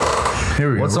Here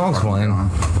we go. What song's playing?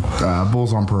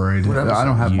 Bulls on Parade. I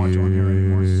don't have much on here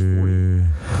anymore.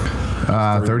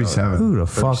 37. Who the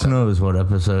fuck knows what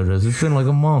episode it is? It's been like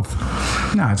a month.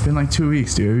 Nah, it's been like 2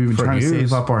 weeks, dude. We've been trying to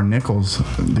save up our nickels.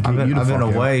 I've been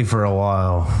away for a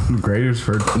while. Graders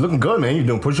for looking good, man. You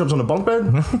doing push-ups on the bunk bed?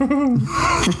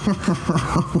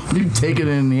 You take it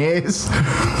in the ass.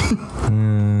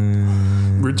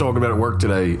 We were talking about at work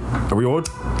today. Are we on?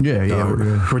 Yeah. We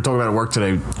were talking about at work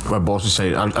today. My boss was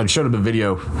saying, I showed him the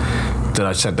video that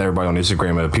I sent to everybody on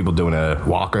Instagram of people doing a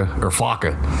waka or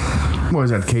flocka. What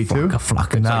is that, K2? It's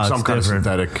like some kind of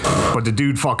synthetic. But the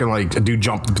dude a dude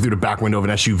jumped through the back window of an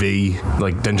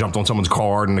SUV, then jumped on someone's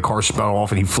car, and the car sped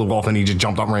off, and he flew off, and he just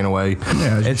jumped up and ran away.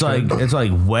 Yeah, it's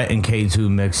like wet and K2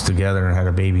 mixed together and had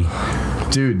a baby.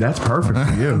 Dude, that's perfect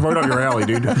for you. Right up your alley,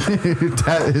 dude.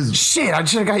 That is shit. I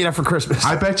should have got you that for Christmas.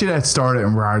 I bet you that started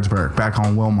in Rydesburg, back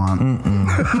on Wilmont.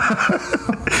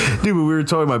 Dude, we were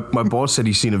talking. My boss said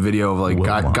he's seen a video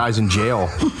of guys in jail.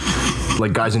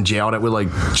 Like guys in jail that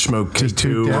would smoke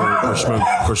K2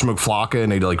 or smoke flocka,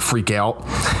 and they'd freak out.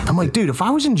 I'm like, dude, if I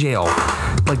was in jail,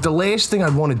 the last thing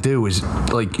I'd want to do is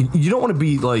you don't want to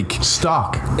be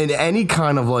stuck in any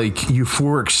kind of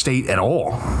euphoric state at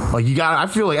all. I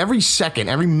feel like every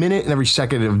minute and every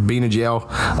second of being in jail,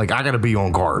 I gotta be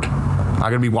on guard. I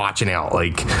gotta be watching out.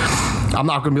 I'm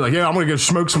not gonna be I'm gonna go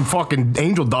smoke some fucking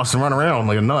angel dust and run around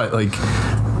like a nut.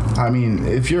 I mean,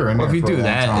 if you're in there if you for do a long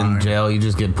that time, in jail, you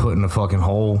just get put in a fucking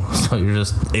hole. So you're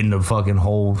just in the fucking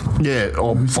hole. Yeah,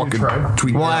 all fucking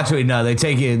tweet. Well, actually, no. They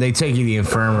take you to the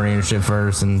infirmary and shit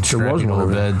first, and strap you to the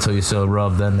bed until you so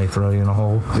rub. Then they throw you in a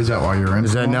hole. Is that why you're in?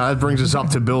 Now that brings us up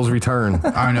to Bill's return.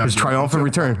 I know. His triumphant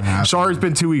return. Sorry, it's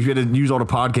been 2 weeks. We had to use all the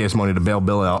podcast money to bail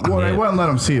Bill out. Well, they wouldn't let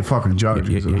him see a fucking judge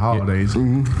because of the holidays.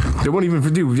 They wouldn't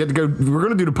even do. We had to go. We were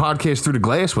going to do the podcast through the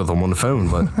glass with him on the phone,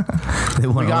 but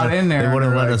we got in there. They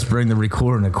wouldn't let us bring the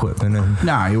recording equipment in.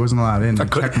 Nah, he wasn't allowed in. They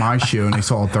checked my shoe and they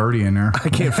saw a 30 in there. I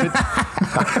can't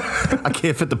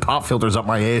fit the pop filters up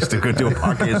my ass to go do a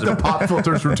podcast. The pop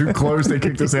filters were too close. They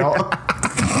kicked us out.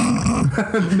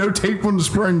 No tape on the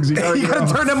springs. You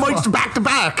gotta turn them mics back to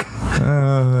back.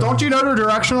 Don't you know they're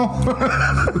directional?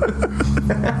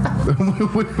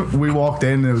 we walked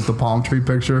in. It was the palm tree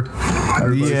picture.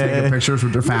 Everybody's taking pictures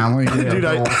with their family. Dude,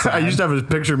 I used to have a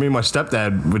picture of me and my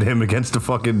stepdad with him against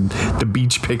the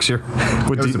beach picture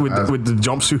with the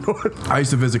jumpsuit on. I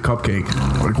used to visit Cupcake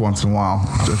once in a while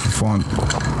just for fun.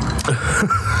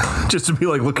 Just to be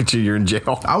look at you, you're in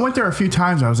jail. I went there a few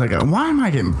times. I was like, why am I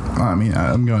getting... I mean,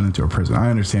 I'm going into a prison. I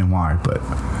understand why, but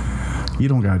you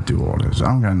don't got to do all this. I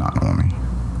don't got nothing on me.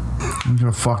 I'm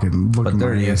going to fucking look at But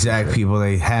they're the exact people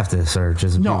they have to search.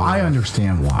 No, I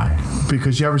understand why.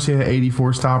 Because you ever see the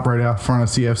 84 stop right out front of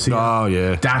CFC? Oh,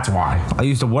 yeah. That's why. I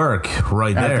used to work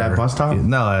right there. At that bus stop?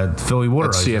 No, at Philly Water.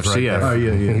 At CFC, right yeah. there. Oh,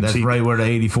 yeah. That's right where the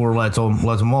 84 lets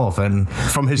them off. And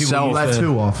from his cell. Let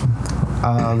two off.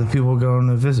 The people going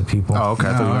to visit people. Oh, okay.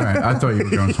 I thought you were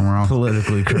going somewhere else.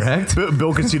 Politically correct.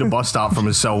 Bill could see the bus stop from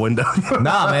his cell window.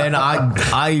 Nah, man.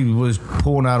 I was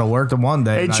pulling out of work the one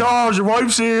day. Hey, Charles, your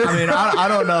wife's here. I mean, I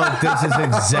don't know if this is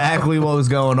exactly what was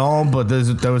going on, but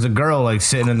there was a girl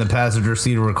sitting in the passenger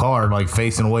seat of her car,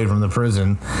 facing away from the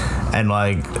prison, and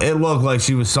it looked like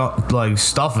she was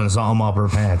stuffing something up her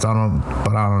pants. I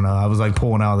don't know. I was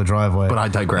pulling out of the driveway. But I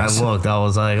digress. I looked. I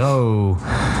was like, oh.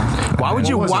 Why would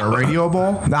you? Was it a radio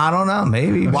ball? I don't know.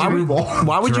 Maybe. Why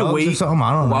would you wait? I don't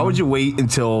know. Why would you wait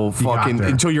until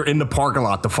you're in the parking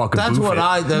lot to fucking? That's boof what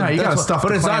it? You got stuff.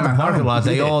 But it's not the parking lot.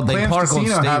 They park on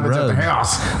state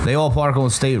road. They all park on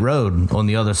state road on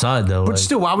the other side though. But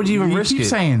still, why would you even risk keep it?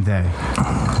 Saying they.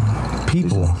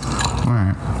 People. All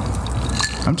right.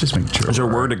 I'm just making sure. Is there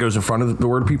a word that goes in front of the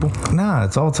word people? Nah,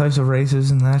 it's all types of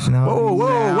races and nationalities.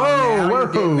 Whoa.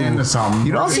 Getting into something.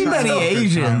 You don't see many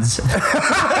Asians.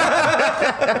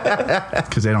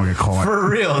 Because they don't get caught. For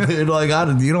real, dude.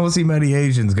 You don't see many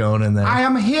Asians going in there. I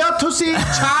am here to see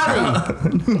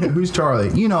Charlie. Who's Charlie?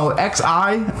 XI?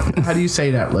 How do you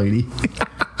say that, lady?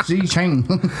 Xi Cheng.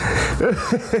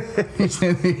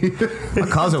 My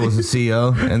cousin was a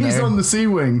CEO. He's on the C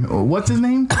Wing. What's his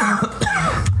name?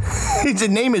 His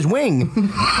name is Wing.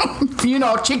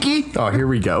 Chicky. Oh, here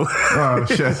we go. Oh,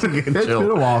 shit. It's been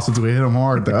a while since we hit him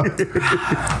hard, though.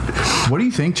 What do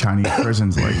you think Chinese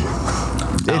prison's like?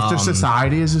 If the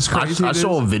society is as crazy I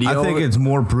saw a video. I think it's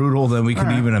more brutal than we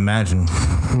could even imagine.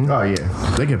 Oh,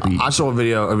 yeah. They get beat. I saw a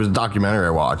video. It was a documentary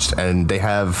I watched, and they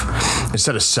have,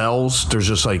 instead of cells, there's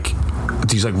just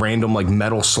these like random like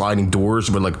metal sliding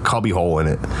doors with like a cubby hole in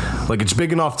it. Like it's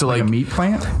big enough to Like a meat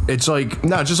plant? It's like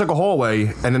no, it's just like a hallway,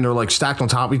 and then they're like stacked on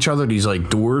top of each other. These like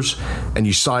doors, and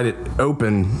you slide it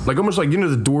open, like almost like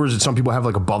the doors that some people have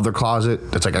like above their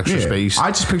closet. That's like extra space.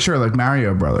 I just picture like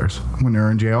Mario Brothers when they're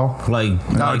in jail. Like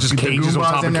just cages on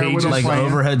top of cages, like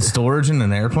overhead storage in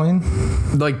an airplane.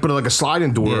 But like a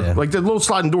sliding door, Yeah. like the little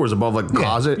sliding doors above like the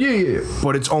closet. Yeah.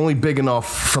 But it's only big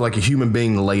enough for like a human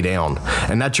being to lay down,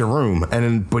 and that's your room. And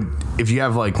then, but if you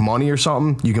have like money or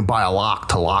something, you can buy a lock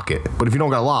to lock it. But if you don't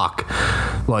got a lock,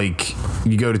 like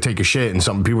you go to take a shit, and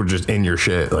some people are just in your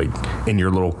shit, like in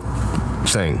your little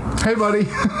thing. Hey, buddy.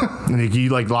 And you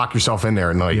like lock yourself in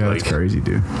there at night. Yeah, like, that's crazy,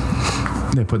 dude.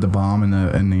 They put the bomb in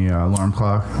the alarm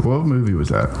clock. What movie was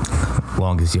that?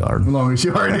 Longest Yard. Longest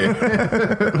Yard. Yeah.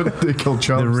 They killed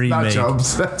Chubbs. The remake. Not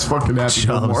Chubbs. That's fucking Happy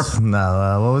Gilmore. Chubbs.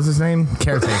 No, what was his name?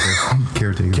 Caretaker.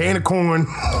 Caretaker. can of corn.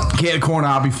 Can of corn.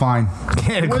 I'll be fine.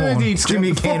 Can of What corn. did he Give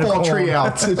me a the can of football corn.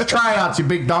 tryouts. It's tryouts, you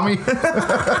big dummy.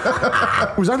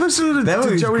 Was I listening to, That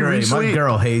to was Joey great. recently? My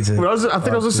girl hates it. I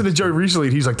think I was listening to Joey recently,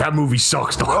 and he's like, "That movie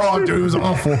sucks, dog." Oh, dude, it was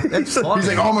awful. It's He's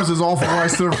like almost as awful when I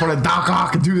stood in front of Doc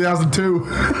Ock in 2002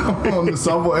 on the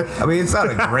subway. I mean, it's not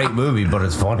a great movie, but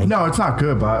it's funny. No, it's not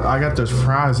good, but I got those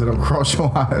fries that'll cross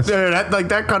your eyes. Yeah,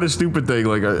 that kind of stupid thing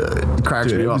cracks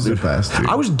Dude, me it up. was the Dude. best, dude.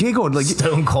 I was giggling like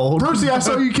Stone Cold. Brucey, I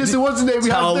saw you kissing. What's the name?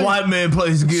 How a white man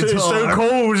plays guitar. Stone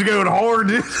Cold was going hard,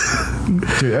 dude.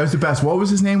 Dude, that was the best. What was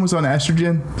his name? Was on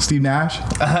estrogen? Steve Nash.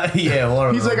 Yeah, one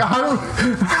of He's them. like, I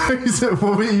don't. He said,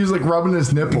 he was like rubbing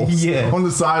his nipples. Yeah. On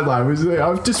the sideline. He's like,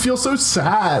 I just feel so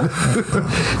sad.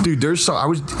 Dude, there's so I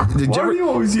was. Did Why are you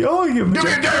always yelling at me? Give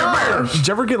me a damn bear. Did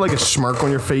you ever get like a smirk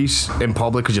on your face in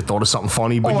public because you thought of something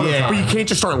funny, but, All the but you time. can't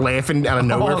just start laughing out of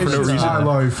nowhere for It's no just reason? my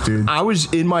life, dude. I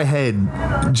was in my head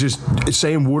just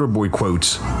saying Waterboy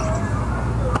quotes.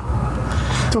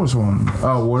 Those one.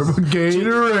 Oh, what about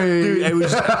Gatorade? Dude, it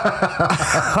was.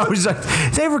 I was like,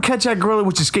 did they ever catch that girl that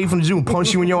was escaped from the zoo and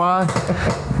punch you in your eye?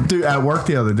 Dude, at work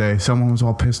the other day, someone was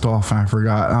all pissed off and I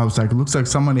forgot. I was like, it looks like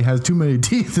somebody has too many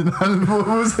teeth. And what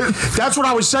was it? That's what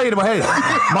I was saying in my head.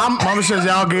 Mama says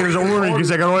alligators are ornery because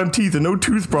I got all them teeth and no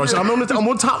toothbrush. And I'm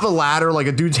on top of the ladder, like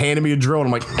a dude's handing me a drill, and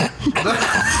I'm like,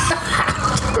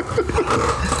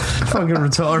 Fucking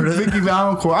retarded. Vicky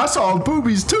Valancourt. I saw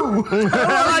boobies too. I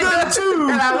like them too.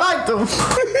 And I liked them.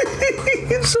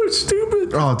 it's so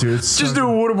stupid. Oh, dude. It's Just do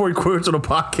a Waterboy quotes on a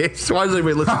podcast. Why does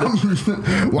anybody listen to this? Well,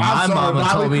 I'm My sorry, mama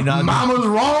told Bobby. me not to. Mama's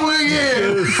wrong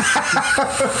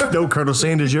again. No, Colonel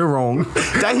Sanders, you're wrong.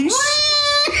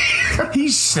 He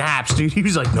snaps, dude. He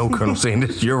was like, no, Colonel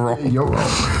Sanders, you're wrong. You're wrong.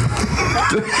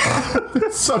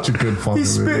 It's such a good fucking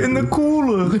movie. in the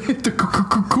cooler. the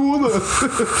cooler.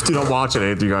 Dude, I'm watching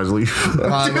it after you guys leave.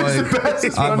 I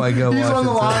might go He's watch on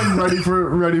the it, line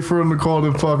ready for him to call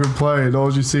the fucking play, and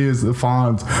all you see is the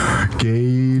fonts.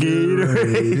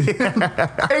 Gatorade.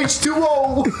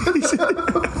 H2O.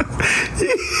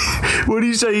 What do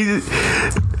you say?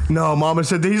 No, Mama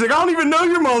said that. He's like, I don't even know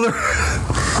your mother.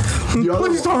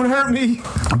 Please don't hurt me.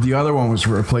 The other one was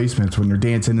Replacements when they're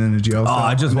dancing in the jail Oh, cell.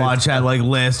 I just watched that like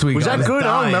last week. Was that good? I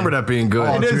don't dying. remember that being good.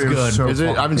 Oh, It is dude, good. so Is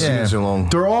it? I haven't seen it in so long.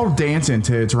 They're all dancing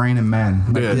to It's Raining Men.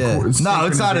 Like, Yeah. Yeah. No, it's not.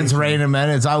 It's synchronization. Raining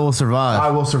Men. It's I Will Survive.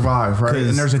 I Will Survive, right?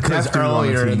 And there's a deaf dude on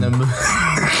the earlier in team. the movie.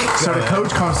 So the coach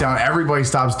comes down, everybody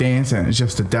stops dancing. It's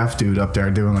just a deaf dude up there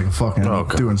doing like a fucking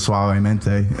doing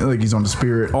suavemente, like he's on the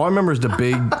spirit. All I remember is the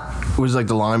big was like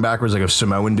the linebacker was like a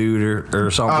Samoan dude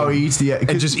or something. Oh, he eats the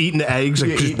and just eating the eggs, like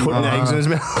Yeah, just putting the eggs in his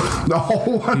mouth. the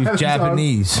whole one. He's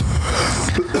Japanese.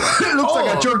 It looks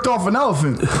like I jerked off an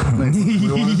elephant. Like,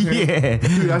 Yeah.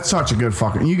 dude, that's such a good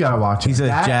fucking. You gotta watch it. He says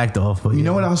That- jacked off, but You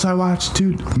know what else I watched,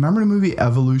 dude? Remember the movie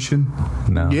Evolution?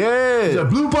 No. The Yeah.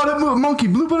 blue butted monkey,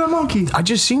 blue butted monkey. I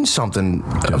just seen something.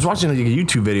 I was watching like a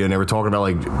YouTube video and they were talking about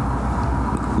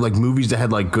like movies that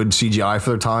had like good CGI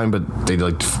for their time, but they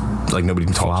like nobody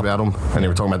talks about them. And they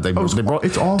were talking about they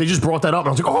just brought that up, and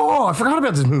I was like, oh, I forgot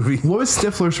about this movie. What was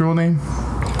Stifler's real name?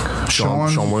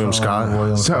 Sean William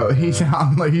Scott. So he's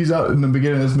out in the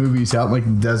beginning of this movie. He's out in like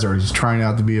the desert. He's trying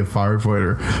out to be a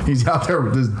firefighter. He's out there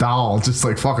with this doll, just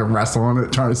like fucking wrestling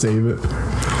it, trying to save it.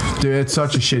 Dude, it's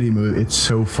such a shitty movie. It's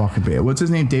so fucking bad. What's his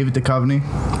name? David Duchovny?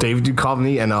 David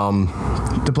Duchovny and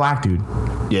The black dude.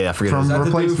 yeah, I forget. From his name.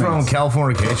 Is that the dude from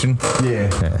Californication? Yeah.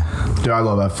 Dude, I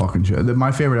love that fucking show.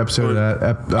 My favorite episode of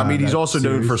that. I mean, he's that also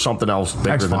known series. for something else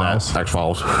bigger X-Files. than that.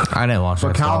 X-Files. I didn't watch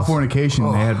But that.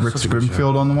 Californication, they had Rick such a good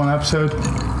Springfield on the one episode.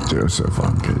 Dude, it was so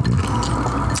fucking good, dude.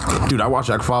 Dude, I watched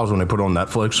X-Files when they put it on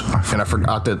Netflix, and I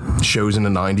forgot that shows in the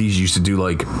 90s used to do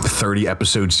like 30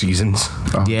 episode seasons.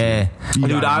 Yeah. You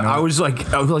Dude, gotta know I was like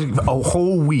a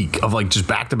whole week of like just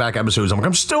back-to-back episodes. I'm like,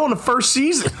 I'm still in the first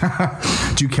season.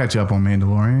 Did you catch up on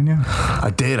Mandalorian yet?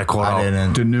 I did. I caught up. I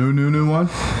didn't. The new one?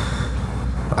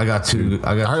 I got two.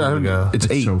 I got two to go. It's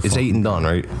 8. so It's 8 and done,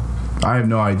 right? I have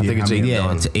no idea. I think it's how 8 many- and Yeah,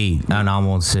 done. it's 8, and I'm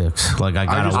on 6. Like I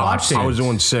gotta just watch watched it. I was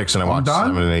doing 6 and I watched done?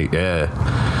 7 and 8.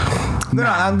 Yeah.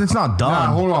 No, it's not done. Nah,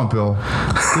 hold on, Bill.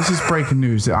 This is breaking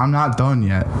news. I'm not done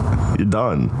yet. You're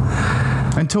done.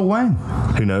 Until when?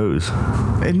 Who knows?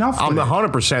 Enough. I'm with it.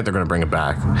 100% they're going to bring it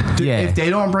back. Dude, Yeah. If they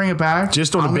don't bring it back,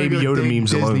 Just on the I'm gonna Baby go Yoda dig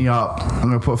memes Disney alone. up. I'm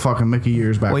gonna put fucking Mickey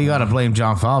ears back. Well, you gotta blame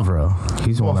John Favreau.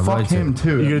 He's the Well, one that fuck writes him it.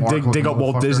 too. You're that going to dig up Mark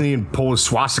Walt motherfucker. Disney and pull his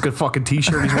swastika fucking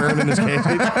t-shirt he's wearing in his head.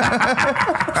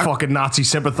 Fucking Nazi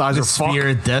sympathizer. Fuck.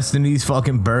 Spirit Destiny's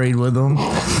fucking buried with him.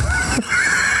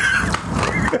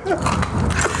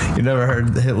 You never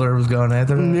heard Hitler was going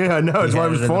after him? Yeah, I know. That's He why it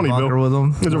had was in the funny, bunker Bill. with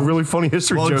him. It's a really funny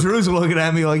history Well, joke. Drew's looking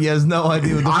at me like he has no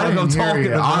idea what the I fuck I'm didn't hear talking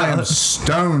you. about. I am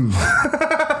stoned.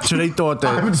 So they thought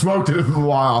I that haven't smoked it in a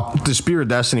while. the spear of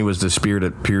destiny was the spear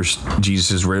that pierced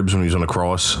Jesus' ribs when he was on the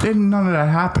cross. Didn't none of that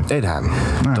happen? It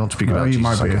happened. Don't speak Well, about you Jesus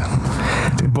might like be.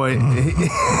 that.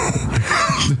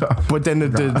 But then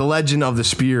the legend of the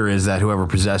spear is that whoever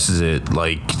possesses it,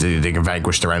 like they can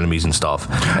vanquish their enemies and stuff.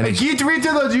 And Hey, can you read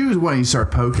to the Jews when you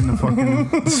start poking the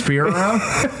fucking spear around?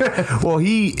 well,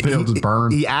 he just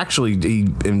burned. he actually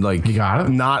and like You got it?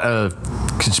 Not a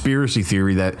conspiracy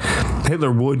theory that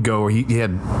Hitler would go, or he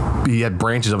had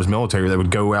branches of his military that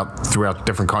would go out throughout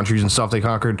different countries and stuff they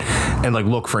conquered and like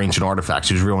look for ancient artifacts.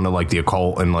 He was real into like the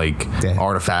occult and like Yeah.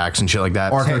 artifacts and shit like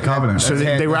that. Ark of the Covenant. So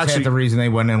they were That's actually the reason they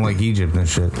went in like Egypt and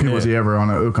shit. Was he ever on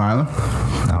an Oak Island?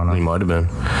 I don't know. He might have been.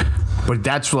 But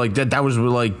that's like that was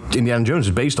like Indiana Jones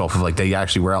is based off of, like they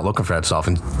actually were out looking for that stuff,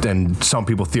 and then some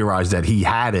people theorized that he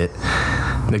had it.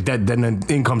 Like that, then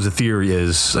in comes the theory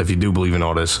is, if you do believe in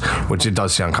all this, which it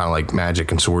does sound kind of like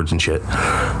magic and swords and shit,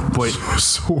 but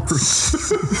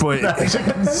Swords. but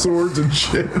Swords and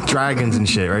shit. dragons and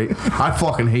shit, right? I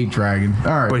fucking hate dragon.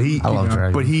 All right. But I love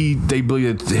dragons. But they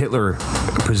believe that Hitler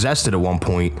possessed it at one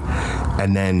point,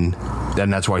 and then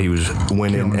that's why he was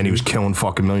winning and he was killing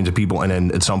fucking millions of people, and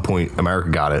then at some point America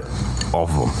got it off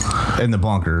of him. In the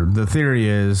bunker. The theory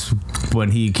is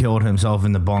when he killed himself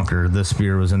in the bunker, the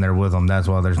spear was in there with him. That's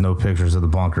why there's no pictures of the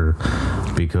bunker,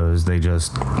 because they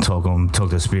just took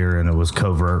the spear and it was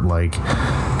covert, like,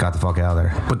 got the fuck out of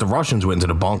there. But the Russians went into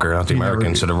the bunker, not the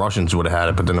Americans. So the Russians would have had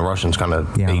it, but then the Russians kind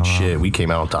of Yeah, I ate don't know. shit. We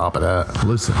came out on top of that.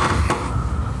 Listen,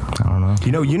 I don't know.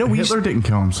 You know, we Hitler didn't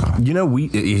kill himself.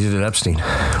 he's at Epstein,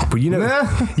 but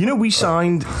we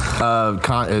signed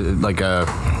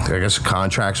I guess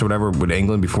contracts or whatever with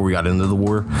England before we got into the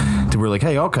war. We were like,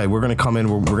 hey, okay, we're gonna come in,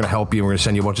 we're gonna help you, we're gonna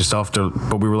send you a bunch of stuff.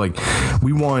 But we were like,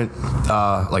 we want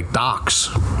like docks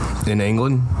in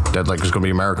England that like is gonna be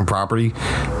American property,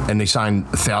 and they signed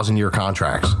 1,000-year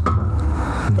contracts.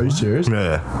 Are you serious?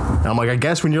 Yeah. And I'm like, I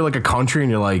guess when you're like a country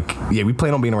and you're like, yeah, we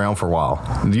plan on being around for a while.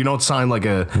 You don't sign like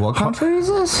a What country is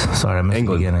this? Sorry, I missed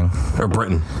England the beginning. or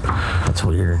Britain. That's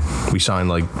weird. We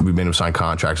made them sign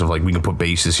contracts of like we can put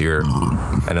bases here,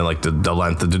 and then like the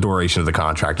length, the duration of the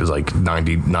contract is like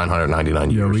 999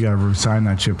 Yo, years. we gotta resign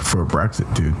that shit before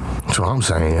Brexit, dude. That's what I'm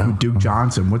saying. Yeah. Duke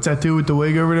Johnson. What's that dude with the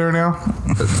wig over there now?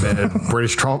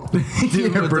 British Trump.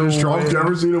 Yeah, British Trump. You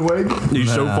ever seen a wig?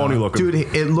 He's so funny looking. Dude,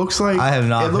 it looks like I have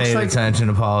not it looks paid like, attention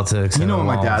to politics. You in know a what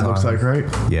my long dad looks time. like,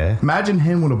 right? Yeah. Imagine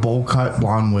him with a bowl cut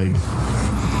blonde wig.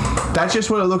 That's just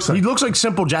what it looks like. He looks like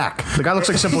Simple Jack. The guy looks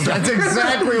like Simple Jack. That's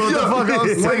exactly what the fuck I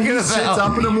was thinking When he about. sits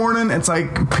up in the morning, it's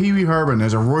like Pee Wee Herman.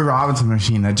 There's a Roy Robinson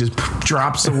machine that just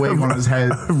drops the wig on his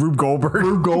head. Rube Goldberg.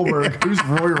 Rube Goldberg. Who's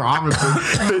Roy Robinson?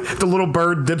 The little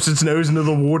bird dips its nose into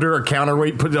the water. A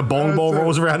counterweight, puts a bowling ball,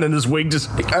 rolls around, and his wig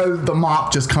just The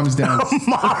mop just comes down.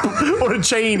 mop on a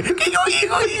chain.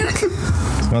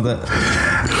 Well, that,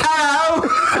 Ow!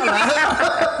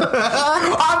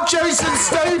 I'm Jason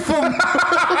Statham.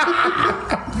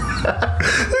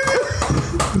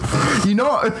 You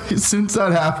know, since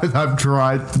that happened, I've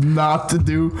tried not to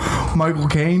do Michael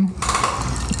Caine.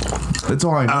 That's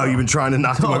all I know. Oh, you've been trying to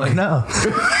knock him oh, out. no.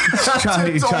 That's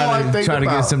all I think try to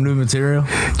get about. some new material.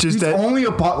 Just He's that. only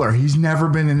a butler. He's never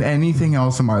been in anything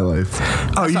else in my life.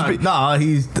 Oh, he's No,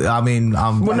 been, I mean,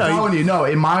 I'm. Well, I'm no, telling you, no.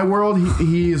 In my world,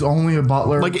 he is only a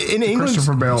butler. Like, in England-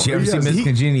 Christopher Bale. Did you ever see Yes, Miss he-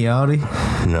 Congeniality?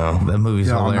 no. That movie's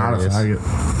No, I'm not a hilarious.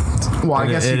 faggot. Well, I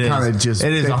guess he kind of just.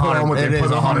 It is they put on what they it is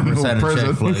put on in 100% a prison.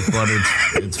 chick flick, but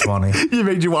it's funny. He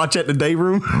made you watch it in the day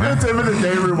room. That's him in the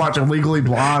day room watching Legally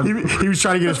Blonde. He was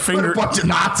trying to get his finger. a bunch of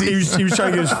Nazis. He was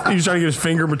trying to get his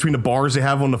finger between the bars they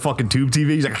have on the fucking tube TV.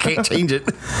 He's like, I can't change it.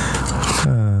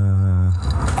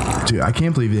 Dude, I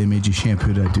can't believe they made you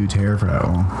shampoo that dude's hair for that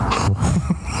long.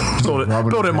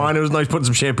 Thought it mine. It was nice putting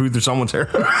some shampoo through someone's hair.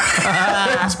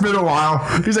 It's been a while.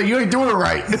 He's like, you ain't doing it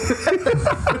right.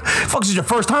 Fuck, this is your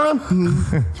first time?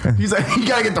 He's like, you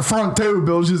gotta get the front too.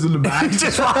 Bill's just in the back. He's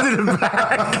just running in the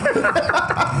back.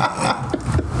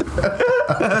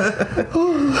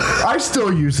 I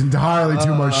still use entirely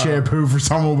too much shampoo for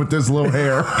someone with this little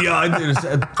hair. Yeah, I do.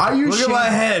 I use Look at my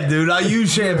head, dude. I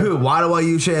use shampoo. Why do I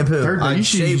use shampoo? I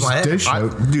shave my head.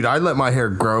 Dude, I let my hair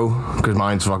grow because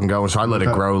mine's fucking going, so I let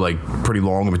it grow like pretty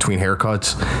long in between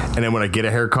haircuts. And then when I get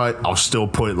a haircut, I'll still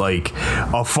put like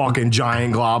a fucking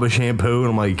giant glob of shampoo,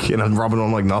 and I'm rubbing it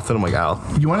on like nothing. I'm like, ow.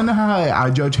 You want to know how I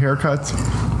judge haircuts?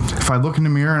 If I look in the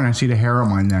mirror and I see the hair on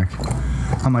my neck,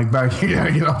 I'm like, back, you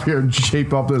gotta get up here and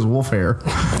shape up this wolf hair.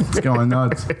 It's going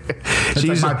nuts. It's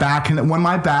like my back, and when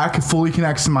my back fully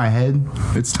connects to my head,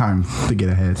 it's time to get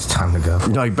ahead. It's time to go. You're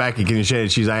like, Becky, can you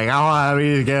shave? She's like, I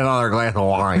need to get another glass of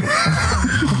wine.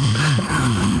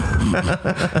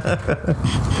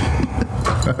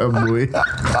 Oh boy.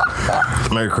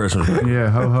 Merry Christmas. Yeah,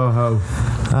 ho ho ho.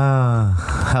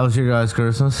 How was your guys'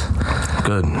 Christmas?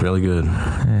 Good, really good.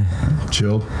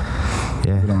 Chilled.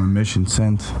 Yeah. Been on a mission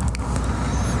since.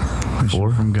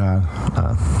 Mission from God.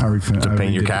 How are we To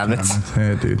paint your cabinets?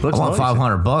 Yeah, dude. I won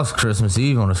 $500 Christmas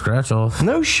Eve on a scratch off.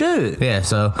 No shit. Yeah,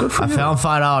 so I found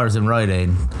 $5 in Rite Aid,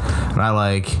 and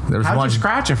there was How'd you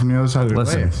scratch it from the other side of the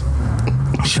glass?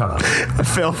 Shut up. I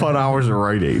failed 5 hours of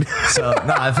Rite Aid. So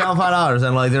I found $5,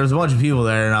 and there was a bunch of people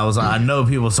there, and I was like, I know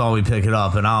people saw me pick it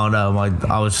up, and I don't know.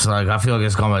 I was just like, I feel like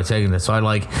it's gone by taking this. So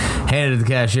I handed it to the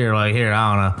cashier, here,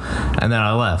 I don't know, and then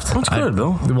I left. That's good,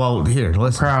 Bill. Well, here,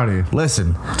 listen. Proud of you.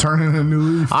 Listen. Turning a new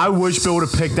leaf. I wish Bill would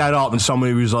have picked that up, and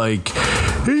somebody was like,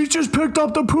 he just picked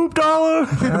up the poop dollar.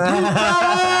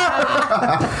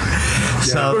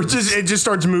 So it just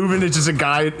starts moving. It's just a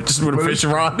guy just with a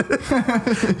fishing rod.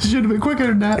 Should have been quicker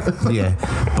than that. Yeah,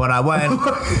 but I went.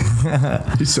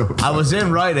 He's so upset. I was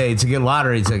in Rite Aid to get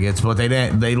lottery tickets, but they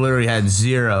didn't. They literally had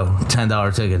zero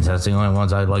 $10 tickets. That's the only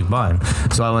ones I like buying.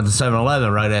 So I went to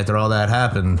 7-Eleven right after all that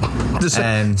happened. Does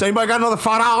anybody got another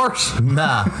 $5?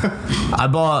 Nah, I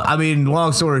bought.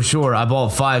 Long story short, I bought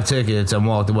 5 tickets and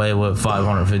walked away with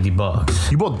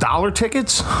 $550. You bought dollar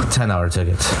tickets? $10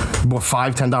 tickets. You bought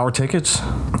 5 $10 tickets?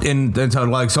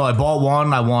 So I bought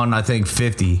one. I won, I think,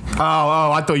 50.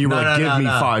 Oh! I thought you were give me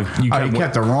 5. You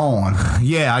kept it rolling.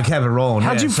 Yeah, I kept it rolling.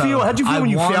 How'd you feel when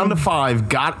you found the 5,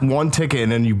 got one ticket,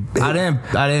 and then you? I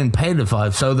didn't pay the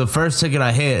 5. So the first ticket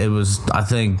I hit, it was I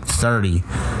think 30.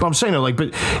 But I'm saying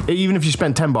but even if you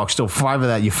spend $10, still 5 of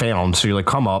that you found. So you're like,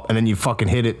 come up, and then you fucking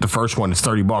hit it. The first one, it's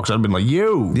 $30. I'd been like,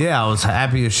 you. Yeah, I was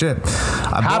happy as shit.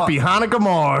 Happy Hanukkah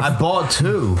Marv. I bought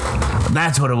 2.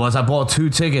 That's what it was. I bought 2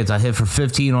 tickets. I hit for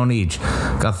 15 on each.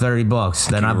 Got $30.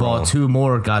 Then I bought 2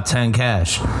 more. Got 10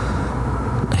 cash.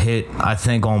 Hit I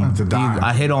think on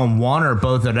I hit on one or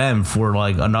both of them for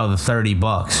another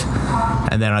 $30,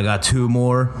 and then I got 2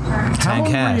 more 10 How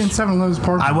long cash. were you in 7-Eleven's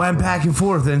parking? I went back and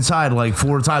forth inside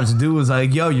 4 times. The dude was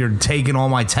like, "Yo, you're taking all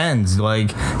my 10s.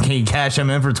 Can you cash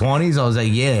them in for 20s?" I was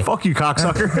like, "Yeah." Fuck you,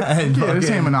 cocksucker. Yeah, this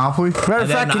ain't Monopoly. Matter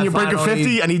of fact, can you break a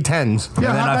 50? I need 10s. And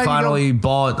then I finally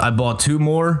bought 2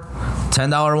 more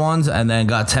 $10 ones, and then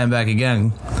got 10 back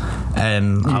again,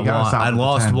 and I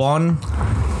lost one.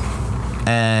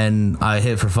 And I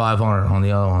hit for 500 on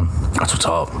the other one. That's what's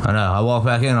up. I know. I walked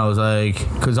back in. I was like,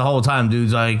 because the whole time,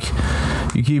 dude's like,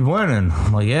 "You keep winning."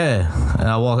 I'm like, "Yeah." And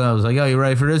I walked in. I was like, "Yo, you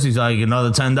ready for this?" He's like,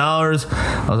 "Another $10."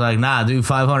 I was like, "Nah, dude,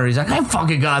 500." He's like, "I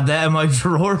fucking got that in my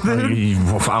drawer, dude."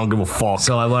 I don't give a fuck.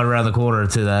 So I went around the corner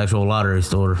to the actual lottery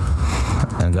store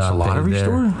and got a lottery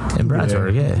store in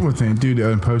Bradford. Yeah. What thing, dude?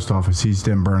 In the post office, he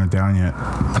didn't burn it down yet.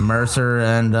 Mercer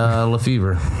and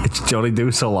Lefevre. It's Johnny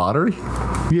Do sell lottery.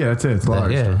 Yeah, that's it. It's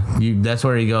lottery. Yeah, that's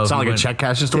where you go. It's not like a check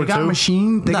cashing store They got too.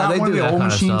 machine. They got one of the old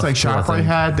machines like ShopRite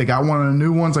had. They got one of the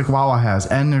new ones like Wawa has,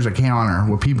 and there's a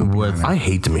counter with people. I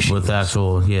hate the machine. With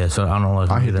actual, so I don't like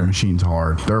them I hate either. the machines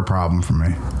hard. They're a problem for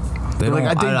me. They don't,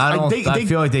 I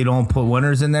feel like they don't put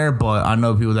winners in there, but I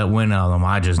know people that win out of them.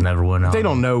 I just never win out. They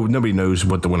don't know. Nobody knows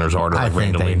what the winners are. I think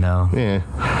randomly. they know. Yeah.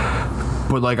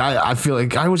 But I feel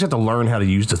like I always have to learn how to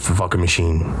use the fucking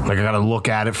machine. I gotta look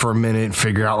at it for a minute,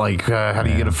 figure out how do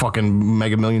you get a fucking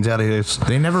Mega Millions out of this.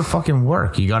 They never fucking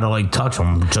work. You gotta touch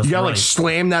them. Just you gotta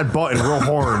slam that button real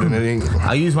hard, and it ain't.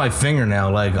 I use my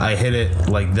fingernail. I hit it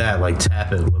like that,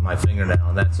 tap it with my fingernail,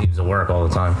 and that seems to work all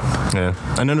the time. Yeah.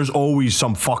 And then there's always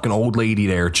some fucking old lady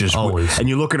there, just always. And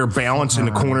you look at her balance in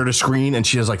the corner of the screen, and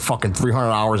she has fucking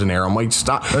 $300 in there. I'm like,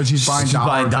 stop. She's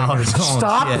buying dollars.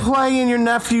 Stop playing your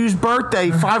nephew's birthday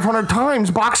 500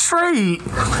 times. Box straight.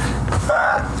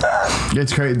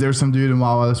 It's crazy. There's some dude in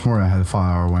Wawa this morning that had a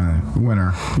 5-hour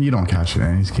winner. You don't catch it,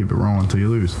 and you just keep it rolling until you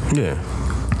lose. Yeah.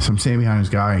 So I'm standing behind this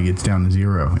guy, and he gets down to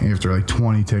 0 after like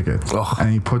 20 tickets. Ugh.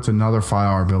 And he puts another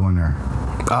 5-hour bill in there.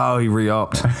 Oh, he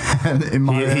re-upped. And in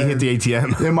my head, He hit the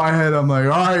ATM. In my head, I'm like,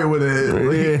 all right with it.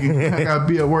 Like, I gotta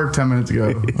be at work 10 minutes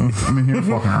ago. I'm in here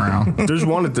fucking around. There's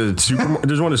one at the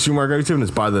supermarket I go to, and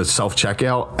it's by the self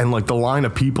checkout, and like the line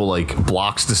of people like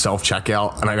blocks the self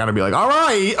checkout, and I gotta be like, all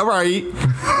right, you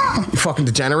fucking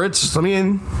degenerates, let me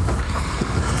in.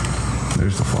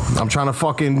 There's the fucking. I'm trying to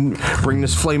fucking bring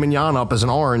this filet mignon up as an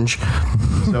orange.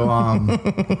 So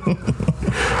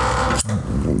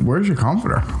where's your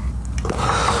comforter?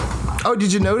 Oh,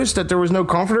 did you notice that there was no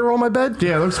comforter on my bed?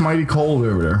 Yeah, it looks mighty cold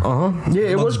over there. Yeah,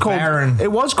 it was cold. barren.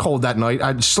 It was cold that night.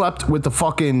 I slept with the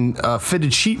fucking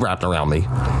fitted sheet wrapped around me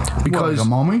What, because like a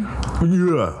mummy?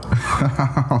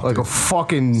 yeah, like a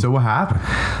fucking. So what happened?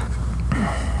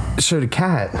 So the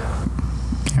cat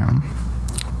Yeah.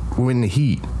 went in the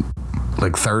heat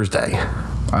like Thursday.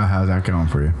 How's that going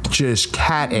for you? Just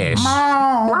cat ass.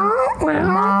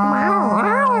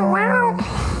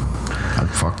 I'd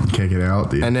fucking kick it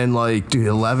out, dude. And then like, dude,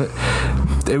 11.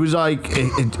 It was like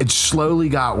it slowly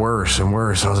got worse and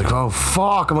worse. And I was like, oh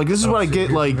fuck! I'm like, this is what I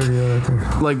get. Like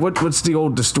what's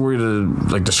the story to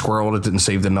like the squirrel that didn't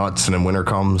save the nuts and then winter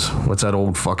comes? What's that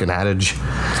old fucking adage?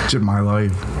 It's just my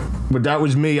life. But that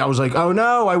was me. I was like, oh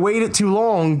no, I waited too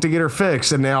long to get her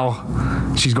fixed, and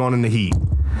now she's gone in the heat.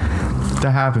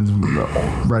 That happens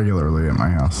regularly at my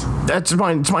house. That's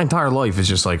my entire life. It's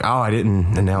just like, oh, I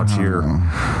didn't, and now it's here.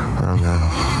 I don't know.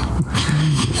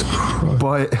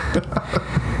 But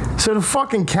so the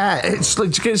fucking cat,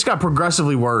 it's got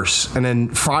progressively worse. And then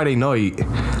Friday night,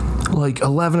 like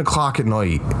 11 o'clock at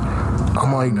night,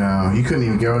 I'm like, No, you couldn't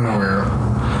even go nowhere.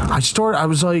 I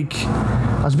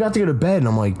was about to go to bed, and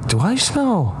I'm like, do I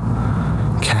smell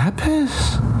cat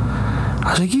piss? I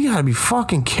was like, you gotta be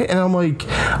fucking kidding. And I'm like,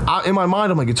 in my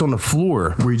mind, I'm like, it's on the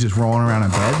floor. Were you just rolling around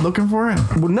in bed looking for it?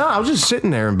 Well, no, I was just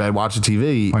sitting there in bed watching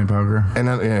TV. Playing poker? And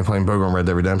then, playing poker on Red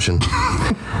Dead Redemption.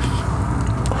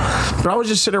 But I was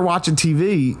just sitting there watching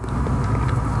TV.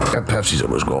 That Pepsi's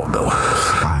almost gone, Bill.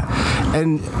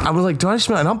 And I was like, do I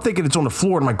smell it? And I'm thinking it's on the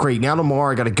floor. And I'm like, great, now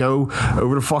tomorrow I gotta go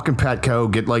over to fucking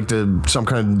Petco, get like some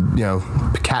kind of,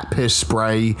 cat piss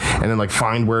spray, and then like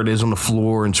find where it is on the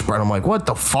floor and spray. I'm like, what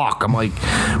the fuck? I'm like,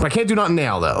 but I can't do nothing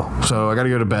now though. So I gotta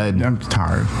go to bed. I'm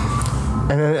tired.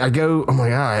 And then I go, I'm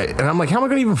like, all right. And I'm like, how am I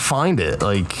gonna even find it?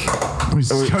 Like,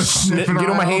 Just go sniffing get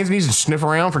on my around. hands and knees and sniff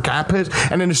around for cat piss.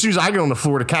 And then as soon as I get on the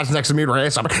floor, the cat's next to me with her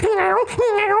ass. I'm like,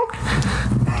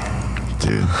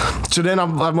 Dude. so then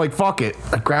I'm like, fuck it.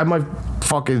 I grab my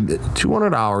fucking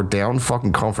 $200 down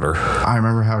fucking comforter. I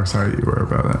remember how excited you were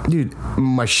about it. Dude,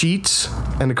 my sheets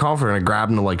and the comforter, and I grabbed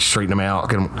them to like straighten them out.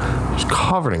 Get them just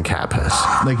covered in cat piss.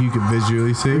 Like you could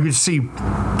visually see? You could see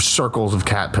circles of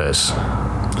cat piss.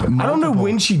 I don't know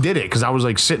when she did it, because I was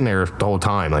like sitting there the whole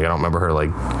time. Like I don't remember her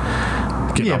like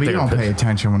getting Yeah, up but you there. don't pay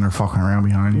attention when they're fucking around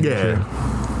behind you. Yeah.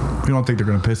 You don't think they're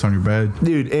gonna piss on your bed.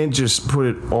 Dude, and just put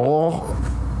it all,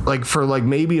 like for like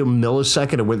maybe a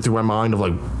millisecond, it went through my mind of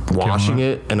like washing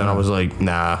it, and then I was like,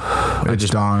 nah. I It's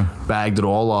just done. bagged it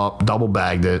all up, double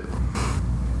bagged it,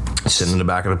 sitting in the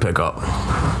back of the pickup.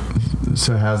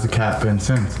 So how's the cat been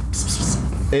since?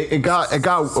 It got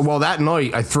well that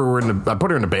night. I put her in the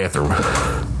bathroom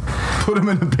Put him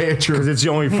in the bedroom. because it's the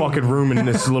only fucking room in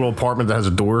this little apartment that has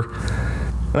a door.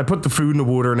 And I put the food and the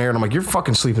water in there, and I'm like, you're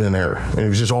fucking sleeping in there. And it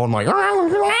was just all like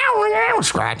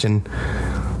scratching.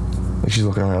 Like she's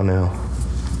looking around now.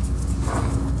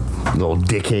 Little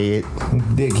dickhead.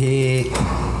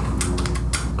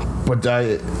 But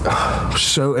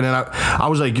and then I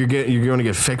was like, you're going to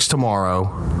get fixed tomorrow.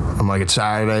 I'm like, it's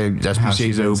Saturday.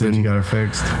 SPCA's open. You got her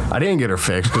fixed. I didn't get her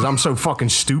fixed because I'm so fucking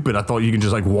stupid. I thought you could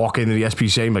just like walk into the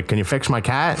SPCA and be like, can you fix my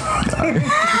cat?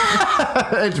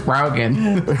 It's broken.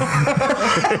 You got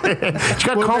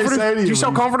comforters? Do you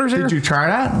sell comforters here? Did you try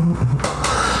that?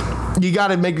 You got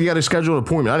to schedule an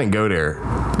appointment. I didn't go there,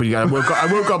 but I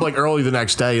woke up like early the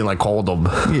next day and like called them.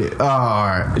 Yeah. Oh, all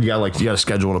right. You got to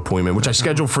schedule an appointment, which I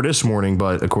scheduled for this morning,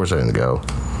 but of course I didn't go.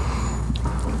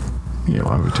 Yeah,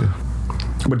 why would you?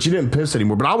 But you didn't piss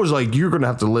anymore. But I was like, you're gonna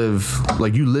have to live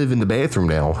like you live in the bathroom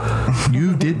now.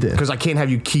 You did this. Because I can't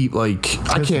have you keep like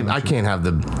I can't have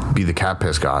be the cat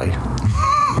piss guy.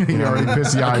 You already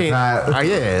pissed the cat.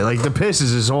 Yeah, like the piss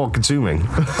is all consuming.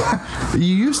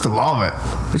 You used to love it.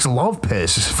 I used to love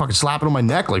piss. Just fucking slapping on my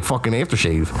neck like fucking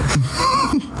aftershave.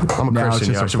 I'm a Now it's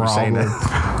Christian. just I a should be saying problem.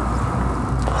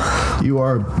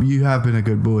 that. You have been a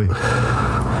good boy.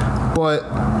 But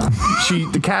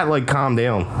the cat like calmed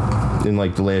down. in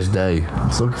like the last day.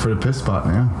 It's looking for the piss spot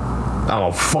now.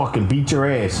 I'll fucking beat your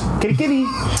ass. Kitty kitty.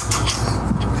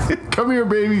 Come here,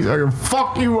 baby. I can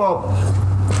fuck you up.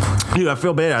 Dude, I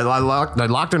feel bad. I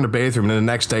locked her in the bathroom, and then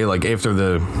the next day, like after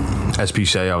the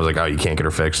SPCA, I was like, oh, you can't get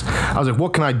her fixed. I was like,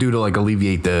 what can I do to like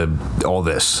alleviate all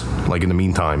this? Like in the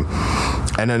meantime,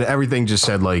 and then everything just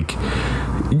said like,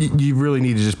 you really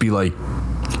need to just be like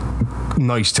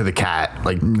nice to the cat,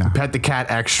 like pet the cat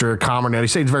extra, calm her down. They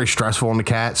say it's very stressful on the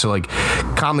cat, so like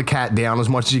calm the cat down as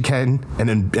much as you can,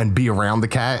 and be around the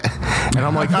cat. And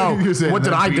I'm like, oh, what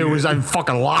did I do? Is I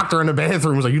fucking locked her in the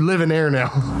bathroom. I was like, you live in there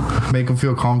now. Make him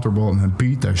feel comfortable and then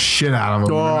beat the shit out of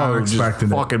him. Oh, not expecting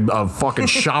just fucking a fucking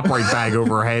ShopRite bag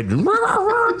over her head,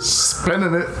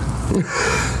 spinning it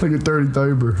like a 30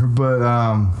 tiber. But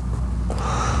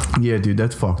yeah, dude,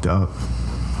 that's fucked up.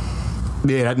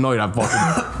 Yeah, that night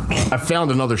I found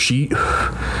another sheet,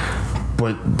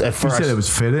 but at first You said it was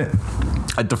fitted?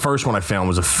 the first one I found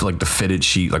was like the fitted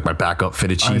sheet, like my backup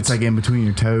fitted sheets. It's like in between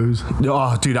your toes.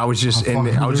 Oh, dude, I was just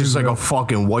like a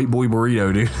fucking white boy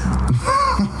burrito, dude.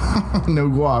 No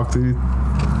guac, dude.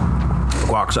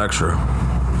 Guac's extra.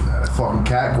 That fucking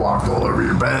cat guac all over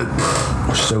your bed.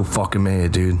 So fucking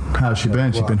mad, dude. How's she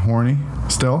been? She been horny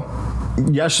still?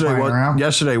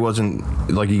 Yesterday wasn't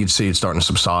like, you could see it starting to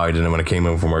subside, and then when I came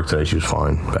home from work today, she was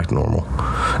fine, back to normal.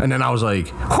 And then I was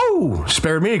like, whoo,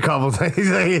 spared me a couple of days.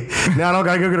 Now I don't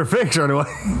gotta go get her fixed right away.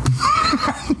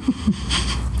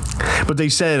 But they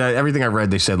said, everything I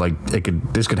read, they said like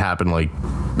this could happen like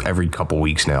every couple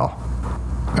weeks now.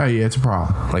 Oh yeah, it's a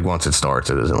problem. Like once it starts,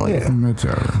 it isn't like. Yeah. It's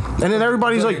over. And then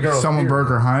everybody's like, someone broke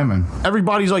her hymen.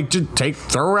 everybody's like, just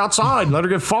throw her outside, let her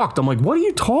get fucked. I'm like, what are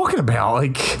you talking about?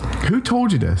 Like, Who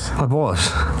told you this? my boss.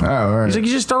 Oh, all right. He's like,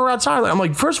 you just throw her outside. I'm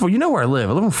like, first of all, you know where I live.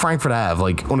 I live in Frankfurt Ave,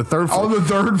 like on the third floor. On the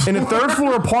third In a floor. third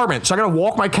floor apartment. So I gotta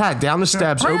walk my cat down the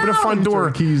steps, open the front You throw door.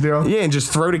 the keys down. Yeah, and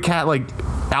just throw the cat like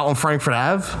out on Frankfurt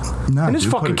Ave. No, and this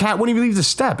dude, fucking put it- cat wouldn't even leave the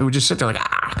step. It would just sit there like,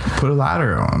 ah. Put a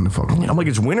ladder on the fucking. I'm like,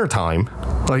 it's winter time.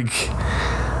 Like,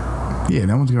 Yeah,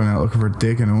 no one's going out looking for a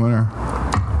dick in the winter.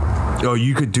 oh,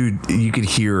 you could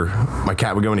hear my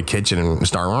cat would go in the kitchen and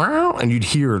start, "Meow," and you'd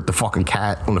hear the fucking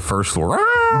cat on the first floor.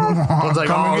 I was like,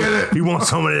 Come and get it. he wants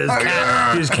some of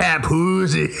his cat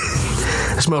pussy.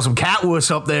 I smell some cat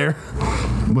wuss up there.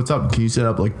 What's up? Can you set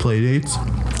up like play dates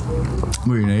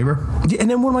with your neighbor? Yeah, and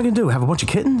then what am I gonna do? Have a bunch of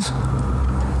kittens?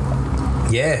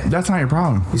 Yeah. That's not your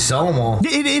problem. You sell them all.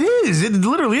 It is. It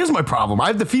literally is my problem. I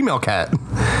have the female cat.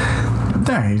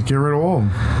 Dang, get rid of all of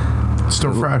them.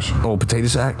 Still fresh. Oh, potato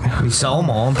sack. You sell them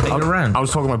all and pay your rent. I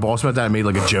was talking to my boss about that. I made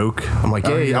like a joke. I'm like,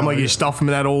 hey, yeah, I'm like, yeah. you stuff him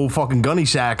in that old fucking gunny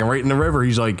sack and right in the river.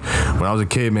 He's like, when I was a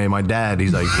kid, man, my dad,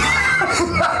 he's like,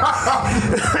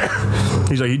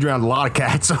 he drowned a lot of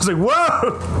cats. I was like,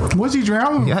 whoa. What's he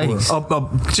drowning Yikes.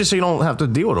 for? Just so you don't have to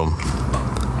deal with them.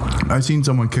 I seen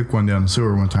someone kick one down the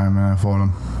sewer one time and I fought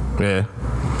him. Yeah.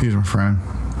 He was my friend.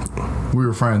 We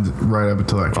were friends right up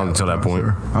until that. Until that point.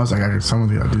 I was like,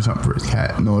 someone's got to do something for his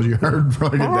cat. And all you heard for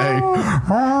like a day.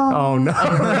 Oh, no.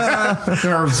 They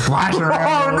were splashing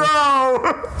around.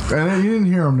 Oh, no. And then you didn't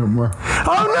hear him no more.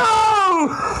 Oh,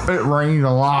 no. It rained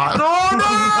a lot.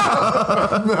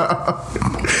 Oh,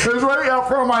 no. It was right out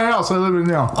front of my house. I live in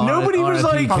now. Nobody was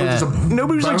like, cat.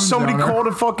 somebody called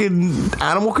a fucking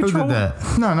animal Who control. did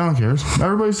that? No one cares.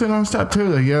 Everybody's sitting on step two.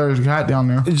 Like, yeah, there's a cat down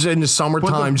there. It's in the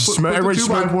summertime. Put the Everybody's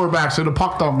 2x4 back so the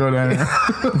puck don't go down there.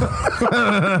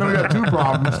 Then we got two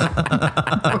problems.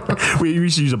 We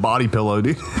used to use a body pillow,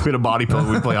 dude. We had a body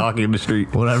pillow. We'd play hockey in the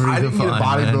street. Whatever you I didn't get a define,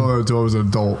 body man. pillow until I was an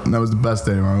adult, and that was the best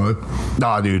day of my life.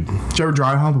 Nah, dude. Did you ever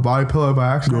dry hump a body pillow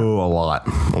by accident? Oh, a lot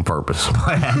on purpose.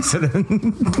 By accident.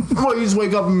 Well, you just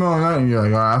wake up in the middle of the night and you're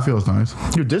like, oh, that feels nice.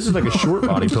 Dude, this is like a short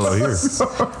body pillow here.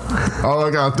 Oh,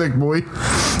 I got a thick boy.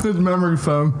 This memory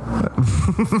foam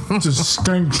just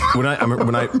stinks. When I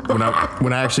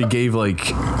actually gave like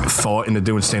thought into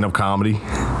doing stand-up comedy,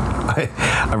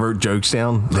 I wrote jokes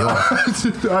down.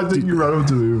 I think you wrote them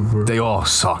to me before. They all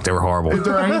sucked. They were horrible. Is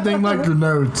there anything like your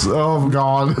notes? Oh,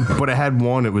 God. But I had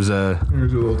one. It was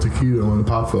Here's a little tequila on the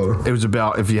pop filter. It was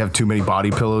about if you have too many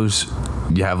body pillows,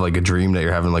 you have like a dream that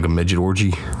you're having like a midget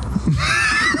orgy.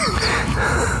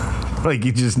 Like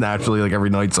you just naturally like every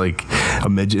night's like a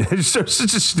midget. It's such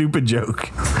a stupid joke.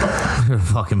 You're a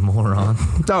fucking moron.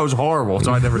 That was horrible.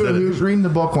 So I never He did it. was reading the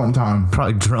book one time.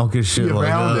 Probably drunk as shit. You like,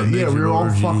 found it. Yeah, we were all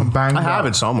midget orgy. fucking banged I have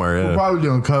up. it somewhere. We're Yeah. probably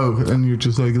doing coke, and you're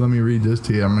just like, let me read this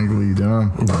to you. I'm like, what are you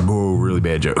doing? Oh, really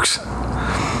bad jokes.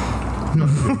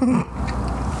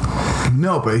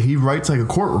 No, but he writes like a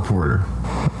court reporter.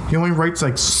 He only writes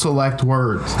like select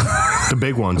words. The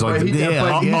big ones. Like,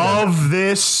 of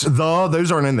this,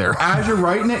 those aren't in there. As you're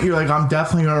writing it, you're like, I'm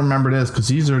definitely going to remember this because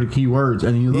these are the key words.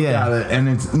 And you look at it, and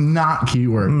it's not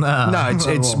keyword. No,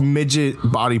 it's midget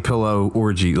body pillow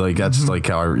orgy. Like, that's like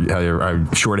how I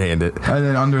shorthand it. And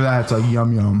then under that, it's like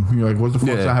yum yum. You're like, what the fuck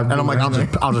does I have to And I'm like,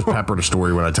 I'll just pepper the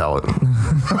story when I tell it.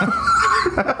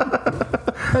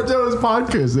 That's how his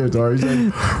podcast there, Tar.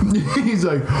 He's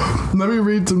like, let me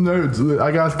read some notes.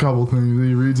 I got a couple things. And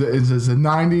he reads it. It says, the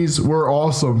 90s were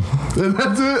awesome. And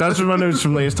that's it. That's what my notes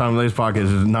from last podcast.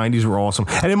 The 90s were awesome.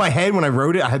 And in my head, when I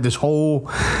wrote it, I had this whole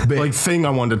like thing I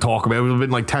wanted to talk about. It would have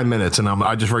been like 10 minutes, and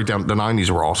I just write down the 90s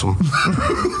were awesome.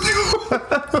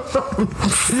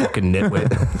 Fucking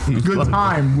nitwit. Good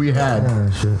time we had.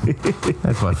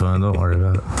 That's my phone. Don't worry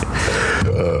about it.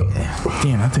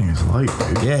 Damn, that thing is light,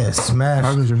 dude. Yeah, smash.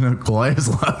 How come there's no glass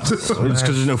left? It's because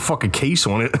there's no fucking case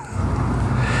on it.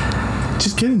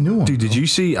 Just get a new one. Dude, did you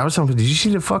see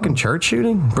the fucking church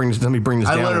shooting? Let me bring this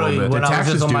down a little bit. When I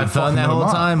was just on my phone that whole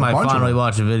time, I finally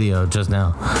watched a video just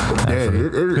now. Yeah,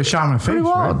 it shot him in the face,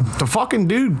 right? The fucking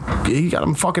dude, he got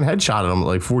him fucking headshot at him at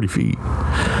like 40 feet.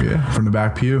 Yeah, from the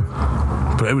back pew.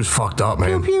 But it was fucked up,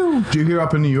 man. Pew, pew. Did you hear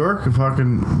up in New York a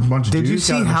fucking bunch of Did you dudes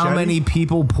see how many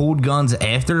people pulled guns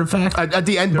after the fact? At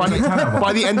the end, by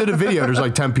the end of the video, there's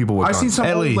like 10 people with guns. I see some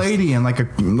old lady in like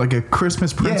a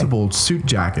Christmas principal suit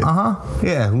jacket.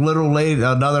 Yeah, little lady,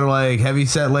 another like heavy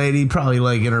set lady, probably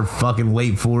like in her fucking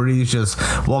late 40s, just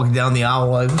walking down the aisle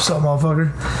like, what's up,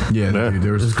 motherfucker? Yeah, dude,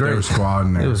 there was a squad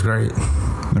in there. It was great.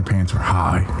 Their pants were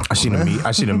high. I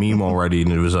seen a meme already,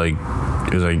 and it was like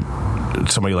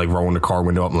somebody like rolling the car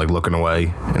window up and like looking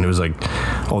away, and it was like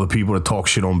all the people that talk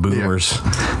shit on boomers.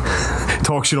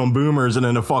 Talk shit on boomers, and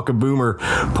then a fucking boomer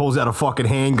pulls out a fucking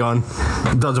handgun,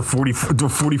 does a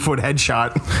 40-foot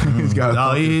headshot. He's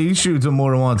got he shoots him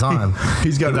more than one time.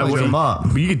 He's got that him up.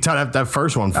 But you could tell that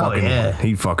first one fucking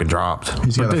he fucking dropped.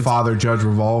 He's got a Father Judge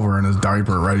revolver in his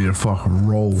diaper ready to fucking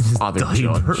roll. Father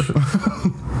Judge.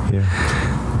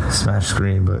 Yeah. Smash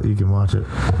screen, but you can watch it.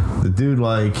 The dude,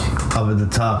 like, up at the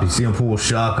top, you see him pull a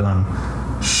shotgun,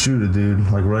 shoot a dude,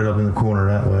 like, right up in the corner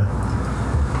that way.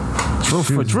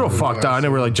 It's real fucked up. I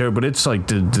never like joke, but it's like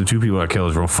the two people that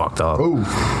killed is real fucked up.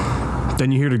 Oh.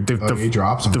 Then you hear he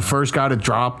drops him. The first guy that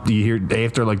dropped, you hear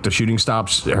after like the shooting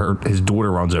stops, his daughter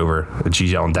runs over and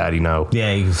she's yelling, "Daddy, no!"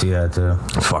 Yeah, you can see that too.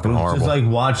 It's fucking horrible. Just like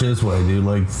watch this way, dude.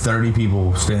 Like 30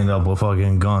 people stand up with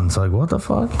fucking guns. Like what the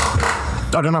fuck?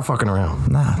 Oh, they're not fucking around.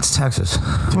 Nah, it's Texas.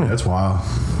 Dude, that's wild.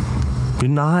 You're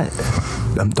not.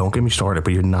 Don't get me started,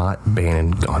 but you're not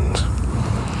banning guns.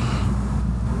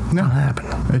 No, not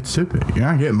happening. It's stupid. You're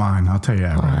not getting mine. I'll tell you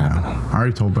that right now. I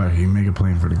already told Becky, make a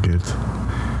plan for the kids.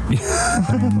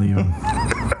 I ain't leaving.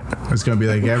 It's gonna be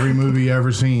like every movie you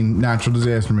ever seen, natural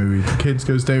disaster movie. The kids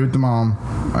go stay with the mom.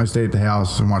 I stay at the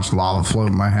house and watch lava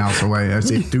float my house away. I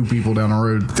see 2 people down the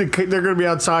road. They're gonna be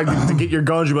outside to get your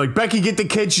guns. You're like, Becky, get the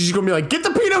kids. She's gonna be like, get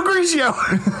the Pinot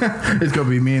Grigio. It's gonna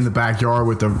be me in the backyard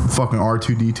with the fucking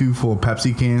R2D2 full of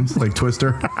Pepsi cans, like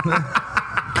Twister.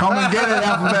 Come and get it,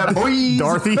 Alphabet boys.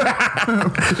 Dorothy.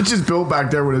 It's just Bill back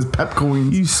there with his pep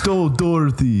coins. You stole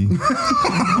Dorothy.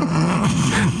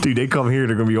 Dude, they come here,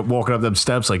 they're going to be walking up them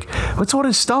steps like, what's all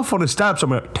this stuff on the steps? I'm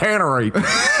like, Tannerite.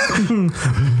 Boom!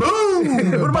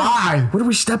 What are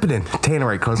we stepping in?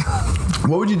 Tannerite, cuz.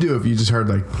 What would you do if you just heard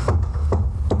like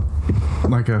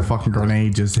a fucking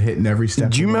grenade just hitting every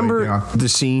step? Do you remember the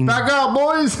scene? Back up,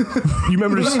 boys! You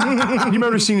remember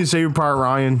the scene in Saving Private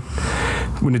Ryan?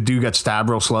 When the dude got stabbed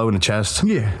real slow in the chest.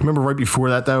 Yeah. Remember right before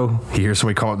that though, he hears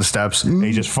somebody come up the steps and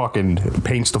he just fucking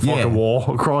paints the fucking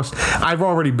wall across. I've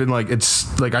already been like,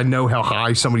 it's like I know how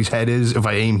high somebody's head is if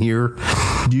I aim here.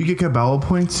 Do you get Cabela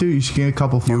points too? You should get a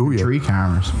couple fucking tree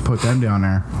cameras. Put them down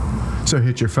there. So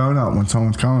hit your phone up when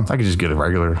someone's coming. I could just get a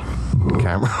regular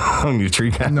camera. I don't need a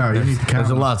tree camera. No, you need the camera.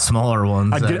 There's a lot smaller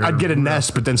ones. I'd get a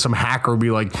Nest, but then some hacker would be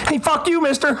like, hey, fuck you,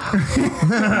 mister.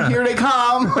 Here they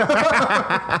come.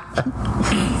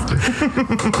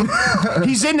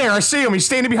 He's in there. I see him. He's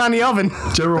standing behind the oven.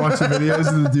 Did you ever watch the videos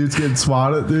of the dudes getting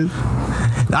swatted, dude?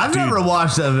 I've never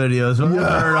watched that video, so I've never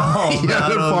heard all yeah,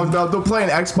 they're fucked up. They're playing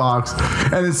Xbox,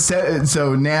 and it's set,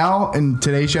 so now in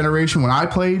today's generation, when I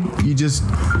played,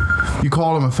 you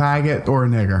called him a faggot or a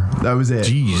nigger. That was it.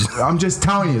 Jeez. I'm just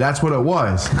telling you, that's what it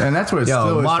was, and that's what it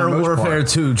still is. Modern Warfare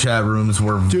 2 chat rooms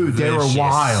were they were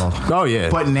wild. Oh yeah,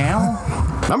 but now.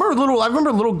 I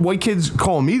remember little white kids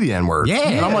calling me the N-word. Yeah.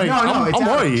 And I'm like, no, it's I'm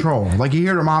out of white. control. Like you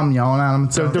hear their mom yelling at them.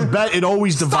 So it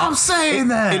always Stop saying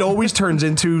that. It always turns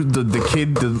into the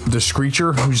kid, the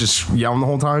screecher who's just yelling the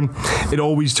whole time. It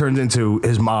always turns into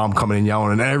his mom coming and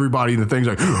yelling, and everybody in the thing's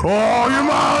like, "Oh, your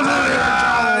mom's in here!"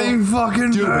 you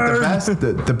fucking Dude,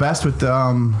 but the best with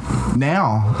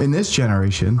now in this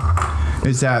generation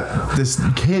is that this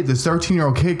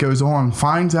 13-year-old kid goes on,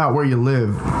 finds out where you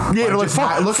live. Yeah, they're like,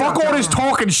 fuck all this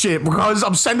talking shit because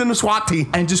I'm sending the SWAT team.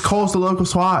 And just calls the local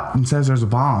SWAT and says there's a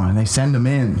bomb, and they send them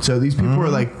in. So these people are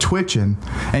like twitching,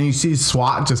 and you see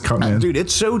SWAT just come in. Dude,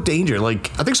 it's so dangerous.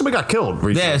 Like, I think somebody got killed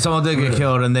recently. Yeah, someone did get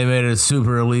killed, and they made it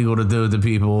super illegal to do it to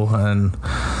people, and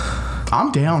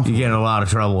I'm down. you get in a lot of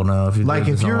trouble now if you Like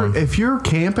do it to someone. if you're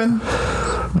camping,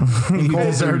 you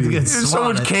deserve to get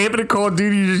Someone's swatted. camping in Call of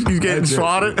Duty, you're getting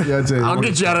swatted. That's it. I'll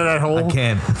get you out of that hole. I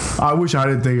can't. I wish I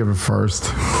didn't think of it first.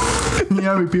 You know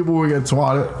how many people would get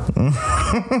swatted?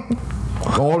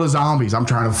 All the zombies. I'm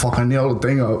trying to fucking nail the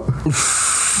thing up.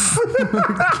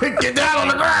 Get down on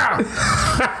the ground.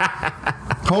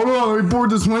 Hold on, let me board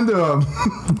this window up.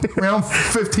 Round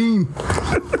 15.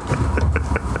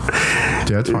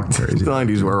 Dude, that's fucking crazy. The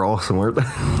 90s were awesome, weren't they?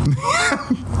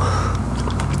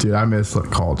 Dude, I miss like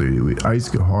Call of Duty. I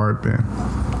used to go hard, man.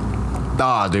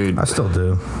 Nah, dude. I still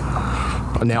do.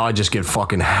 Now I just get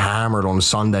fucking hammered on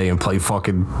Sunday and play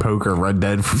fucking poker, Red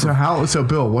Dead. So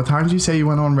Bill, what time did you say you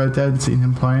went on Red Dead and seen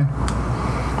him playing?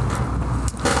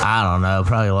 I don't know,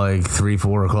 probably like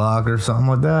 3-4 o'clock or something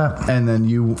like that. And then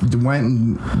you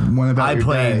went about your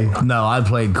day. I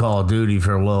played Call of Duty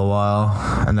for a little while,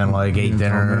 and then like ate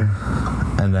dinner,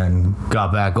 and then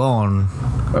got back on.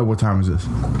 Oh, what time was this?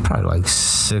 Probably like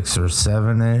 6 or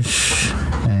 7-ish.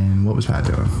 And what was Pat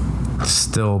doing?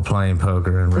 Still playing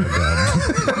poker and Red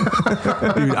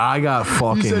Dead. Dude, I got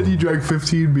fucking... You said you drank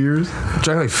 15 beers?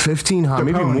 drank like 15 high,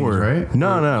 maybe ponies, more. right?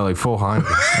 No, like full Heinies.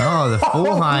 Oh, the full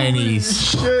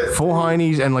Heinies. Shit. Full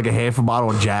Heinies and like a half a bottle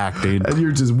of Jack, dude. And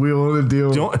you're just wheeling and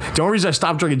dealing. The only reason I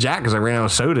stopped drinking Jack because I ran out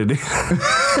of soda, dude.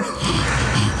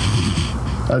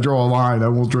 I draw a line. I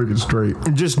won't drink it straight.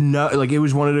 Just no, like it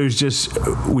was one of those just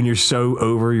when you're so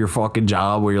over your fucking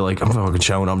job where you're like, I'm fucking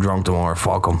showing I'm drunk tomorrow.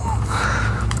 Fuck them.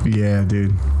 Yeah,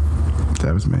 dude.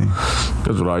 That was me.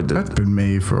 That's what I did. That's been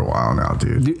me for a while now,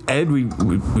 dude. Dude, Ed, we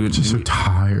Just so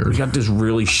tired. we got this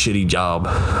really shitty job.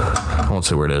 I won't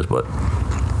say where it is, but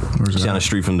Where's it's that? down the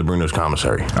street from the Bruno's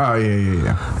commissary. Oh,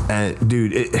 yeah. And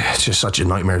dude, it's just such a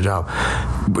nightmare job.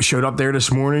 But showed up there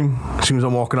this morning. As soon as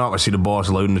I'm walking up, I see the boss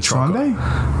loading the truck. Sunday?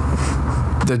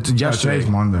 Yesterday. Today's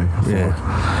Monday.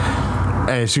 Yeah. And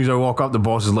as soon as I walk up, the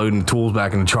boss is loading the tools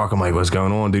back in the truck. I'm like, what's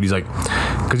going on, dude? He's like,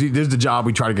 because this is the job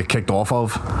we try to get kicked off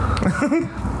of.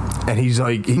 And he's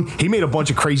like, he made a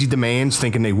bunch of crazy demands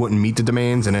thinking they wouldn't meet the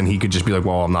demands. And then he could just be like,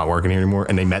 well, I'm not working here anymore.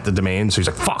 And they met the demands. So he's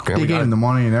like, fuck. They gave him the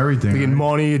money and everything. They gave right?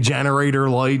 money, a generator,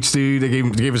 lights, dude. They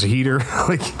gave us a heater.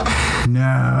 Like,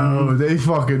 No, they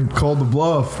fucking called the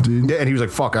bluff, dude. yeah, and he was like,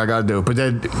 fuck, I gotta do it. But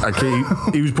then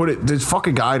he was this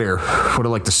fucking guy there, put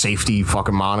like the safety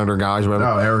fucking monitor guys, whatever.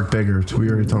 Oh, Eric Biggert. We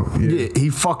already talked. Yeah, he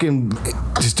fucking,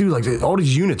 this dude, like, all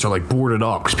these units are like boarded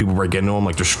up because people break into them,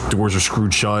 like their doors are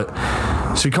screwed shut.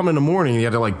 So you come in the morning and you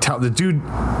have to like tell the dude,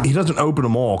 he doesn't open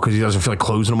them all because he doesn't feel like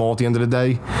closing them all at the end of the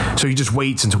day. So he just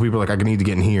waits until people are like, I need to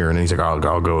get in here. And then he's like, I'll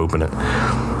go open it.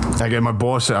 Again, my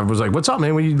boss, I was like, what's up,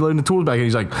 man? When you loading the tools back? And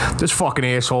he's like, this fucking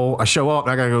asshole. I show up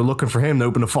and I gotta go looking for him to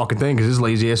open the fucking thing because this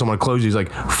lazy ass, I'm gonna close it. He's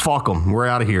like, fuck him. We're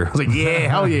out of here. I was like, yeah,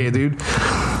 hell yeah, dude.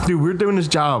 Dude, we're doing this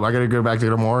job. I gotta go back there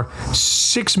tomorrow.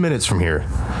 6 minutes from here.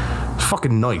 It's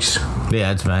fucking nice.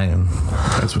 Yeah, it's banging.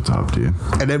 That's what's up, dude.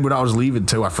 And then when I was leaving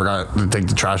too, I forgot to take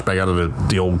the trash bag out of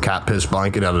the old cat piss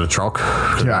blanket out of the truck.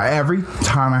 Yeah, every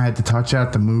time I had to touch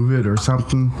that to move it or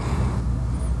something,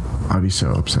 I'd be so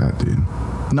upset, dude.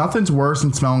 Nothing's worse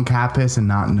than smelling cat piss and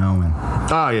not knowing.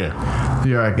 Oh, yeah.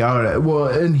 You're like, oh, well,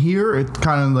 in here, it's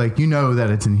kind of like, you know that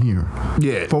it's in here.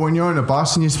 Yeah. But when you're on the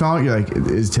bus and you smell it, you're like,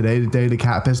 is today the day the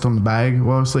cat pissed on the bag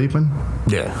while I was sleeping?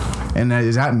 Yeah. And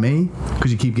is that me?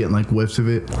 Because you keep getting like whiffs of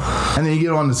it. And then you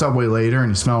get on the subway later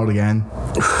and you smell it again.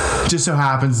 Just so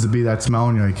happens to be that smell,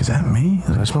 and you're like, is that me?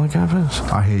 Does that smell like cat piss?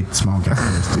 I hate smelling cat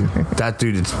piss, dude. That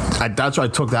dude, that's why I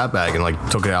took that bag and like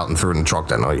took it out and threw it in the truck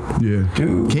that night. Yeah.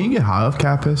 Can you get high off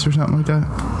cat piss or something like that?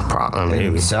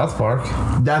 Maybe. South Park.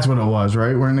 That's what it was,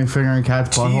 right? Weren't they figuring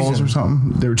cats' buttholes or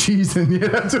something? They were cheesing. Yeah,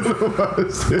 that's what it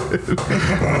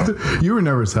was. You were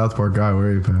never a South Park guy,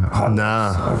 were you, Pat?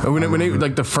 Nah. When they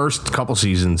like the first couple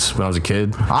seasons when I was a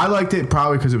kid. I liked it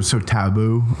probably because it was so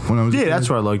taboo when I was a kid. Yeah, that's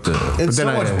why I liked it. It's so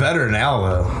much better better now,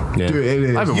 though. Yeah. Dude, it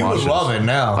is. I haven't You would watched love it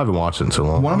now. I haven't watched it in so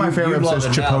long. One of my favorite You love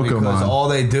episodes, it now because Chipoko. all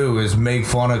they do is make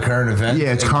fun of current events.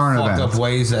 Yeah, it's in current fucked events. up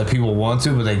ways that people want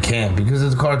to, but they can't because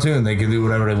it's a cartoon. They can do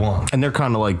whatever they want. And they're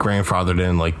kind of like grandfathered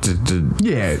in, like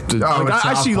Yeah. like, it's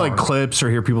I South see like Park. clips or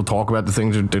hear people talk about the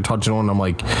things that they're touching on. And I'm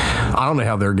like, I don't know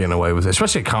how they're getting away with it,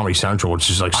 especially at Comedy Central, which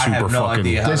is like I super have no fucking.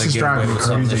 idea how This they is get away driving me with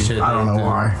some of the crazy. shit I don't they know do.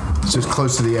 why. It's just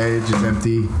close to the edge. It's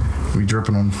empty. We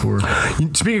dripping on the floor.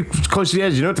 Speaking of close to the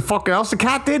edge, you know what the fuck else the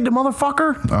cat did? The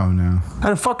motherfucker Oh no.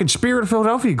 had a fucking Spirit of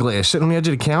Philadelphia glass sitting on the edge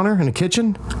of the counter in the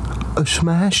kitchen. I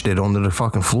smashed it onto the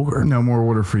fucking floor. No more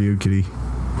water for you, kitty.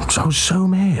 So I was so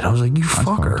mad. I was like, you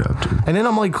fucker. fucked up, dude. And then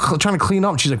I'm like trying to clean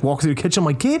up. And she's like walking through the kitchen. I'm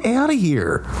like, get out of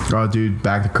here. Oh, dude,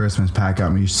 back to Christmas. Pat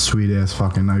got me sweet ass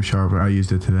fucking knife sharpener. I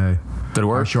used it today. Did it I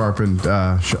work? sharpened.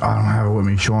 I don't have it with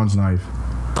me. Sean's knife.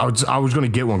 I was going to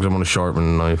get one because I'm going to sharpen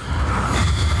a knife.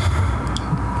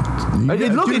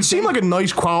 It seemed like a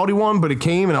nice quality one, but it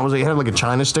came and it had like a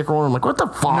China sticker on it. I'm like, what the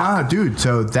fuck? Nah, dude.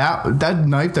 So that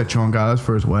knife that Sean got us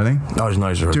for his wedding, That was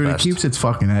nicer. dude, it keeps its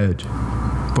fucking edge.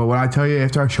 But when I tell you,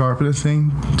 after I sharpen this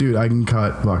thing, dude, I can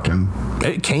cut fucking.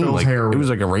 It came Phil's like hair it with was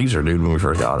like a razor, dude. When we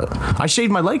first got it, I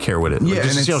shaved my leg hair with it. Like,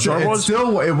 just to see how sharp it was.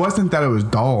 Still, it wasn't that it was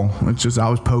dull. It's just I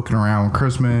was poking around with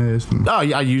Christmas. And Oh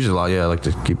yeah, I use it a lot. Yeah, I like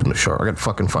to keep them sharp. I got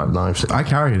fucking 5 knives. I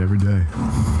carry it every day.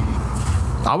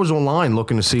 I was online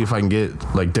looking to see if I can get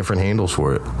like different handles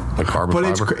for it, like carbon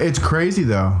But fiber. it's crazy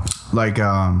though. Like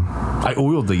I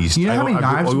oiled these. You know how many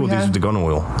knives I we oiled these had? with the gun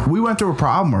oil. we went through a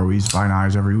problem where we used to buy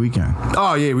knives every weekend.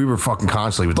 Oh yeah, we were fucking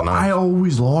constantly with the I knife.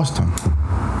 always lost them.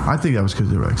 I think that was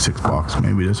because they were like $6.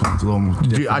 Maybe this one's a little more.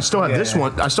 Dude, I still have this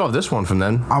one. I still have this one from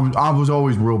then. I was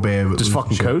always real bad with Just losing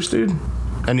fucking shit. coast, dude.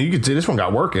 And you could see this one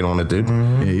got working on it, dude.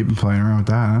 Yeah, you've been playing around with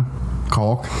that, huh?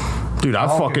 Caulk. Dude,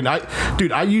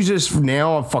 I use this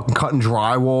now. I'm fucking cutting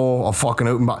drywall. I'll fucking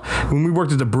open. When we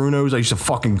worked at the Brunos, I used to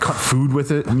fucking cut food with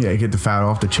it. Yeah, get the fat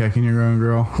off the chicken you're going,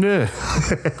 girl. Yeah.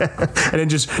 And then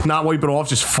just not wipe it off,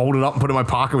 just fold it up and put it in my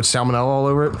pocket with salmonella all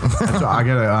over it. So I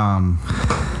gotta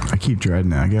I keep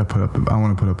dreading it. I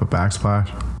want to put up a backsplash.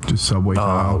 Just Subway Oh,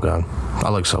 tile. God. I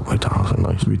like Subway tiles. They're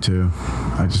nice. Me too.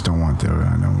 I just don't want to do it.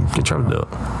 I know. Get Trevor to do it.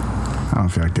 I don't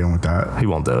feel like dealing with that. He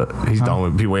won't do it. He's done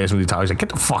with people asking me to tile. He's like, get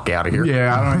the fuck out of here.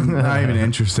 Yeah, I'm not even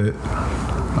interested.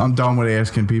 I'm done with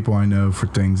asking people I know for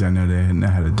things I know they didn't know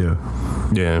how to do.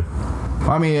 Yeah.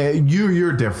 I mean,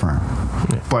 you're different.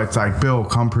 But it's like, Bill,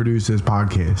 come produce this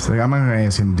podcast. Like, I'm not going to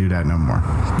ask him to do that no more.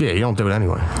 Yeah, you don't do it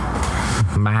anyway.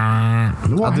 Well,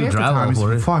 I'll do half the time drywall he's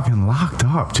for it. fucking locked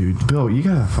up, dude. Bill, you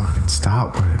got to fucking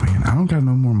stop with it, man. I don't got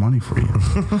no more money for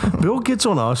you. Bill gets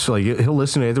on us. Like, he'll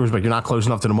listen to it afterwards, but you're not close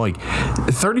enough to the mic.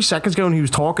 30 seconds ago when he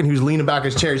was talking, he was leaning back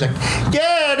his chair. He's like,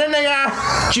 yeah, then they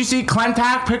Did you see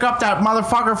Clintac pick up that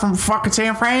motherfucker from fucking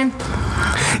San Fran?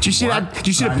 Did you see that? Did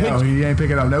you see the I know, picture? he ain't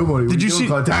picking up nobody. Did you see?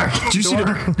 Clintac? Did you see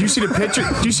the? Do you see the picture?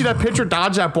 Do you see that picture?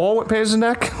 Dodge that ball went past his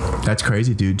neck. That's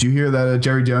crazy, dude. Did you hear that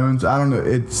Jerry Jones? I don't know.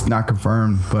 It's not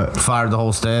confirmed, but Fired the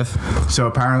whole staff. so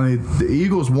apparently the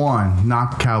Eagles won,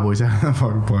 knocked the Cowboys out of the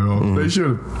fucking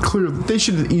playoff. They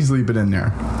should have easily been in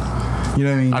there. You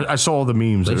know what I mean? I saw all the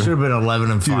memes. They should have been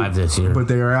 11-5 this year. But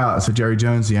they were out. So Jerry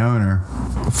Jones, the owner,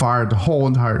 fired the whole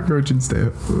entire coaching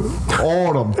staff.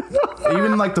 All of them.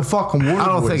 Even like the fucking Water I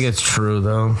don't Boys. think it's true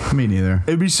though. Me neither.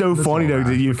 It'd be so funny though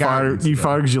that you fired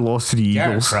because you lost to the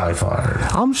Eagles. Probably fired.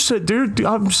 I'm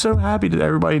so happy that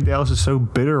everybody in Dallas is so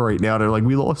bitter right now. They're like,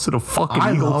 we lost to the fucking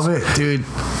I Eagles. love it, dude.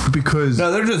 Because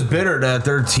No, they're just bitter that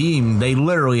their team, they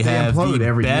literally have implode the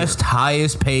every best,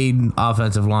 highest paid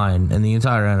offensive line in the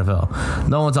entire NFL.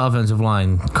 No one's offensive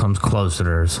line comes close to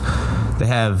theirs. They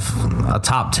have a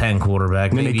top 10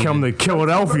 quarterback. And then they maybe come even, to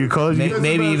Philadelphia because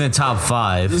maybe even top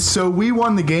 5. so we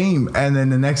won the game, and then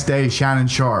the next day, Shannon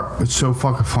Sharp. It's so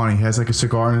fucking funny. He has like a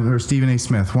cigar, or Stephen A.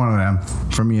 Smith, one of them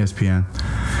from ESPN.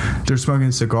 They're smoking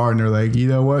a cigar, and they're like, you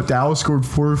know what? Dallas scored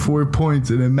 44 points,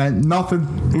 and it meant nothing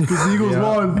because the Eagles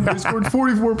won. They scored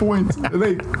 44 points, and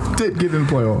they didn't get in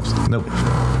the playoffs. Nope.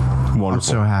 wonderful. I'm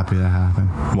so happy that happened.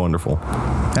 Wonderful.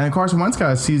 And Carson Wentz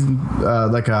got a season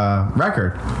like a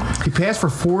record. He passed for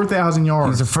 4,000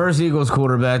 yards. He's the first Eagles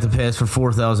quarterback to pass for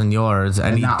 4,000 yards,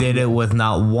 and he did it with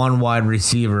not one wide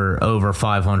receiver over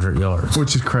 500 yards.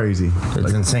 Which is crazy.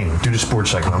 It's insane. Do the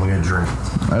sports segment. I'm gonna drink.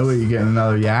 Oh, wait, you getting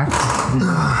another yak?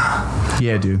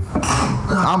 Yeah, dude.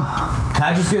 Can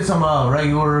I just get some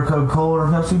regular Coca-Cola or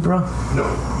Pepsi, bro? No.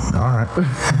 All right.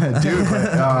 Dude,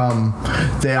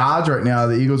 but, the odds right now,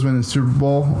 the Eagles win the Super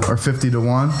Bowl are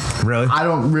 50-1. Really? I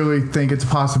don't really think it's a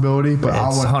possibility, but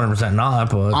It's 100% not,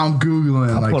 but I'm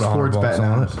Googling like put sports $100 betting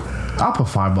on apps. I'll put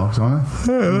 $5 on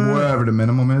it. Whatever the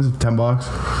minimum is, $10.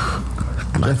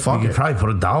 Fuck You it. could probably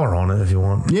put $1 on it if you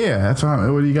want. Yeah, that's what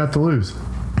do you got to lose?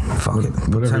 Fuck it. Put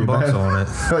Whatever you $10 bet. on it.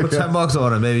 Put Okay. $10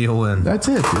 on it. Maybe you'll win. That's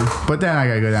it, dude. But then I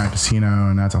gotta go down to casino,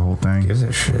 and that's a whole thing. Gives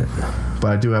a shit.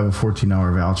 But I do have a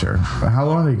 $14 voucher. How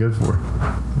long are they good for?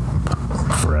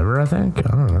 Forever, I think.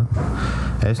 I don't know.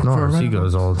 It's Norris. He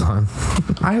goes all the time.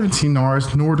 I haven't seen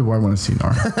Norris, nor do I want to see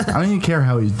Norris. I don't even care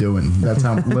how he's doing. That's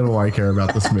how little I care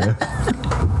about this man.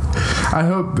 I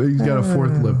hope that he's got a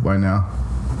 4th lip by now.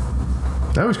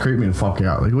 That always creeped me the fuck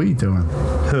out. Like, what are you doing?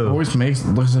 Who? Always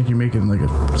looks like you're making like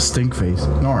a stink face.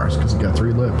 Norris, because he got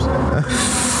 3 lips.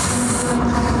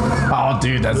 Oh,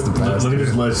 dude, that's the best. Look at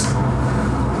his list.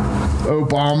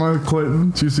 Obama,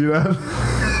 Clinton. Did you see that?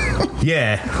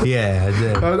 Yeah, I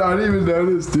did. I didn't even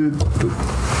notice, dude.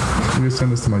 I'm gonna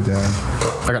send this to my dad.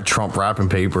 I got Trump wrapping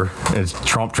paper, and it's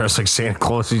Trump dressed like Santa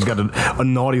Claus. He's got a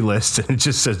naughty list, and it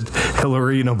just says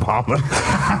Hillary and Obama.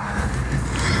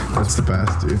 That's the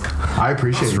best, dude. I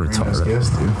appreciate you bringing those gifts,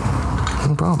 dude.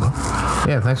 No problem.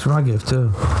 Yeah, thanks for my gift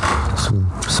too.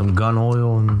 Some gun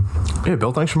oil and Yeah,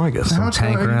 Bill, thanks for my gift. How much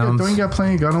tank rounds. Don't you got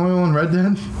plenty of gun oil in Red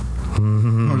Dead?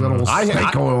 Or is that old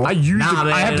snake oil? I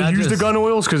have to use the gun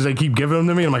oils because they keep giving them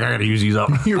to me. I'm like, I gotta use these up.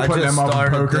 You're putting them up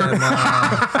in poker.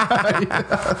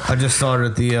 I just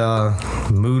started the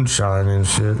moonshine and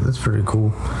shit. That's pretty cool.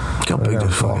 Look how big I got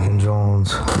this fucking fucking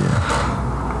Jones.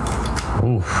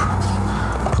 Oof.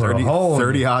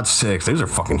 30-06. Those are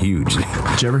fucking huge.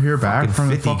 Did you ever hear back from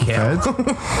the 50 fucking cal. feds?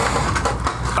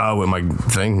 Oh, with my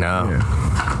thing? No.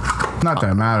 Yeah. Not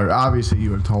that it mattered. Obviously, you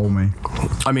would have told me.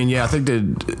 I mean, yeah, I think the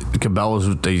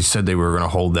Cabela's, they said they were going to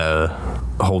hold the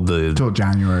Till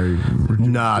January.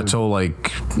 nah, till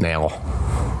like now.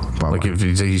 But Like if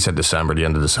he said December, the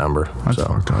end of December. that's So,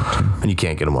 fucked up, too. and you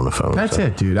can't get him on the phone. That's so.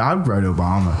 it, dude. I'd write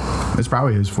Obama. It's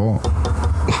probably his fault.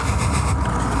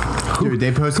 Dude,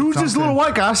 they posted Who's this something- little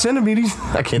white guy sending me these?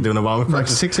 I can't do an Obama. Like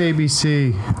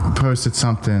 6ABC posted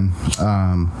something.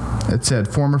 It said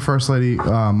former First Lady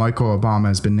Michael Obama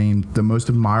has been named the most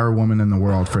admired woman in the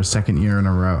world for a 2nd year in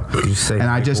a row. You say And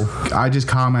I Michael? just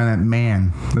commented,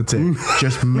 man. That's it.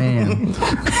 Just man.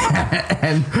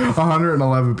 And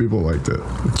 111 people liked it.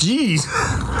 Jeez.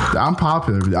 I'm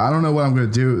popular. I don't know what I'm gonna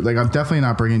do. Like, I'm definitely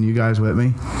not bringing you guys with me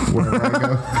wherever I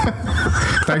go.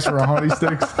 Thanks for a honey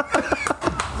sticks.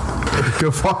 Go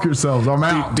fuck yourselves. I'm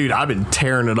out. Dude, I've been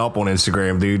tearing it up on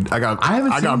Instagram, dude. I got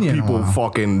haven't seen you in a people while.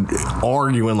 fucking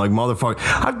arguing like motherfucker.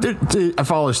 I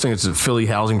follow this thing. It's a Philly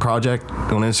Housing Project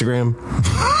on Instagram,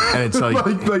 and it's like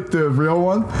like the real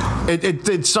one?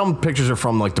 it's some pictures are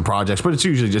from like the projects, but it's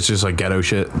usually just like ghetto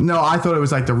shit. No, I thought it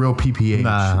was like the real PPH.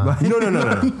 Nah. Like-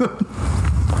 No.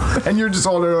 And you're just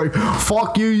all there like,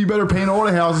 fuck you, you better paint all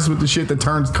the houses with the shit that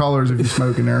turns colors if you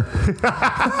smoke in there.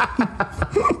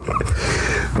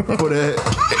 But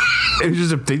it was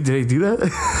just a did they do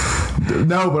that?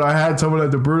 No, but I had someone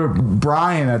at the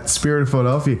Brian at Spirit of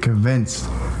Philadelphia convinced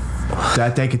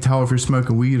that they could tell if you're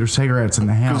smoking weed or cigarettes in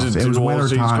the house. it's It was all winter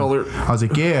same time. color? I was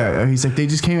like, yeah. He's like, they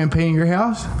just came and painted your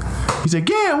house? He's like,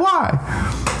 yeah, why?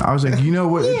 I was like, you know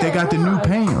what? They got the new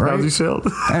paint, right? How's he sound?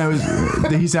 And it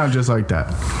was, he sounded just like that.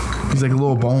 He's like a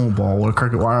little bowling ball with a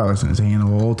Cricket Wireless in his hand at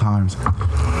all times.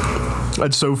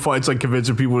 That's so fun. It's like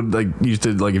convincing people like used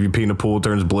to like if you pee in a pool it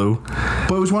turns blue.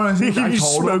 But it was one of the things I You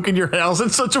told him. smoke in your house.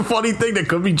 It's such a funny thing that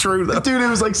could be true though. Dude, it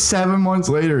was like 7 months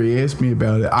later. He asked me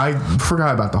about it. I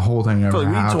forgot about the whole thing ever Like, what are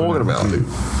you happened. talking about, dude?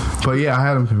 But yeah, I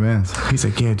had him convinced. He's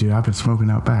like, yeah, dude, I've been smoking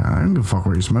out back. I don't give a fuck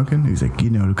where you're smoking. He's like, you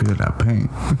know, because of that paint.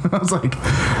 I was like,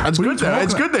 That's what are good you though. talking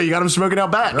It's good that you got him smoking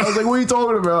out back. I was like, what are you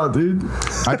talking about, dude?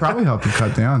 I probably helped him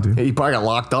cut down, dude. He probably got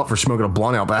locked up for smoking a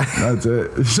blunt out back. That's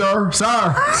it. Sir.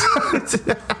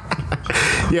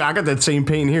 Yeah, I got that same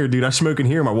paint here, dude. I smoke in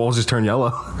here, my walls just turn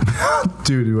yellow.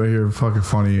 Dude, you want to hear a fucking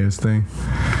funny ass thing?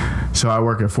 So I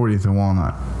work at 40th and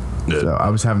Walnut. Yeah. So I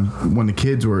was having, when the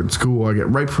kids were at school, I get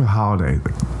right for the holiday,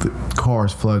 the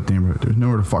cars flood the neighborhood. There's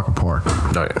nowhere to fucking park.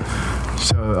 Oh, yeah.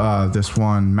 So this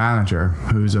one manager,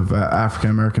 who's of African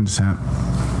American descent,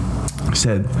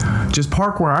 said, just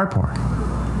park where I park.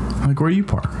 I'm like, where do you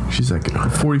park? She's like,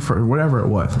 41st, whatever it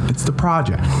was. It's the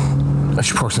project.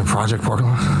 She parks in the project parking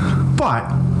lot. But,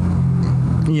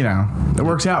 you know, it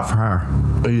works out for her.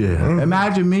 Yeah.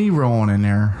 Imagine me rolling in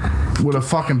there with a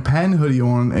fucking pen hoodie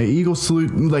on, an Eagle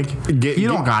salute. Like, you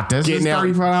don't got this. It's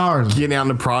 $35. Getting out in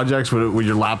the projects with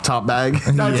your laptop bag.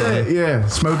 That's it. Yeah,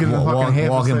 smoking the fucking half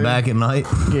a walking cigarette. back at night.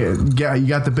 Yeah, you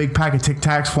got the big pack of Tic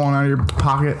Tacs falling out of your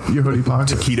pocket, your hoodie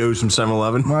pocket. Taquitos from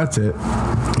 7-Eleven. Well, that's it.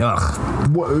 Ugh.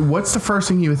 What's the first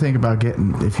thing you would think about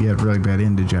getting if you had really bad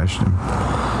indigestion?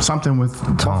 Something with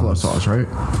buffalo sauce, right?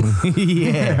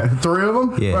 Yeah. 3 of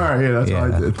them? Yeah. All right, yeah, that's what I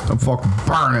Yeah. did. I'm fucking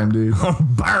burning, dude.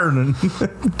 Burning.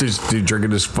 Just dude, drinking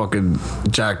this fucking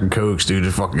Jack and Cokes, dude,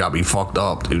 it fucking got me fucked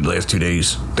up, dude, last 2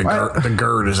 days. The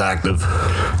GERD is active.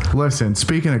 Listen,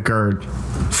 speaking of GERD,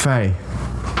 Faye.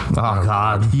 Oh,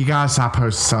 God. You gotta stop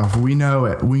posting stuff. We know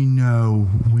it. We know.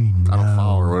 I don't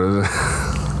follow her. What is it?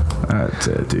 That's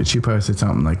it, dude. She posted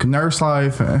something like nurse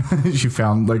life. She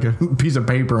found like a piece of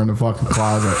paper in the fucking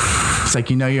closet. It's like,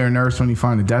 you know you're a nurse when you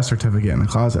find a death certificate in the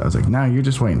closet. I was like, no, you're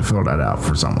just waiting to fill that out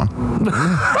for someone.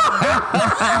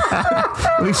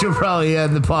 We should probably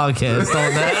end the podcast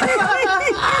on that.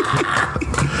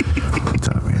 What's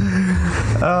up, man?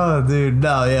 Oh, dude.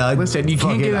 No, yeah. Listen, you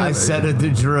can't get I said it to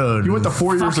Drew. You went to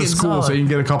 4 years of school so you can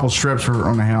get a couple strips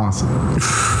on the house.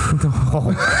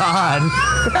 Oh, God.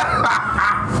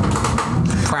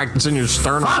 Practicing your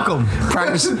sternum. Fuck 'em.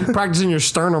 Practicing your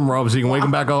sternum rub so you can wake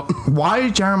him back up. Why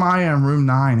is Jeremiah in room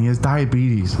 9? He has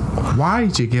diabetes. Why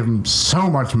did you give him so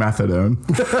much methadone?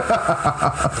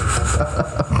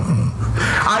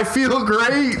 I feel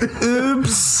great.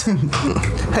 Oops.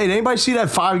 Hey, did anybody see that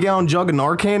 5-gallon jug of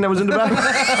Narcan that was in the back?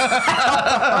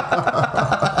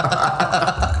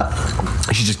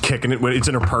 She's just kicking it. When it's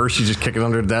in her purse, she's just kicking it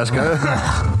under the desk.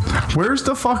 Where's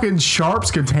the fucking Sharps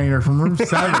container from room 7?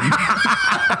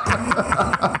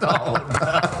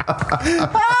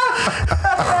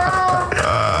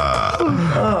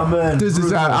 Oh, man. This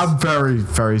is. I'm very,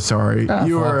 very sorry.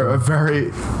 You are a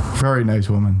very, very nice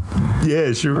woman.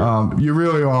 Yeah, sure. You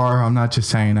really are. I'm not just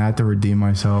saying that to redeem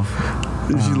myself.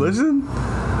 Did she listen?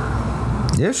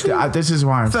 Yes, This is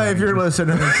why I'm Say if you're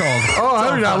listening, it's all. Oh, I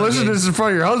don't know. Listen to this in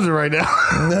front of your husband right now.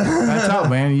 That's out,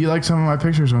 man. You like some of my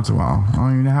pictures once in a while. I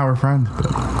don't even know how we're friends, but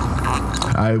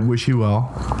I wish you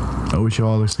well. I wish you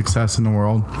all the success in the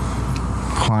world.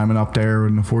 Climbing up there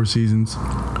in the Four Seasons.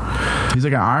 He's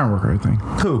like an iron worker, I think.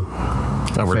 Who?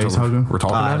 Face husband. We're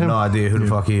talking I about have him. no idea who the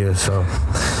fuck he is, so.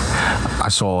 I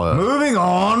saw. Moving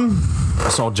on. I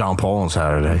saw John Paul on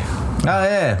Saturday. Oh,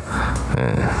 yeah.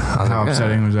 How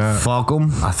upsetting was that? Fuck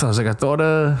him. I thought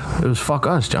it was fuck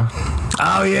us, John.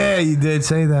 Oh, yeah, you did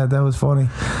say that. That was funny.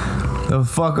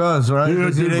 Fuck us, right? Yeah,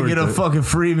 Because you didn't get a fucking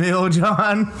free meal,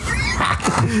 John.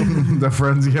 The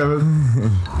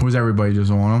Friendsgiving. Was everybody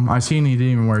just on him? I seen he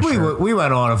didn't even wear a shirt. We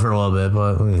went on it for a little bit,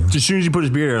 but As soon as he put his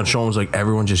beer down, Sean was like,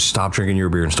 everyone just stop drinking your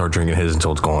beer and start drinking his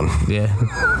until it's gone. yeah.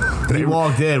 He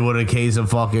walked in with a case of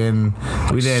fucking,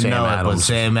 we didn't Sam know it, but Adams.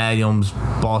 Sam Adams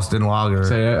Boston Lager.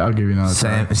 Say it. I'll give you another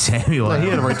time. Samuel. He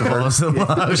had it right the first Boston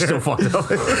time. Lager. Still fucked up.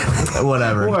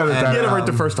 Whatever. What a And, He had it right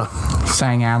the first time.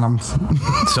 Sang Adams.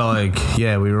 so, like,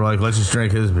 yeah, we were like, let's just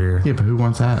drink his beer. Yeah, but who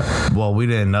wants that? Well, we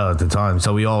didn't know at the time,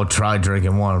 so we all tried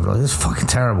drinking one. We were like, this is fucking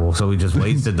terrible. So we just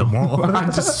wasted them all. I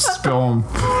just spill them.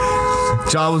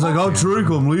 John was like, I'll drink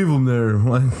them, leave them there.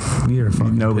 Like, you're a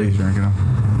fucking Nobody's pig. drinking them.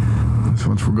 This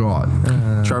one's for God.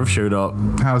 Trev showed up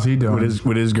How's he doing?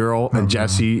 with his girl and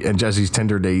Jesse and Jesse's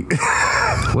Tinder date.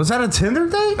 Was that a Tinder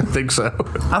date? I think so.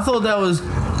 I thought that was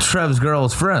Trev's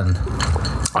girl's friend.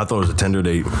 I thought it was a Tinder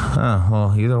date. Oh,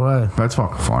 well, either way. That's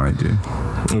fucking funny, dude.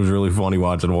 It was really funny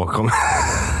watching all come.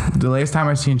 The last time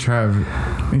I seen Trev,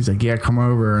 he's like, "Yeah, come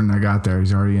over," and I got there.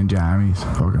 He's already in jammies,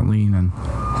 fucking leaning.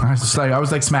 I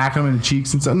was like smacking him in the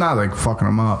cheeks and stuff, not like fucking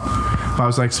him up. But I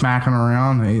was like smacking him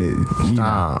around.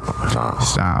 Stop!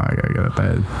 I gotta get to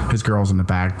bed. His girl's in the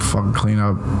back, fucking clean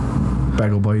up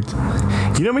bagel bites.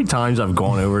 You know how many times I've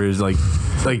gone over is like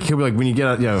he'll be like, when you get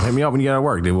out, hit me up when you get out of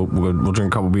work, dude. We'll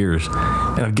drink a couple beers.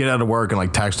 And I get out of work and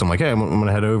like text him like, hey, I'm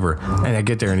gonna head over. And I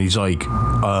get there and he's like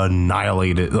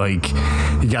annihilated. Like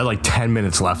he got like 10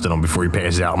 minutes left in him before he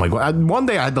passes out. I'm like, one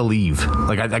day I had to leave.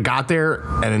 Like I got there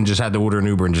and then just had to order an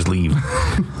Uber and just leave.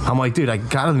 I'm like, dude, I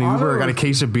got an Uber, I got a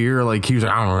case of beer. Like he was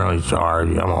like, I'm really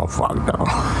sorry, I'm all fucked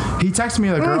up. He texted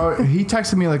me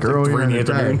like earlier in the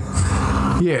day.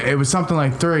 Yeah, it was something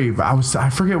like 3, but I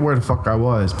forget where the fuck I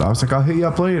was, but I was like, I'll hit you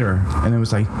up later. And it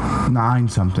was like 9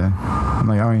 something. I'm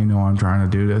like, I don't even know I'm trying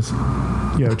to do this.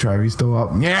 Yo, Trev, you still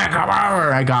up? Yeah, come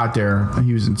over. I got there. And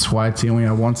he was in sweats. He only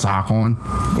had one sock on.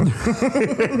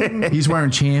 He's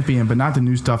wearing Champion, but not the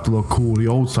new stuff to look cool. The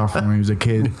old stuff from when he was a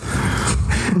kid.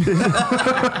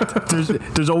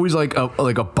 There's always like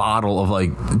a bottle of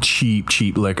like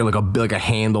cheap liquor, like a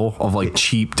handle of like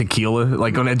cheap tequila,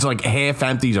 like when it's like half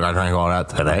empty. He's like, I drank all that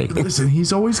today. Listen,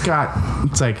 he's always got,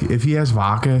 it's like, if he has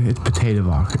vodka, it's potato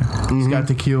vodka. He's got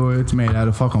tequila, it's made out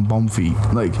of fucking bum feet.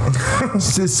 Like,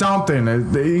 it's just something.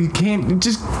 You can't,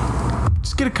 just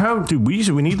get a Coke. Dude, we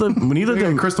lived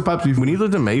in Crystal Pepsi. When he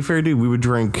lived in Mayfair, dude, we would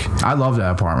drink. I love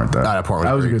that apartment though.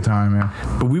 That was a good time, man.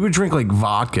 But we would drink like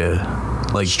vodka,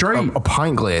 like straight a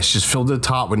pint glass, just filled to the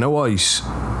top with no ice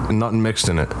and nothing mixed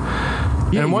in it.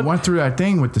 Yeah, and you went through that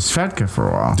thing with the Svedka for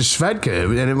a while. the Svedka,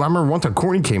 and I remember one time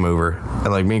Courtney came over, and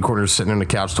like me and Courtney were sitting on the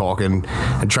couch talking,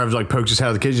 and Travis like pokes his head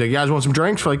at the kids. He's like, "You guys want some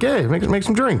drinks?" We're like, "Yeah, make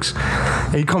some drinks."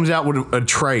 And he comes out with a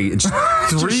tray. It's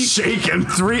shaking.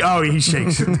 He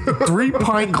shakes. 3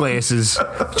 pint glasses,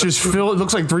 just fill. It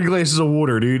looks like 3 glasses of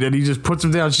water, dude. And he just puts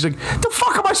them down. She's like, "The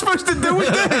fuck am I supposed to do with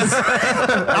this?"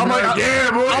 I'm like,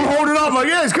 "Yeah, boy." I'm holding up. I'm like,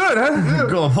 "Yeah, it's good, huh?"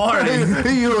 Go party.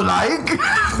 You like?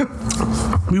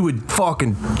 We would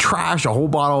fucking trash a whole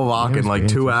bottle of vodka in like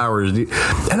 2 hours, dude.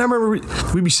 And I remember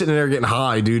we'd be sitting there getting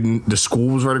high, dude, and the school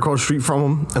was right across the street from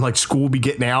them. And like school would be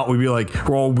getting out. We'd be like,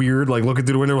 we're all weird, like looking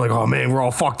through the window, we're like, oh man, we're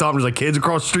all fucked up. There's like kids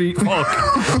across the street.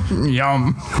 Fuck.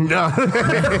 Yum.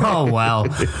 Oh, wow.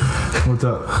 What's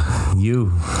up?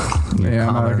 You. Yeah,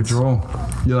 I'm out of control.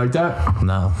 You like that?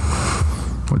 No.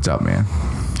 What's up, man?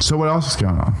 So what else is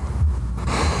going on?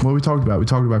 What we talked about? We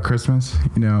talked about Christmas,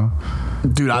 you know.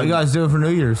 Dude, What are you guys doing for New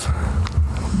Year's?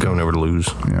 going over to lose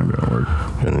Yeah, I'm going to work.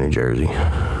 in New Jersey.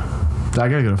 I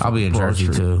gotta go to I'll be in Broad Jersey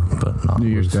Street. too, but not New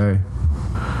Year's Day.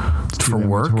 For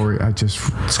work? I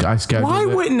scheduled Why it.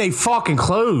 wouldn't they fucking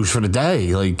close for the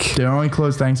day? Like, They only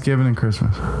close Thanksgiving and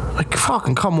Christmas.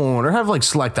 fucking come on, or have like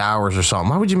select hours or something.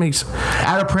 Why would you make?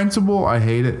 Out of principle, I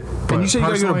hate it. And you said you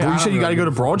gotta go to. You said you gotta go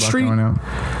to Broad Street.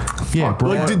 Yeah,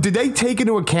 Broad. Like, did they take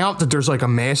into account that there's like a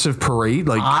massive parade?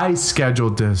 Like, I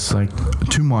scheduled this like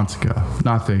 2 months ago,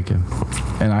 not thinking.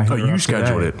 And I. hit her you up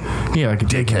scheduled today. it? Yeah, like a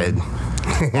dickhead.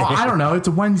 Well, I don't know. It's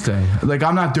a Wednesday. Like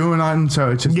I'm not doing nothing,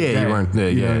 so it's just Yeah, a day. you weren't. Yeah,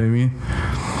 You know what I mean?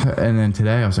 And then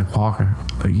today I was like, Walker,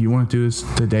 like you want to do this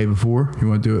the day before? You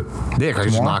want to do it? Yeah, cause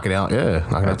just tomorrow? knock it out. Yeah,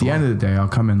 knock it out. At the end of the day, I'll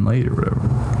come in late or whatever.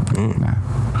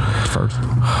 Nah, it's first.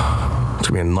 It's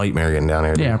gonna be a nightmare getting down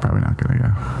there. Dude. Yeah, I'm probably not gonna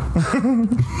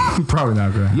go. Probably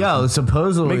not gonna. Yo,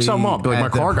 supposedly Make something up. Like my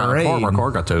at the car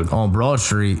got towed. on Broad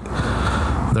Street.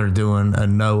 They're doing a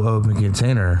no open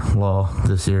container law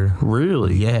this year.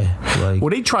 Really? Yeah, like Well,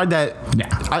 they tried that. Nah,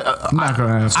 I'm not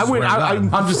gonna.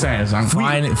 I'm just saying.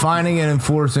 finding and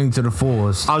enforcing to the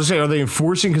fullest. I was saying, are they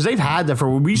enforcing? Because they've had that for.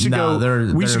 We used to go.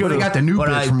 We used to go. They To, got the new But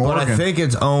bitch I, from but I Oregon. think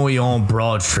it's only on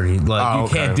Broad Street. Like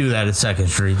you can't do that at Second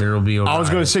Street. There will be. I was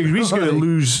going to say 'cause we used to go to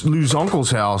Lou's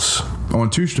uncle's house on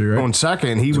 2th Street, right? on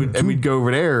Second. He would, and we'd go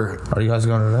over there. Are you guys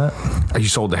going to that? He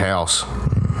sold the house.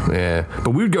 Yeah,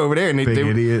 but we would go over there and Big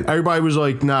idiot. everybody was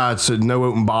like, "Nah, it's a no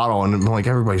open bottle," and I'm like,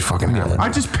 everybody's fucking out. I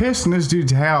just pissed in this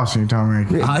dude's house and you tell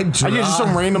me. I just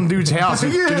some random dude's house. Yeah.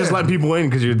 You're just letting people in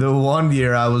because you're The one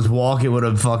year I was walking with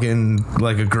a fucking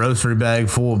like a grocery bag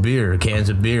full of beer, cans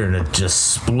of beer, and it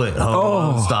just split Home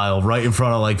Alone style right in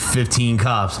front of like 15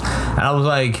 cops. And I was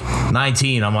like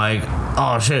 19. I'm like,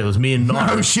 oh shit, it was me and Norris.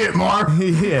 Oh shit, Mark.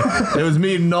 Yeah, it was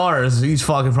me and Norris. He's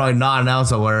fucking probably nodding out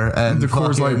somewhere. And The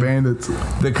Coors Light fucking- Bandits.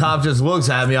 The cop just looks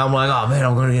at me. I'm like, oh man,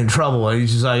 I'm gonna get in trouble. And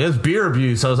he's just like, it's beer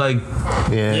abuse. I was like,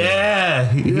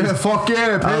 yeah. Yeah, fuck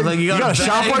yeah, I was pig. like, you got a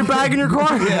ShopRite bag in your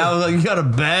car? Yeah, I was like, you got a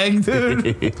bag, dude?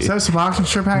 Is that some boxing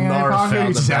strip hanging in your Norris pocket? found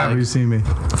He's the just happy bag. to see me.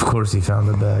 Of course, he found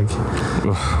the bag.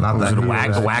 Not Was that it a beer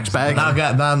wax bag?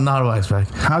 Not a wax bag.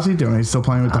 How's he doing? He's still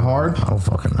playing with the hard? I don't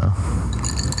fucking know.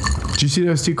 Did you see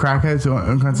those two crackheads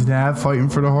on Clemson Ave fighting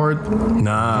for the hard?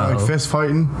 Nah, Like fist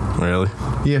fighting? really?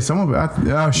 Yeah,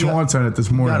 Sean sent it this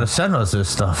You morning. gotta send us this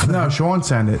stuff. No, Sean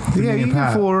sent it. to Yeah, me you and can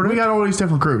Pat. forward it. We got all these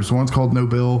different groups. One's called No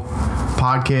Bill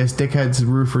Podcast, Dickheads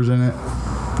Roofers in it.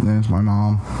 And then it's my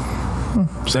mom.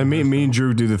 So me and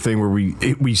Drew do the thing where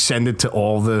we send it to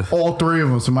all the. All three of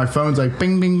them. So my phone's like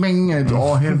bing, bing, bing, and it's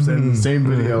all him sending the same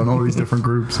video in all these different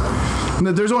groups.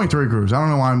 No, there's only 3 groups. I don't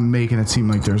know why I'm making it seem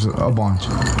like there's a bunch.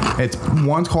 It's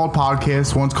one's called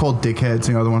Podcast, one's called Dickheads,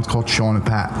 and the other one's called Sean and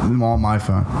Pat. Them all on my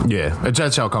phone. Yeah,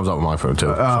 that's how it comes up with my phone too.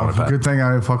 Sean and Pat. Good thing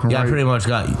I didn't fucking Yeah, I write. pretty much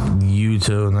got you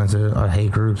two, and that's it. I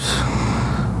hate groups.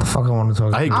 The fuck I want to talk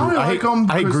about. I hate, I group, don't I hate, like 'em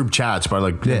I hate because- group chats, but I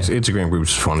like Yeah. Instagram groups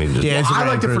is funny. To just, Yeah, I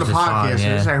liked it for the groups is fine, podcast.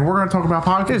 yeah. It's like, we're going to talk about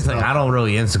podcasts. Here's the thing, I don't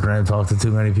really Instagram talk to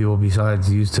too many people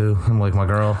besides used to. I'm like my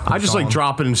girl. I just like Sean.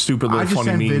 dropping in stupid I little just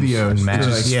funny send memes. videos. Man, It's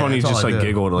just yeah, funny, that's just all I like do.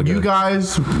 giggle. Like You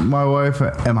guys, my wife,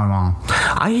 and my mom.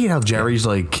 I hate how Jerry's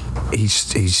like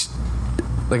he's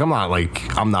like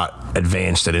I'm not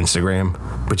advanced at Instagram,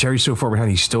 but Jerry's so far behind.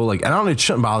 He's still like, and I don't know, it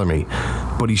shouldn't bother me,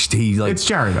 but he like It's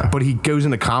Jerry, though. But he goes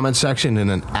in the comment section and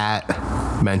then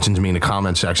mentions me in the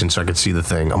comment section so I could see the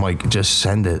thing. I'm like, just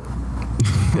send it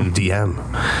in a DM.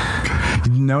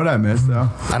 You know what I miss though?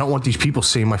 I don't want these people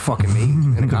seeing my fucking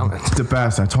name in the comments. It's the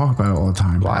best. I talk about it all the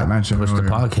time. Pat mentioned What's the earlier.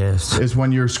 podcast? Is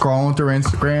when you're scrolling through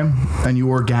Instagram and you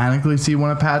organically see one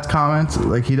of Pat's comments.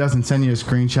 Like he doesn't send you a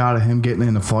screenshot of him getting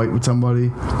in a fight with somebody.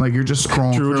 Like you're just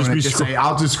scrolling True, through just and be it just say,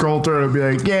 I'll just scroll through and be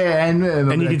like, yeah, and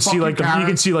And you can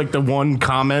see like the one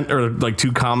comment or like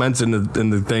two comments in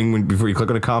the thing before you click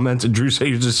on the comments. And Drew says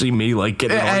you just see me like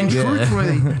getting And on.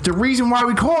 truthfully, the reason why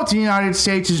we call it the United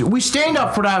States is we stand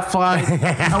up for that flag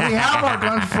and we have our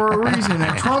guns for a reason.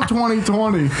 And Trump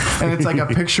 2020, and it's like a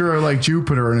picture of like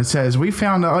Jupiter, and it says we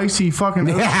found the icy fucking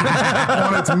ocean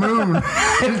on its moon,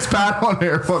 and it's Pat on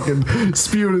there fucking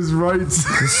spewing his rights.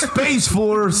 Space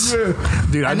Force. Yeah.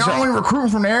 Dude, And not only recruiting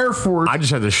from the Air Force. I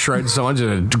just had to shred someone,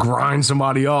 just grind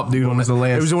somebody up, dude. What was the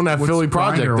last? It was on that what's Philly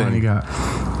Project Grindr thing. one you got?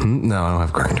 No, I don't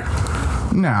have Grinder.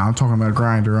 No, I'm talking about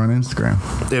Grindr on Instagram.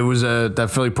 It was that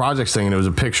Philly Projects thing, and it was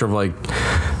a picture of like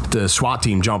the SWAT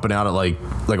team jumping out at like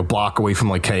a block away from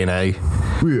like K&A.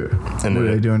 Yeah. And what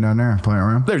are they doing down there? Playing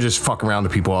around? They're just fucking around the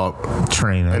people up.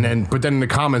 Training. And but then in the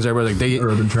comments, everybody's like,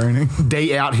 Urban training.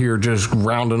 they out here just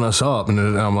rounding us up. And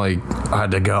then I'm like, I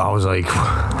had to go. I was like,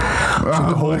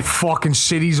 the whole fucking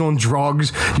city's on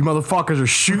drugs. You motherfuckers are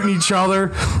shooting each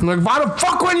other. I'm like, why the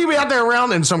fuck wouldn't you be out there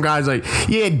around? And some guy's like,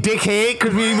 yeah, dickhead,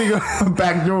 because we go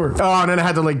back door. Oh, and then I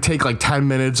had to like take like 10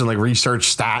 minutes and like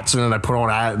research stats, and then I put on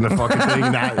that and the fucking thing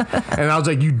and that. And I was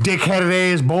like, you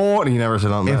dickheaded ass boy. And he never said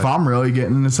nothing. If I'm really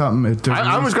getting into something, it's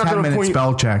I almost got to the 10-minute point-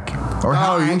 spell check. Or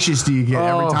how anxious do you get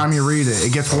every time you read it?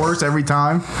 It gets worse every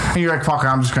time, and you're like, "Fuck,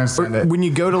 I'm just gonna send it." When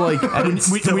you go to like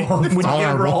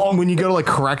when you go to like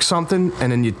correct something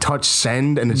and then you touch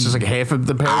send and it's just like half of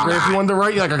the paragraph you wanted to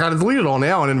write, you're like, I gotta delete it all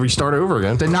now and then restart over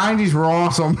again. The '90s were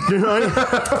awesome.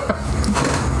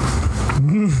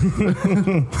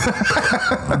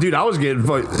 Dude, I was getting.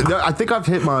 I think I've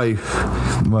hit my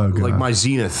like my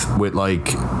zenith with like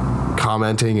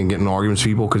commenting and getting arguments with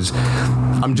people because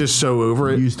I'm just so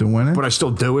over it. You used to win it, but I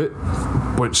still do it.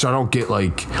 But so I don't get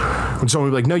like when someone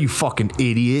be like, "No, you fucking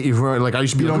idiot!" Like I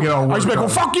used to be. You don't get all I used to be like,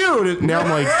 worked "Well, fuck you." Now I'm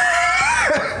like.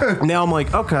 Now I'm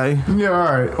like, okay. Yeah, all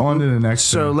right. On to the next.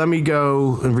 So thing. let me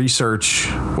go and research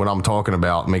what I'm talking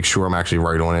about, make sure I'm actually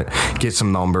right on it, get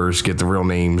some numbers, get the real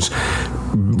names,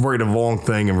 write a long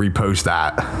thing and repost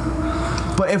that.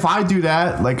 But if I do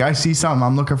that, like I see something,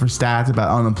 I'm looking for stats about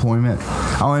unemployment,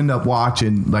 I'll end up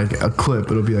watching like a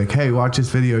clip. It'll be like, hey, watch this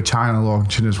video, China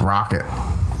launching this rocket.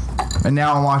 And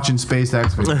now I'm watching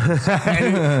SpaceX videos.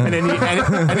 and then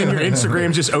your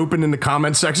Instagram's just open in the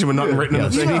comment section with nothing written in the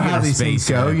You thing. know how these things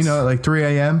go, you know, at like 3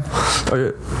 a.m. Oh,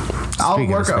 yeah. I'll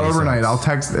Speaking work of it overnight. SpaceX. I'll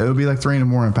text. It'll be like 3 in the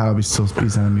morning. Pat will be still be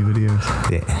sending me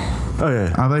videos. Yeah. Oh,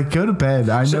 yeah. I'm like, go to bed.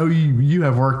 I know you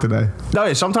have work today. No,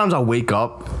 yeah, sometimes I'll wake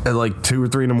up at like 2 or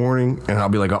 3 in the morning and I'll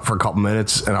be like up for a couple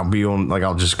minutes and I'll be on, like,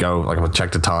 I'll just go, like, I'm gonna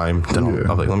check the time. Then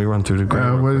I'll be like, let me run through the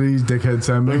gram. What do these dickheads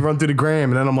send Let me? me run through the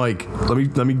gram. And then I'm like,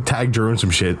 let me tag Drew in some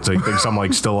shit so he thinks I'm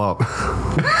like still up.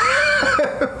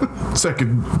 So I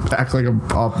can act like I'm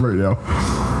up right now.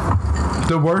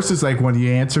 The worst is like when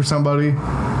you answer somebody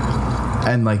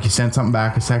and like you send something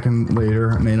back a second later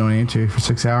and they don't answer you for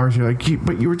 6 hours. You're like,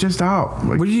 but you were just out.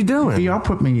 Like, What are you doing? Y'all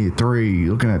put me at 3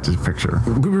 looking at this picture.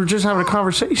 We were just having a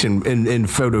conversation in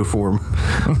photo form.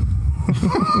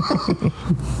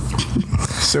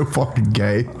 So fucking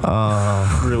gay.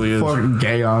 Really is. Fucking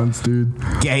gay-ons, dude.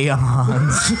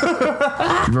 Gay-ons. You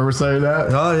ever say that?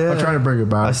 Oh, yeah. I'm trying to bring it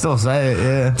back. I still say it,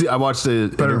 yeah. Dude, I watched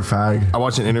Better fag. I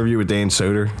watched an interview with Dan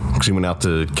Soder because he went out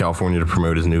to California to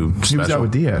promote his new special. He was out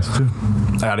with Diaz, too.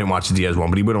 I didn't watch the Diaz one,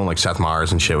 but he went on like Seth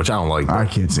Meyers and shit, which I don't like. I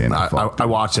can't stand that. I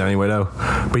watched it anyway though,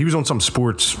 but he was on some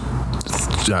sports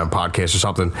podcast or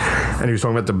something, and he was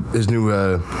talking about his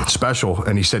new special,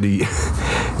 and he said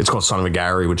it's called Son of a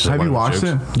Gary, which is Have one you of the watched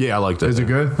jokes. it? Yeah, I liked it. Is it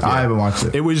good? Yeah. I haven't watched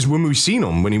it. It was when we seen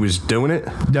him when he was doing it.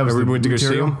 That was we the went to go see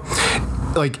material?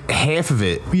 him. Like half of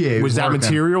it, Yeah, was that working.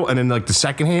 material, and then like the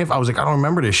second half, I was like, I don't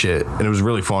remember this shit, and it was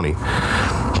really funny.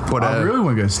 But I really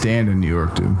want to go stand in New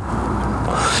York, dude.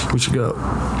 we should go.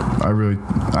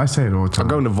 I say it all the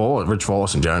time. I'm going to Rich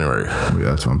Voss in January. Yeah,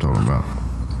 that's what I'm talking about.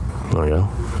 There you go.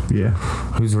 Yeah.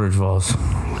 Who's Rich Voss?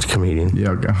 It's a comedian.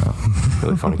 Yeah, I'll go.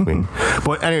 Really funny comedian.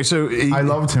 But anyway, so I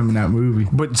loved him in that movie.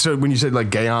 But so when you said like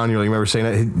gay on, you like remember saying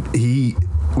that he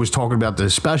was talking about the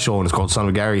special and it's called Son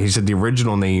of Gary. He said the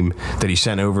original name that he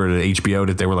sent over to HBO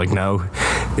that they were like, no,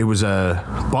 it was a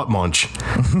butt munch.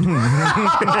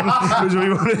 It was what he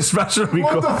wanted his special to be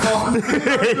What called. the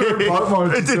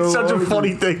fuck? It's such a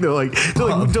funny thing. They're like,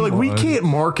 we can't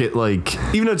market like,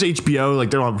 even though it's HBO, like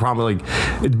they don't have a problem. Like,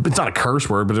 it's not a curse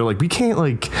word, but they're like, we can't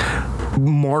like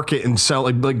market and sell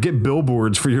like get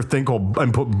billboards for your thing called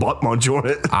and put butt munch on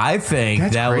it. I think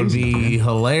That's that would crazy, be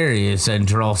hilarious and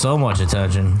draw so much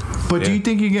attention. But do you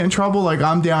think you get in trouble? Like,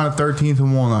 I'm down at 13th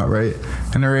and Walnut, right?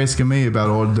 And they're asking me about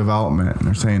all the development, and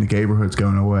they're saying the neighborhood's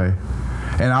going away.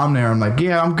 And I'm there. I'm like,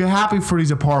 yeah, I'm happy for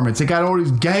these apartments. They got all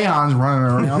these gay-ons running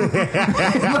around.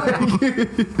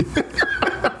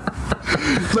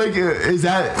 Like, is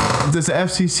that, does the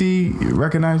FCC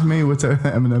recognize me? What's that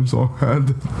Eminem song? Oh,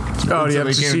 the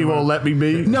FCC won't let me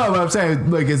be. No, but I'm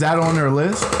saying, like, is that on their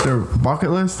list, their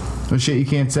bucket list? The shit you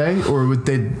can't say, or would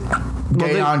they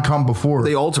gay-on come before?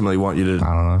 They ultimately want you to.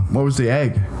 I don't know. What was the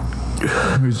egg?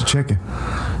 Who's the chicken?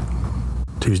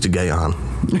 Who's the gay on?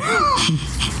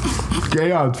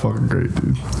 Gay-on's fucking great,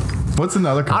 dude. What's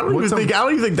another? I don't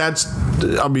even think that's.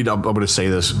 I mean, I'm going to say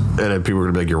this, and then people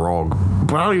are going to be like, "You're wrong,"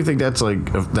 but I don't even think that's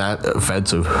like that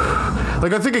offensive.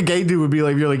 Like, I think a gay dude would be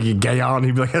like, "You're like you gay on,"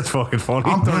 he'd be like, "That's fucking funny."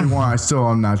 I'm 31.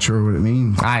 I'm not sure what it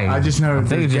means. I just know I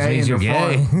think it just means you're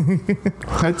gay.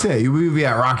 That's it. We'd be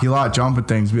at Rocky Lot jumping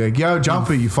things. Be like, "Yo, jump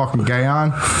it, you fucking gay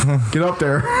on. Get up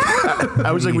there."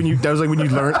 That was like when you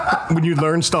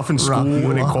learn stuff in school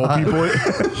and they call people it.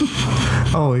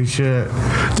 Holy shit!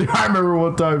 Dude, I remember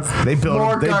one time They built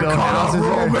houses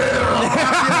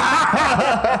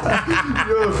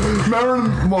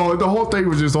Remember, well, the whole thing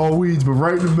was just all weeds, but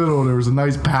right in the middle there was a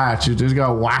nice patch. It just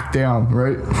got whacked down,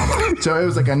 right? So it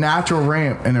was like a natural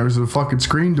ramp, and there was a fucking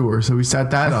screen door. So we set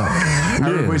that up.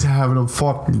 Everybody's having a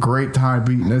fucking great time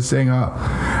beating this thing up.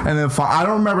 And then I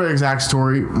don't remember the exact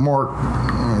story. Mark,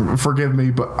 forgive me,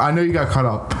 but I know you got cut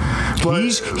up. But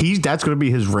That's gonna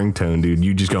be his ringtone, dude.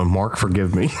 You just go, "Mark,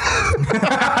 forgive me."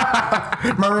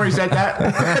 remember when he said that?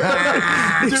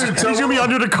 Dude, he's gonna be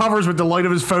under the covers with the light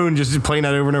of his phone, just playing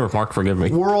that over and over. "Mark, forgive me."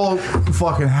 We're all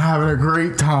fucking having a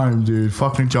great time, dude.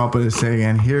 Fucking jumping this thing,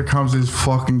 and here comes this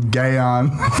fucking gay on.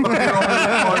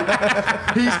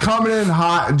 He's coming in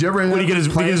hot. Did you ever When he get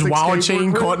his wallet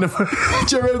chain caught in the.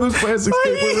 Did you ever have those plastic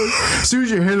skateboards? As soon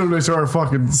as you hit them, they start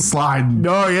fucking sliding.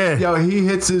 Oh yeah. Yo, he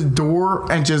hits his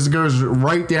door and just goes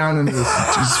right down into this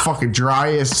just fucking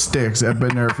dry ass sticks that have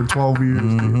been there for 12 years.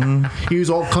 Dude. He was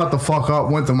all cut the fuck up,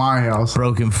 went to my house.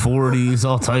 Broken 40s,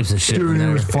 all types of shit. Dude, he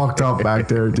was fucked up back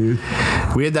there, dude.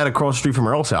 We had that across the street from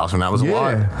Earl's house, and that was a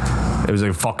lot. It was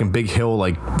like a fucking big hill,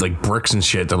 like bricks and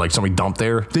shit that like somebody dumped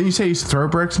there. Didn't you say you used to throw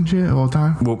bricks and shit all the time?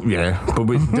 Well, yeah, but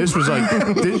this was like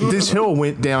this hill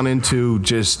went down into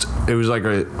just it was like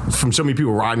from so many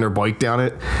people riding their bike down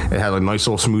it. It had like a nice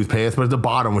little smooth path, but at the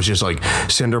bottom was just like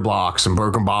cinder blocks and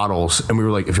broken bottles. And we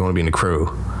were like, if you want to be in the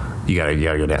crew, you gotta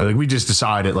go down. Like we just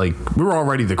decided, like we were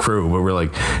already the crew, but we're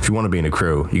like, if you want to be in a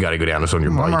crew, you gotta go down this on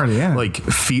your bike. I'm already in. Like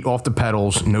feet off the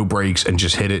pedals, no brakes, and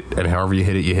just hit it. And however you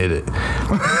hit it, you hit it.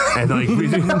 And like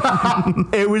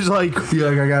it was like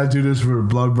you're like, I gotta do this for the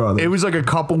blood brother. It was like a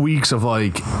couple weeks of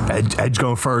like Ed's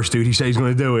going first, dude. He said he's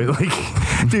gonna do it. Like,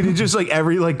 dude, it's just like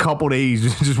every like couple days,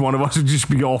 just one of us would just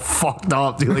be all fucked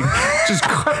up, dude. Like just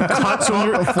cuts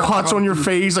on your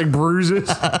face, like bruises.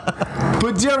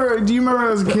 But do you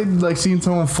remember as a kid like seeing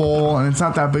someone fall and it's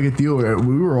not that big a deal?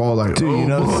 We were all like, dude,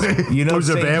 you know was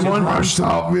a bad one. Rushed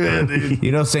up, man, dude.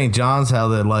 You know St. John's, how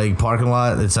that like parking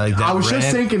lot, it's like that. I was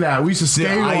just thinking that we used to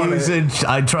skate on it.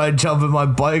 I tried jumping my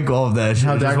bike off that shit.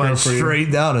 How'd that just go went for you?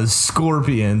 straight down a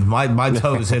scorpion. My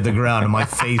toes hit the ground and my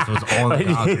face was on the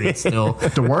concrete still.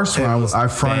 The worst one, I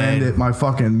front-ended my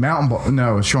fucking mountain bike.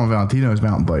 No, it was Sean Valentino's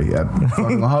mountain bike at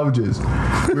fucking Hodges.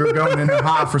 We were going in there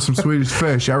hot for some Swedish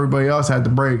fish. Everybody else had the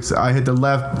brakes. I hit the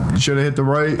left, should have hit the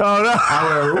right. Oh no!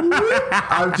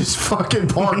 I just fucking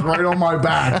parked right on my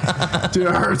back. Dude,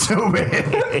 it hurt so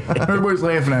bad. Everybody's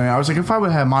laughing at me. I was like, if I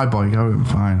would have had my bike, I would have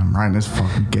been fine. I'm riding this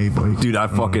fucking gay bike. Dude, I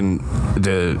fucking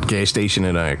the gas station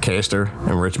in Castor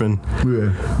in Richmond. Yeah.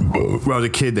 When I was a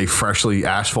kid, they freshly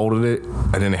asphalted it,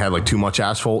 and then they had like too much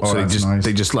asphalt, so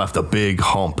they just left a big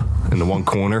hump in the one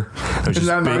corner. Isn't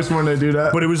that nice when they do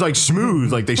that? But it was like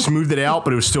smooth, like they smoothed it out,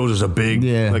 but it was still just a big,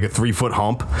 like a 3-foot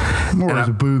hump. More as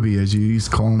a booby, as you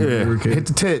used to call them. Yeah, hit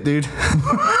the tit, dude.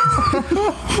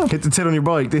 Hit the tit on your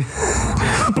bike, dude.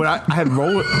 But I had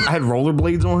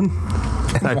rollerblades on.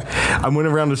 And I went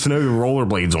around the snow with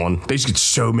rollerblades on. They just get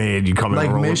so mad you come in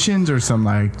like missions or some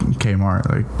like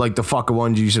Kmart, like the fucking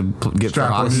ones you used to get for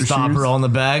hockey. Stopper on the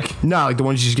back. No, like the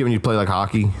ones you just get when you play like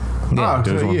hockey. Yeah,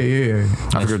 yeah.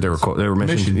 I forget what they were called. They were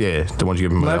missions. Yeah, the ones you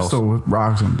give him. Lev still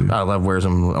rocks them, dude. Lev wears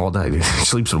them all day. Dude. He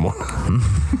sleeps in them.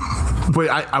 But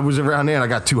I was around there and I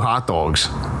got 2 hot dogs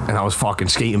and I was fucking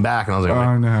skating back and I was like,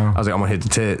 oh no. I was like, I'm gonna hit the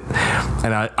tit,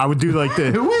 and I would do like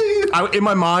the. in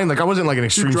my mind, like I wasn't like an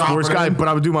extreme sports guy, but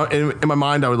I would do in my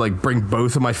mind, I would like bring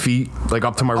both of my feet like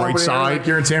up to my right side. Like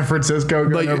you're in San Francisco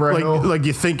going over a hill. Like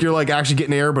you think you're like actually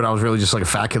getting air, but I was really just like a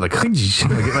fat kid, like 2 inches on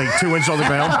the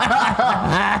ground.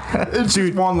 It's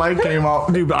dude, one leg came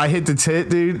up. Dude, but I hit the tit,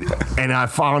 dude, and I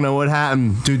don't know what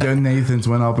happened. Dude, then Nathan's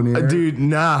went up in the air. Dude,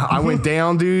 nah. I went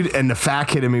down, dude, and the fat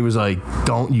kid in me was like,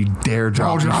 don't you dare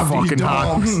drop these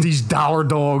fucking these dollar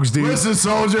dogs, dude. Listen,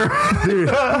 soldier. Dude,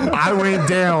 I went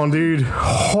down, dude.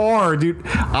 Hard, dude.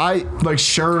 I like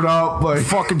shirt up, like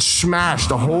fucking smashed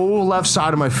the whole left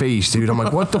side of my face, dude. I'm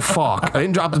like, what the fuck? I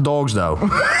didn't drop the dogs, though.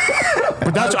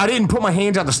 But I didn't put my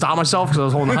hands out to stop myself because I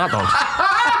was holding the hot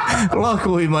dogs.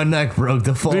 Luckily, my neck broke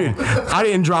the fall. Dude, I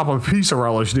didn't drop a piece of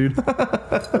relish, dude.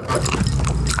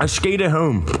 I skated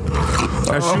home.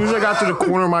 As soon as I got to the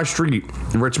corner of my street,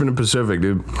 Richmond and Pacific,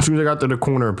 dude. As soon as I got to the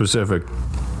corner of Pacific,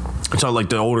 so like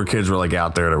the older kids were like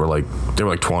out there. They were like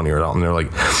 20 or something. They're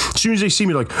like, as soon as they see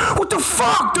me, like, what the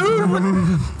fuck,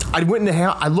 dude? I went in the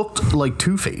house. I looked like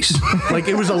Two-Face. Like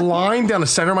it was a line down the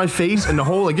center of my face, and the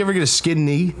whole like, you ever get a skin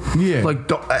knee? Yeah. Like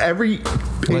every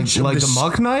inch like of the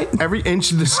Muck Night. Every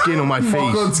inch of the skin on my face.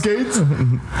 on skates.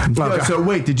 Yeah, so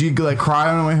wait, did you like cry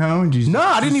on the way home? No,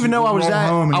 I didn't even know I was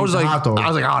that. I was like, oh,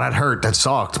 that hurt. That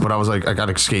sucked. But I was like, I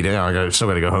gotta skate down. Still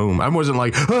gotta go home. I wasn't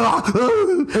like,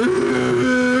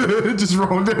 just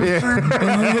rolled it.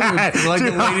 Like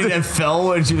the lady that fell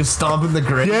when she was stomping the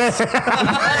grapes. Yeah.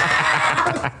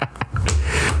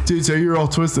 Dude, so you're all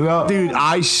twisted up? Dude,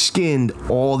 I skinned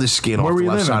all the skin off the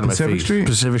left side of my face. Street?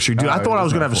 Pacific Street. Dude, I thought I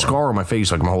was going to have a scar on my face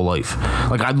like my whole life.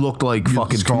 Like I looked like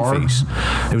fucking Two-Face.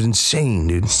 It was insane,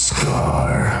 dude.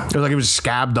 Scar. It was like it was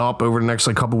scabbed up over the next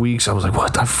like couple weeks. I was like,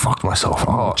 what? I fucked myself.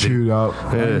 Oh, chewed up.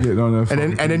 Yeah.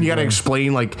 And then you got to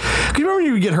explain like, cause you remember when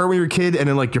you would get hurt when you were a kid and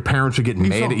then like your parents would get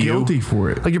mad at you? Guilty for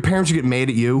it. Like your parents would get mad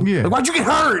at you? Yeah. Like, why'd you get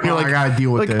hurt? And you're like, I got to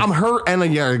deal with like, this. I'm hurt and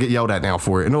then I get yelled at now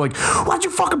for it. And they're like, why'd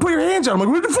you fucking put your hands out? I'm like,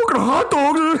 where's the fucking hot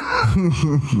dog?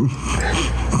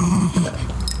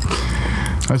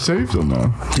 I saved them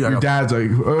though. Yeah, your dad's like,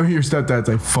 your stepdad's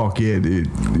like, fuck yeah, dude.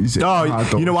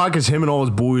 Oh, you know why? Because him and all his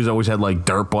boys always had like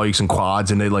dirt bikes and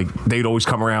quads, and they'd always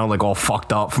come around like all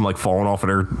fucked up from like falling off of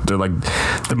their like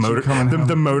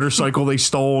the motorcycle they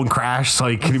stole and crashed.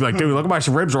 Like, and he'd be like, dude, look at my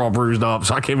ribs are all bruised up.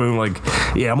 So I came in like,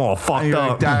 yeah, I'm all fucked up.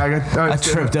 Like, Dad, I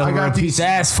tripped over a piece of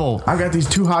asphalt. I got these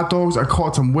 2 hot dogs. I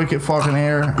caught some wicked fucking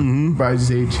air, but I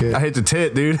just ate shit. I hit the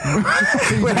tit, dude.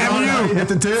 What happened to you? Hit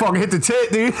the tit? Fucking hit the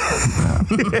tit, dude.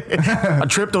 I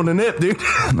tripped on the nip, dude.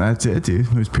 That's it, dude.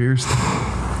 It was pierced.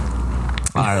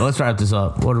 All right, let's wrap this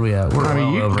up. What are we at? You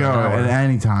can go at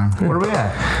any time. What are we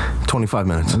at? 25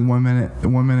 minutes. 1 minute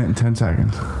and 10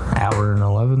 seconds. Hour and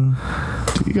 11.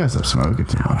 Dude, you guys have smoking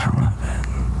too much, man.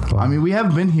 I mean, we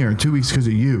haven't been here in 2 weeks because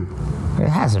of you. It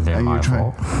hasn't been my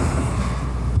fault.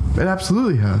 It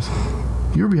absolutely has.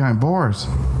 You're behind bars.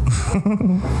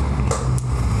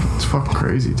 It's fucking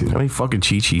crazy, dude. How many fucking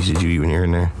Chi-Chis did you eat when you were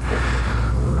in there?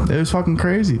 It was fucking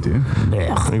crazy, dude.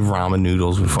 Yeah. How many ramen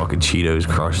noodles with fucking Cheetos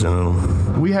crushed in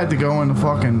them? We had to go into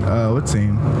fucking, what's his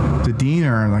name? The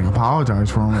deaner and like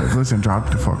apologize for him. Like, listen, drop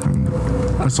the fucking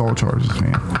assault charges,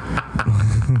 man.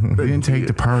 He didn't take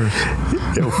the purse.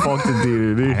 Yo, fuck the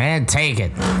dealer, dude. I didn't take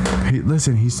it.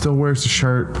 Listen, he still wears the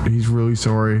shirt. He's really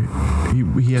sorry.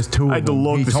 He has 2 of them. I had to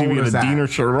look to see if he had a Diener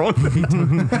shirt on.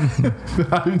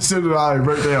 So did I,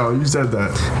 right there. You said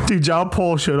that. Dude, John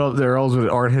Paul showed up there. I was with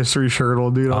an art history shirt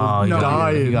on, dude. I was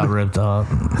dying. He got ripped up.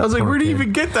 I was like, where do you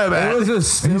even get that, man? It was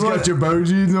just, He's got your bow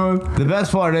jeans on. the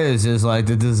best part is like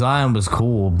the design was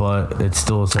cool, but it's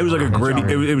still. It was like a gritty.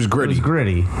 It was gritty. It was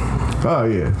gritty. Oh,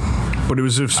 yeah. But it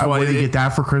was just Where did you get that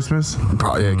for Christmas?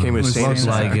 Probably, yeah, it came in the same. Looks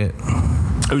like it.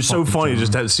 It was so funny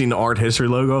just to see the art history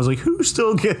logo. I was like, who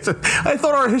still gets it? I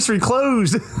thought art history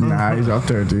closed. Nah, he's up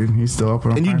there, dude. He's still up.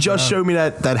 And you just showed me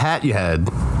that hat you had.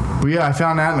 But yeah, I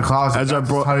found that in the closet. As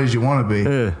That's as tight as you want to be.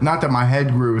 Yeah. Not that my head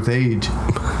grew with age,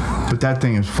 but that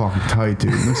thing is fucking tight,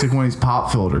 dude. It looks like one of these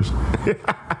pop filters.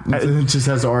 It just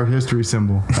has the art history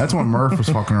symbol. That's what Murph was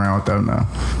fucking around with, though. Now,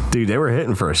 dude, they were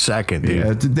hitting for a second, dude.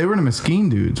 Yeah, they were the Mesquite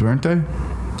dudes, weren't they? I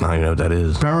don't even know what that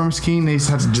is. Remember Mesquite? They used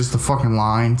to have just the fucking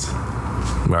lines.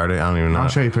 I don't even know. I'll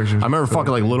show you pictures. I remember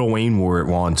fucking like Lil Wayne wore it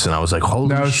once, and I was like,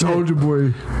 holy shit. Soldier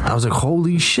Boy. I was like,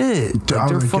 holy shit. Like,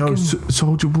 I was like, yo,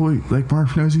 Soldier Boy. Like,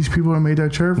 Murph knows these people that made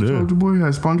that shirt for Soldier Boy.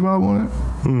 Has SpongeBob on it.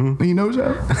 Mm-hmm. He knows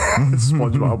that.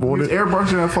 SpongeBob on He was it.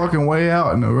 airbrushing that fucking way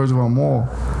out in the Roosevelt Mall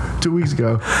 2 weeks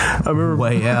ago. I remember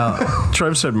way out.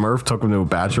 Trev said Murph took him to a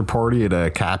bachelor party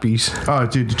at Cappy's. Oh,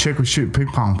 dude, the chick was shooting ping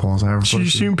pong balls. She was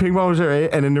shooting ping pong there,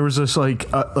 and then there was this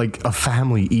like a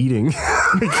family eating.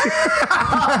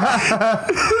 Who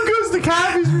goes was the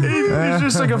cabbies. It's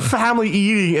just like a family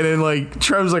eating, and then like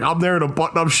Trev's like, I'm there in a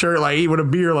button-up shirt, like eating with a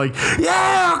beer, like,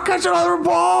 yeah, I'll catch another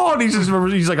ball. And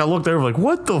he's like, I looked over, like,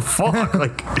 what the fuck?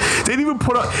 Like, they didn't even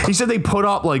put up. He said they put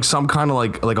up like some kind of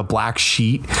like a black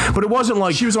sheet, but it wasn't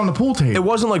like She was on the pool table. It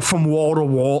wasn't like from wall to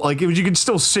wall. Like you could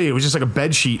still see. It was just like a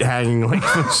bed sheet hanging. Like,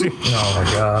 Oh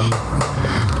my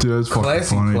god. Dude, that's fucking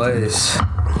Classy funny. place.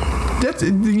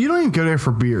 You don't even go there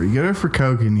for beer. You go there for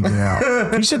coke and you get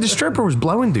out. he said the stripper was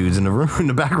blowing dudes in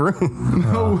the back room.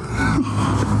 No.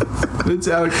 It's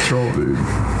out of control, dude.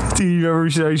 Dude, you ever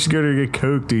used to go to get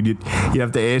coke, dude? You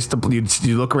have to ask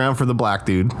you look around for the black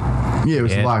dude. Yeah, it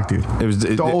was the black dude. It was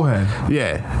the old head.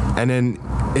 Yeah, and then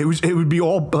it would be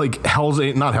all like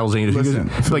not Hell's Angels, Listen,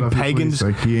 like pagans.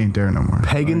 Police, like he ain't there no more.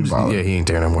 Pagans, yeah, he ain't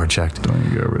there no more. Checked. Don't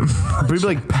even go over there. But it'd be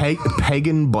like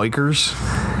pagan bikers,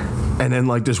 and then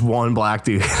like this one black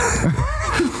dude.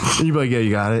 And you'd be like, yeah,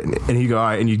 you got it. And he'd go, all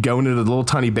right. And you'd go into the little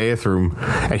tiny bathroom,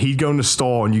 and he'd go in the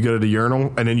stall, and you go to the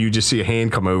urinal, and then you just see a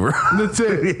hand come over. That's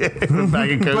it. Yeah,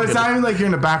 bag of coke. But it's not even like you're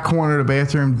in the back corner of the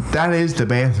bathroom. That is the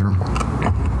bathroom.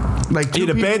 Like Yeah,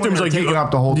 the bathroom's like taking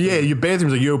up the whole. Yeah, thing. your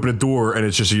bathroom's like you open a door and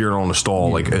it's just a urinal in the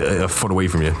stall, like a foot away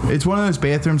from you. It's one of those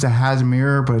bathrooms that has a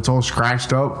mirror, but it's all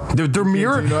scratched up. Their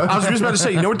mirror. I was just about to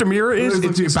say, you know what the mirror is? It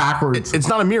looks like backwards. It's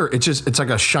not a mirror. It's like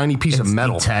a shiny piece of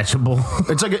metal. Detachable.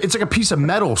 It's like a piece of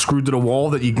metal screwed to the wall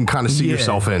that you can kind of see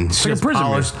yourself in. It's like a prison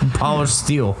mirror. Polished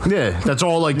steel. Yeah, that's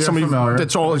all. Like somebody. familiar.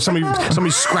 That's all. Like somebody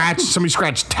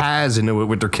scratched Taz into it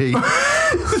with their key.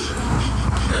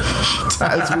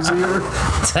 Taz was here.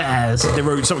 Taz. They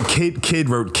wrote some kid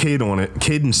wrote kid on it.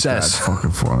 Kid and That's Cess.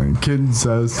 fucking funny. Kid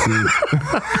says, dude.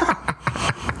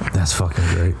 That's fucking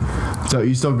great. So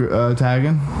you still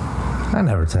tagging? I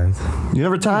never tagged. You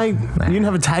never tagged? You didn't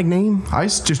have a tag name? I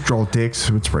used to just draw dicks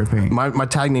with spray paint. My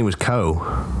tag name was Co.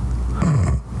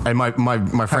 And my How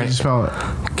do you friend spell it?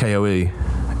 Koe.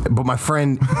 But my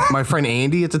friend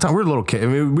Andy at the time, we were a little kid. I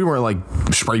mean, we weren't like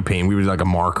spray paint. We were like a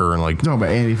marker and like. You talking about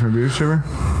Andy from Beer Shiver?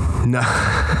 No.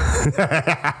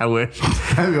 I wish.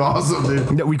 That'd be awesome,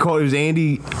 dude. No, we called it was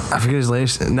Andy. I forget his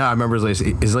last. No, I remember his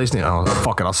last name. Oh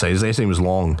fuck it, I'll say his last name was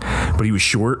Long, but he was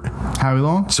short. How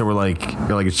long? So you're like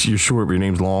you're short, but your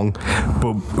name's Long.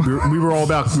 But we were all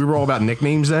about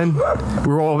nicknames then. We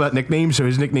were all about nicknames. So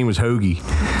his nickname was Hoagie.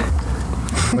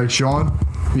 Like Sean?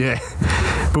 Yeah,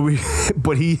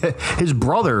 but his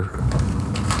brother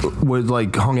was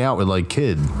like hung out with like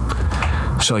Kid.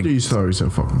 So like Dude, you story so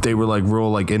fucking. they were like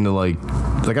real like into like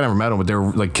I never met him, but they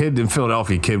were like Kid in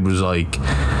Philadelphia. Kid was like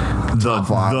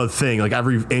the thing. Like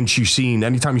every inch you seen,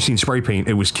 anytime you seen spray paint,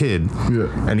 it was Kid. Yeah.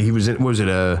 And he was in. What was it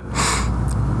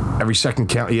every second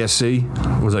count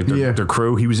ESC was like their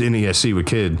crew. He was in ESC with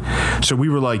Kid. So we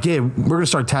were like, yeah, we're gonna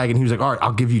start tagging. He was like, all right,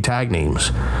 I'll give you tag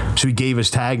names. So he gave us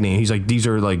tag names. He's like, these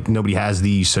are like nobody has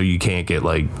these, so you can't get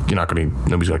like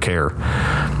nobody's gonna care.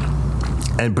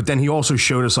 But then he also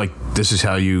showed us like this is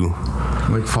how you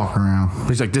Like fuck around.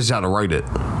 He's like, this is how to write it.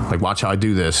 Like, watch how I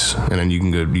do this, and then you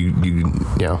can go.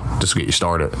 You know, just get you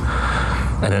started.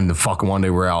 And then the fucking one day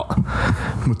we're out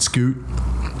With Scoot.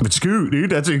 But Scoot,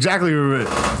 dude, that's exactly what it.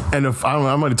 And if I don't know,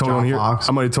 I might have told on here. Fox.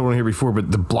 I might have told on here before,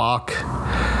 but the block.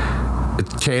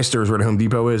 Caster is where the Home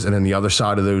Depot is, and then the other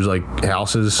side of those like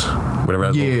houses,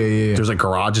 whatever. Yeah. There's like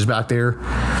garages back there.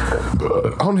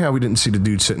 I don't know how we didn't see the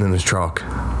dude sitting in his truck,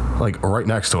 like right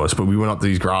next to us. But we went up to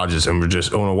these garages and we're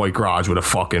just on a white garage with a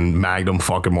fucking Magnum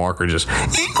fucking marker, just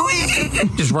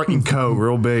writing code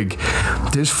real big.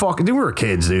 Dude, we were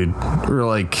kids, dude. We were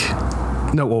like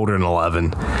no older than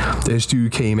 11. This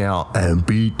dude came out and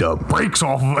beat the brakes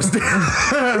off of us.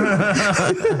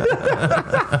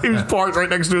 He was parked right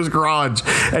next to his garage,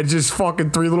 and just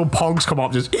fucking 3 little punks come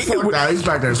up, just He's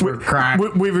back there with crack.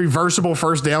 with reversible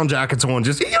first down jackets on.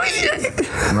 Just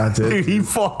That's it. dude, he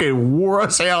fucking wore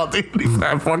us out, dude. He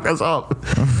fucked us up.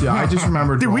 Yeah, I just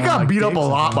remember. Dude, we drawing, got like, beat up a dicks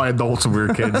lot and by adults when we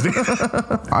were kids. Dude.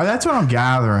 That's what I'm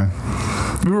gathering.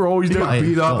 We were always You doing got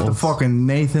beat up at the adults. fucking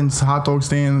Nathan's hot dog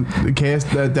stand,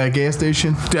 that gas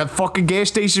station. that fucking gas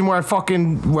station where I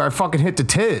fucking hit the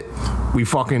tit. We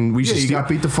Yeah, you got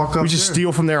beat the fuck up We just there.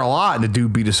 steal from there a lot, and the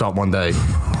dude beat us up one day.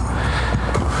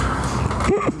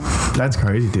 That's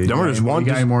crazy, dude. Remember this one- You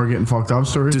got any more getting fucked up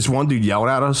stories? This one dude yelled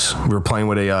at us. We were playing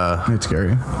with It's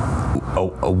scary.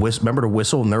 remember the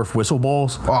whistle, Nerf whistle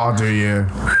balls? Oh, dude,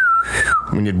 yeah.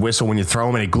 When you'd whistle when you throw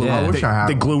them and they glue. Yeah. I wish I had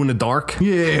they one. glue in the dark.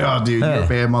 Yeah, oh, dude, you're a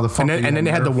bad motherfucker. And then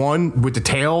they had the one with the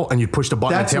tail, and you push the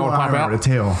button, That's the tail the would one I pop out. remember, the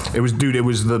tail. It was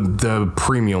the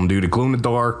premium, dude. It glue in the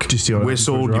dark. Just steal it,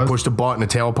 Whistled, push you rods? push the button, the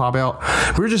tail would pop out.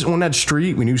 We were just on that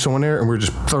street. We knew someone there, and we were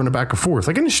just throwing it back and forth,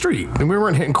 like in the street. And we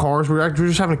weren't hitting cars. We were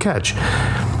just having a catch.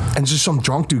 And just some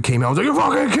drunk dude came out. I was like, "You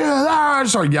fucking kid!" I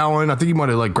started yelling. I think he might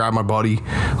have like grabbed my buddy,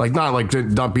 like not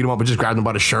beat him up, but just grabbed him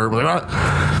by the shirt. We're like,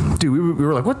 "Ah." Dude, we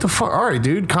were like, "What the fuck?" All right,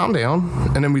 dude, calm down.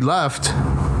 And then we left.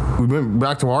 We went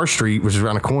back to our street, which is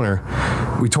around the corner.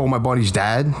 We told my buddy's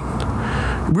dad.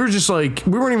 We were just like,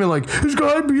 we weren't even like, this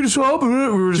guy beat us up. We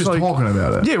were just like talking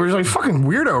about it. Yeah, we were just like fucking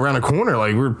weirdo around the corner.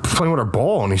 Like we were playing with our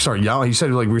ball, and he started yelling. He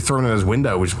said like we were throwing it at his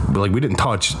window, which like we didn't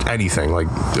touch anything. Like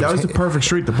that was the perfect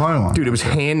street to play on, dude. It was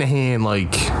hand to hand.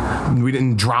 Like we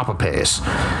didn't drop a pass.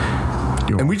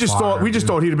 And we just thought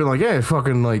he'd have been like, yeah,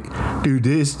 fucking like, dude,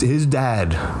 his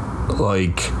dad,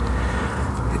 like,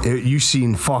 you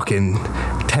seen fucking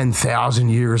 10,000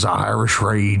 years of Irish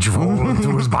rage rolling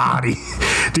through his body.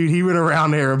 Dude, he went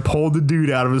around there and pulled the dude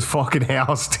out of his fucking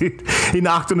house, dude. He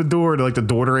knocked on the door, and like the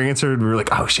daughter answered, and we were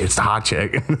like, oh shit, it's the hot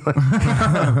chick.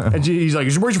 And he's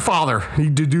like, where's your father? The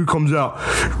dude comes out.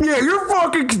 Yeah, you're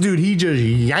fucking... Dude, he just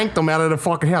yanked them out of the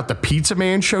fucking house. The pizza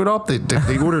man showed up.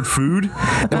 They ordered food.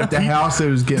 And the house that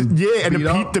was getting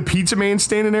the pizza man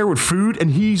standing there with food,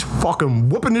 and he's fucking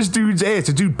whooping this dude's ass.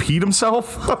 The dude peed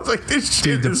himself. I was like, this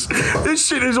shit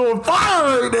is on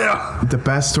fire right now. The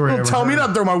best story ever. Tell me not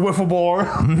to throw my wiffle ball.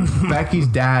 Becky's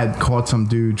dad caught some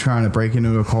dude trying to break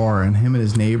into a car, and him and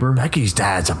his neighbor. Becky's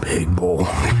dad's a big bull.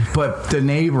 But the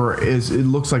neighbor it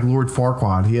looks like Lord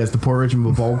Farquaad. He has the Port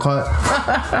Richmond bowl cut.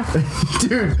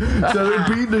 Dude, so they're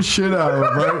beating the shit out of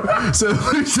him, right? So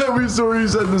he said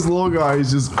this little guy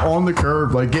is just on the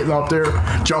curb, like getting up there,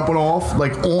 jumping off,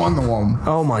 like on the one.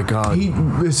 Oh my God.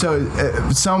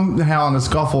 Somehow in the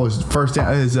scuffle, his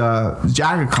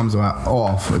jacket comes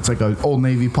off. It's like an Old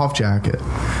Navy puff jacket.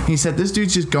 He said this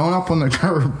dude's just going up on the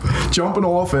curb, jumping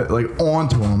off it, like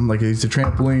onto him, like he's a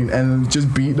trampoline, and then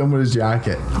just beating him with his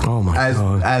jacket. Oh my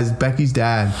God. As Becky's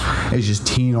dad is just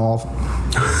teeing off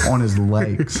on his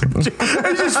legs. He's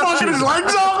just fucking his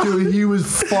legs up? Dude, he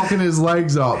was fucking his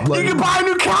legs up. Like, you can buy a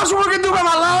new couch, what we can do with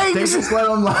my legs? They just let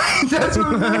him like, that's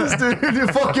what it is,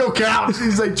 dude. Fuck your couch.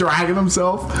 He's like dragging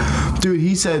himself. Dude,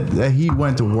 he said that he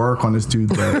went to work on this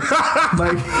dude's leg.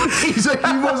 Like, he's like,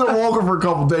 he wasn't walking for a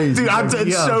couple days. Dude,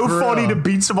 it's so funny to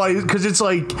beat somebody, because it's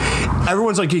like,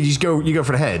 everyone's like, you go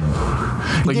for the head.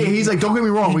 Like, yeah, he's like, don't get me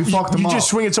wrong, we fucked him up. You just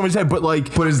swing at somebody's head, but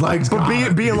like, his legs. But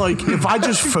being like, if I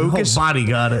just focus, whole body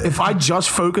got it. If I just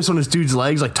focus on this dude's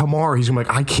legs, like tomorrow, he's gonna be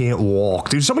like, I can't walk.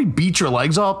 Dude, somebody beat your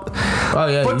legs up. Oh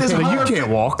yeah, but you can't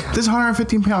walk. This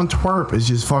 115-pound twerp is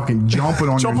just fucking jumping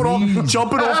on your knees.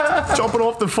 jumping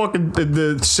off the fucking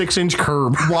the 6-inch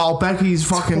curb. While Becky's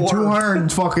fucking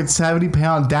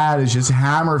 270-pound dad is just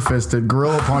hammer fisted,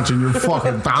 gorilla punching your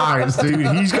fucking thighs, dude.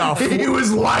 He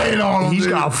was laying on him. He's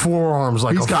got forearms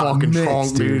like a fucking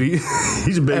trunk, dude.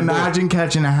 He's a big. Imagine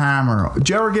catching a hammer. Did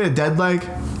you ever get a dead leg?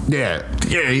 Yeah,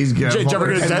 he's good. Did you ever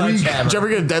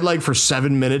get a dead leg for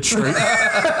 7 minutes straight?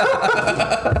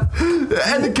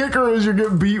 And the kicker is you're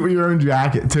getting beat with your own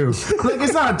jacket too. Like,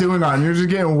 it's not doing nothing. You're just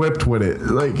getting whipped with it.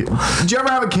 Like, did you ever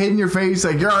have a kid in your face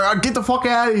like, get the fuck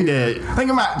out of here? Yeah.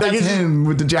 Think about that's him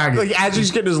with the jacket. Like, as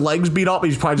he's getting his legs beat up,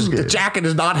 he's probably just the jacket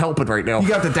is not helping right now. You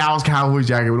got the Dallas Cowboys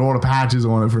jacket with all the patches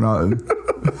on it for nothing.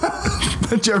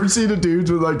 Did you ever see the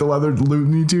dudes with like the leather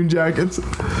Looney Tune jackets?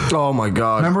 Oh my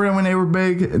God! Remember when they were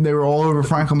big? They were all over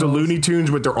Franklin. The Looney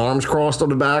Tunes with their arms crossed on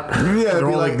the back. Yeah, they're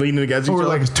all like leaning against each other. Or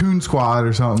like a Toon Squad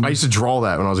or something. I used to draw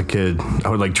that when I was a kid. I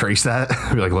would like trace that.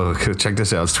 I'd be like, look, check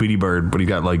this out. It's Tweety Bird, but he's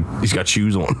got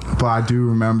shoes on. But I do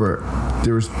remember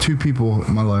there was 2 people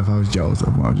in my life I was jealous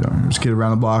of when I was younger. There was a kid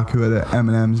around the block who had an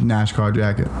M&M's NASCAR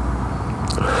jacket,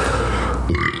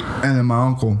 and then my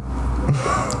uncle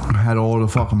had all the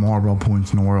fucking Marlboro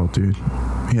points in the world, dude.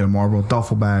 He had a Marlboro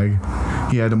duffel bag.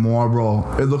 He had a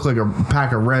Marlboro. It looked like a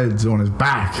pack of Reds on his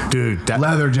back, dude. That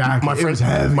leather jacket. My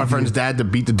friend's dad to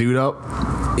beat the dude up.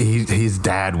 His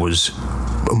dad was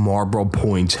Marlboro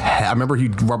points. I remember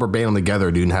he'd rubber band them together,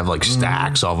 dude, and have like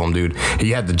stacks of them, dude. He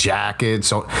had the jacket,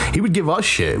 so he would give us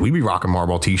shit. We'd be rocking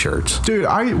Marlboro t-shirts, dude.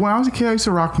 When I was a kid, I used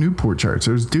to rock Newport shirts.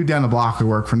 There was a dude down the block who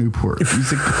worked for Newport. He used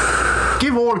to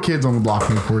give all the kids on the block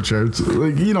Newport shirts.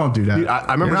 Like, you don't do that. Dude, I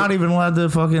remember you're not even allowed to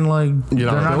fucking like.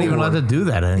 They're not even allowed to do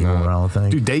that anymore. No. I don't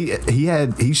think.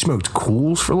 Dude, he smoked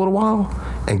Cools for a little while,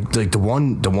 and like the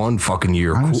one fucking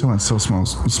year. I know someone still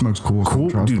smokes Cools. Cool,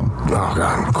 dude. Oh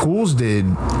God, Cools did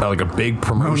like a big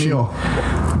promotion.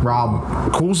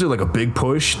 Rob. Cools did like a big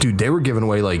push, dude. They were giving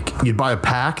away like you'd buy a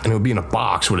pack and it would be in a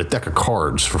box with a deck of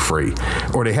cards for free,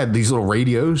 or they had these little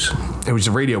radios. It was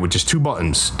a radio with just 2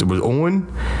 buttons. It was on,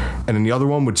 and then the other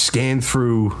one would scan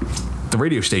through the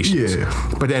radio stations.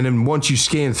 Yeah. But then once you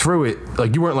scan through it,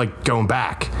 like you weren't like going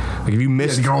back. Like if you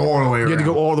missed, you had to go all the way around. You had to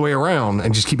go all the way around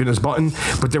and just keep it in this button.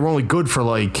 But they were only good for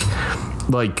like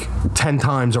like 10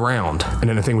 times around, and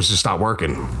then the thing was just stopped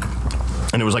working.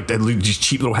 And it was like these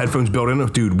cheap little headphones built in.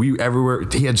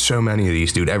 Dude, he had so many of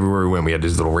these, dude. Everywhere we went, we had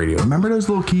this little radio. Remember those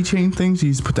little keychain things you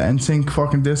used to put the NSYNC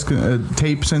fucking disc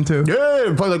tapes into?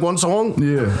 Yeah, play like one song.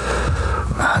 Yeah.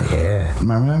 Yeah.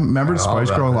 Remember the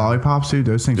Spice Girl lollipops, dude?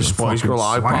 Those things. The Spice Girl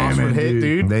lollipops would hit,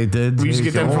 dude. They did. We used to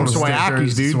get them from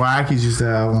Swackies, dude. Swackies used to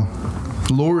have them.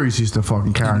 Lori's used to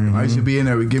fucking carry them. I used to be in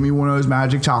there. Give me one of those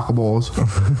magic chocolate balls.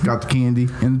 Got the candy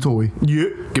and the toy. Yeah.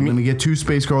 Let me get 2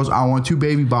 Space Girls. I want 2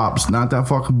 Baby Bops. Not that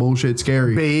fucking bullshit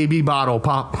scary. Baby bottle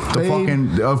pop. The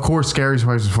fucking, of course, Scary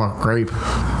Spice is fucking grape.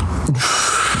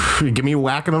 Give me a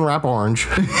whack and unwrap orange.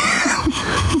 Let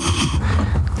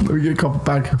me get a couple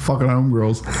back of fucking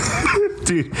homegirls.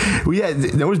 Dude,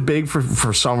 that was big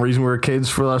for some reason. We were kids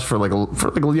for us for like you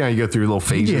go through little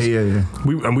phases. Yeah.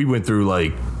 We went through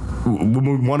like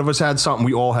when one of us had something,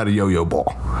 we all had a yo-yo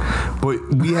ball. But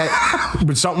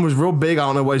but something was real big. I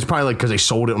don't know what. It's probably like because they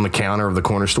sold it on the counter of the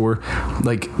corner store,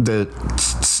 like the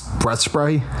breath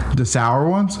spray. The sour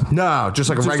ones? No, just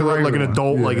like a regular like an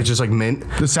adult, yeah. Like it's just like mint.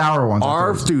 The sour ones.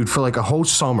 Our dude, for like a whole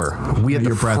summer, we had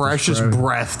the freshest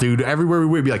breath, dude. Everywhere we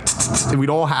would, be like, and we'd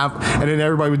all have, and then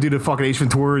everybody would do the fucking Ace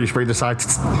Ventura. You spray the side.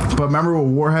 But remember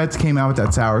when Warheads came out with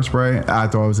that sour spray? I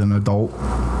thought I was an adult.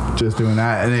 Just doing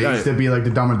that, and it used to be like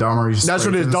the Dumb and Dumber. That's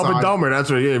what it is, Dumb and Dumber. That's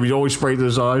what it is. We always spray to the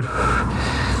side.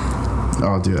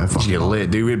 Oh, dude, I fucking get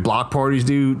lit, dude. We had block parties,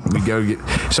 dude. We go get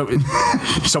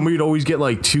somebody would always get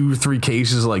like 2 or 3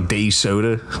 cases of like Days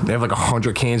soda. They have like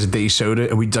 100 cans of Days soda,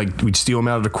 and we'd steal them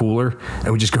out of the cooler,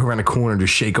 and we'd just go around the corner and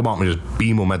just shake them up and just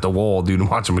beam them at the wall, dude, and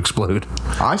watch them explode.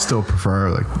 I still prefer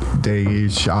like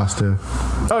Days, Shasta.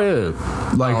 Oh yeah,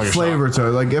 like flavor to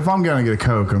like if I'm gonna get a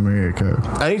Coke, I'm gonna get a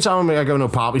Coke. Anytime I go to a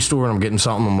poppy store and I'm getting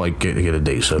something, I'm like get a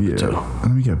Days soda too. Let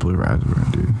me get Blue Raspberry,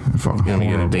 dude. Let me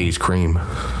get a Days cream,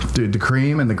 dude. The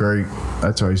cream and the grape.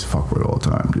 That's what I used to fuck with all the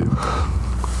time, dude.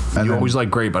 And you always like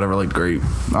grape. I never liked grape.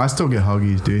 I still get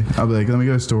Huggies, dude. I'll be like, let me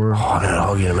go to the store. Oh, I got a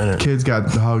Huggy in a minute. Kids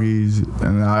got the Huggies,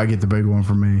 and I get the big one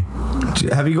for me.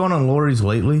 Have you gone on Lori's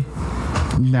lately?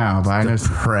 No, but I know.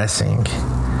 Depressing.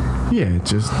 Yeah,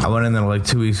 it's just. I went in there like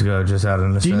 2 weeks ago, just out of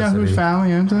necessity. Do you know whose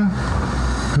family owns that?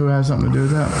 Who has something to do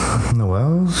with that? The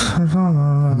Wells or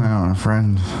something? No, a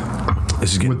friend.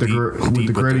 This is with the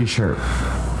gritty shirt.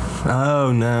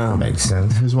 Oh no, makes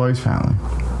sense. His wife's family.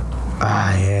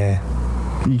 Ah, yeah.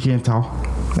 You can't tell.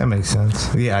 That makes sense.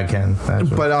 Yeah, I can.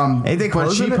 But ain't they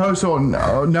but she posted on.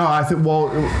 No, I think. Well,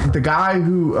 the guy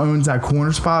who owns that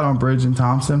corner spot on Bridge and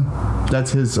Thompson, that's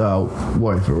his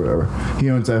wife or whatever. He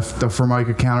owns the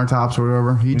Formica countertops or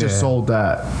whatever. He just sold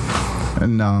that,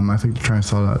 and I think they're trying to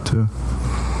sell that too.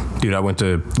 Dude, I went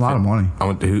to a lot of money. I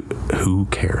went to who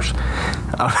cares?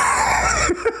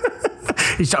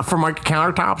 He's for my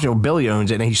countertops. Billy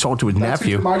owns it, and he sold to his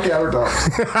nephew. My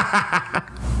countertops.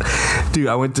 Dude,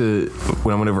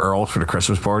 when I went over Earl's for the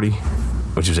Christmas party,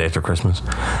 which was after Christmas,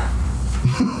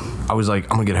 I was like,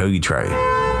 I'm gonna get a hoagie tray.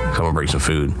 I'm gonna bring some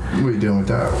food. What are you doing with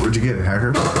that? Where'd you get it,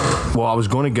 Hacker? Well, I was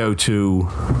going to go to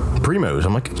Primo's.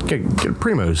 I'm like, get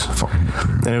Primo's.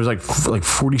 And it was like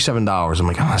 $47. I'm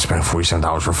like, I'm not spending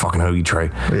 $47 for a fucking hoagie tray.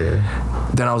 Yeah.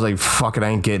 Then I was like, fuck it, I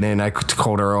ain't getting in. I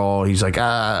called Earl. He's like,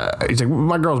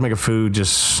 my girl's making food.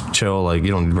 Just chill. Like,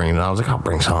 you don't need to bring it in. I was like, I'll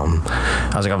bring some.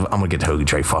 I was like, I'm gonna get the hoagie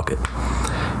tray. Fuck it.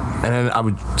 And then I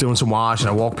was doing some wash, and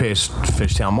I walked past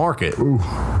Fishtown Market,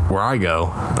 where I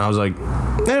go. And I was like,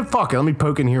 fuck it. Let me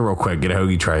poke in here real quick, get a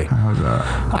hoagie tray. How's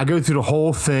that? I go through the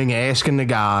whole thing asking the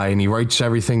guy, and he writes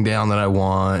everything down that I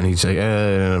want. And he's like,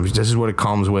 this is what it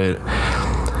comes with.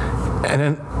 And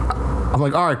then I'm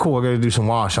like, all right, cool. I got to do some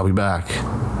wash. I'll be back.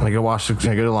 And I go I go to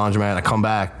the laundromat, and I come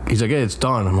back. He's like, hey, it's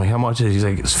done. I'm like, how much is it? He's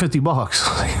like, it's $50. I'm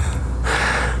like,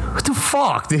 what the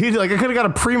fuck, dude? Like, I could have got a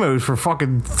Primo's for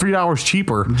fucking $3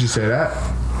 cheaper. Did you say that?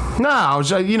 No, I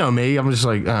was like, you know me. I'm just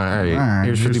like, all right,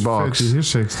 here's $50. Here's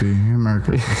 60. You're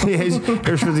American. Here's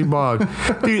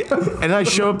 $50, dude. And I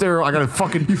show up there. I got to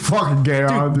fucking. You fucking gay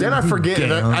on. Then I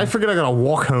forget. I forget I got to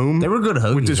walk home. They were good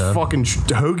hoagies with this fucking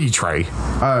hoagie tray,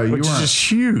 which is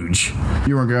just huge.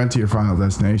 You weren't going to your final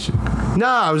destination. No,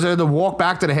 I was there to walk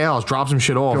back to the house, drop some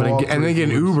shit off, and then get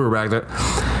an Uber back there.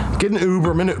 Get an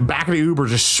Uber, back of the Uber,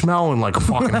 just smelling like a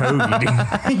fucking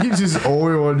hoagie, dude. You just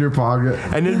oil in your pocket.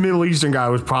 And then Middle Eastern guy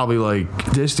was probably like,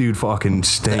 this dude fucking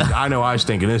stinks. I know I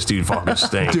stink, and this dude fucking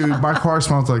stinks. Dude, my car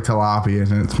smells like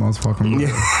tilapia, and it smells fucking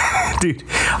good. Dude.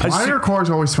 Why do your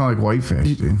cars always smell like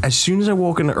whitefish, dude? As soon as I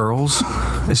walk into Earl's,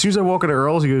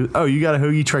 he goes, oh, you got a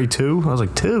hoagie tray too? I was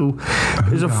like, 2?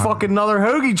 There's a fucking another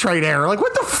hoagie tray there. Like,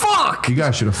 what the fuck? You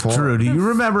guys should have fallen. Drew, do you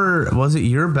remember, was it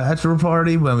your bachelor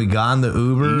party when we got in the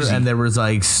Uber and there was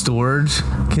like storage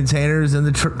containers in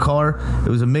the car. It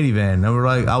was a minivan, and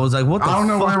I was like, what the fuck? I don't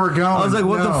know where we're going. I was like,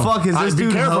 what the fuck is this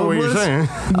dude homeless?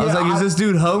 I was like, is this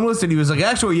dude homeless? And he was like,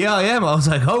 actually, yeah, I am. I was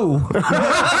like, oh.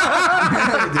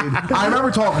 Dude, I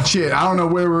remember talking shit. I don't know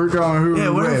where we were going, who we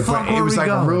were with, but it was like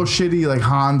a real shitty like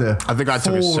Honda. I think I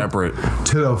took it separate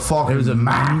to the fucking. It was a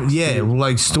max. Yeah,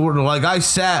 like stored. Like I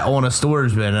sat on a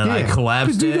storage bin and I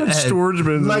collapsed it. Storage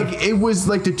bin. Like it was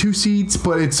like the 2 seats,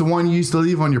 but it's the one you used to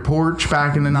leave on your porch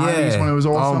back in the 90s when it was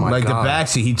awesome. Like the back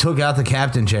seat, he took out the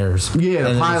captain chairs.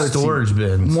 Yeah, the pilot storage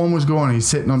bins. One was going. He's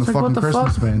sitting on the fucking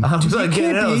Christmas bin. I was like, you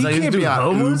can't be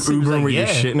out Ubering where you're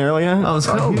shitting earlier. I was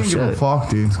like, oh he didn't give a fuck,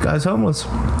 dude. This guy's homeless.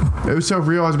 It was so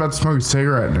real. I was about to smoke a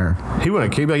cigarette in there. He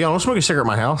wouldn't. He'd be like, yo, don't smoke a cigarette at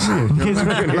my house.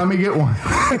 Let me get one.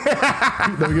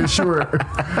 Let me get a short.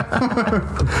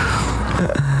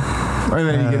 And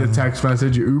then you get a text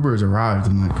message, your Uber's arrived.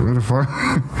 I'm like, what the fuck?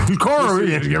 Your car,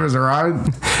 you give us a ride?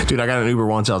 Dude, I got an Uber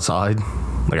once outside.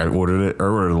 Like I ordered a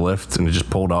Lyft and it just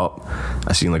pulled up.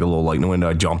 I seen like a little light in the window.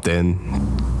 I jumped in.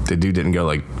 The dude didn't go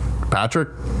like, Patrick?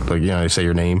 Like, I say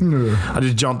your name. No. I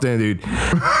just jumped in, dude.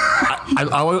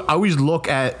 I always look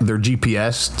at their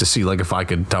GPS to see like if I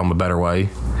could tell him a better way.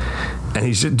 And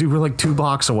he said, dude, we're like 2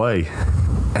 blocks away.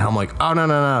 And I'm like, oh,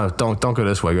 no. Don't go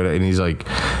this way. And he's like,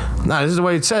 nah, this is the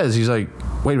way it says. He's like,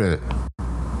 wait a minute.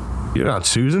 You're not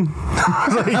Susan?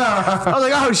 I was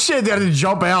like, oh shit, they had to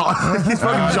jump out. He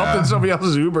fucking jumped in somebody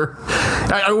else's Uber.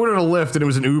 I ordered a Lyft and it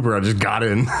was an Uber. I just got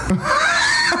in.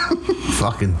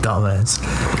 Fucking dumbass.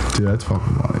 Dude, that's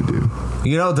fucking funny, dude.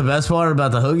 You know what the best part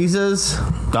about the hoagies is?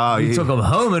 You took them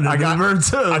home in an Uber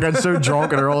too. I got so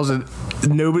drunk at Earl's and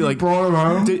nobody like brought them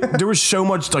home. There was so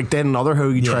much like they had another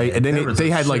hoagie tray and then they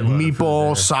had like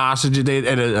meatball, sausage, and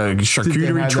a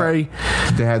charcuterie tray.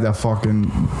 They had that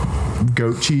fucking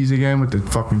goat cheese again with the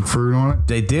fucking fruit on it.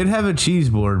 They did have a cheese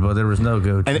board, but there was no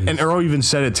goat cheese. And Earl even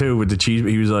said it too with the cheese.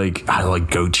 He was like, I like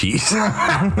goat cheese. Dude,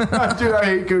 I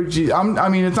hate goat cheese. I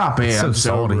mean, it's not bad. So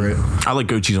salty. I like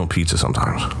goat cheese on pizza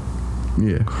sometimes.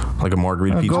 Yeah. Like a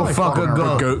margarita pizza. Go fuck a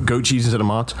goat. Goat cheese instead of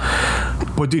mozz.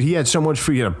 But dude, he had so much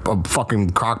food. He had a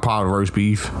fucking crock pot of roast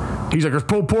beef. He's like, there's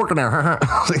pulled pork in there.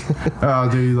 Oh,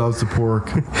 dude, he loves the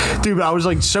pork. Dude, but I was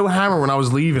like so hammered when I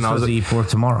was leaving. I was like, eat pork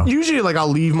tomorrow. Usually, like, I'll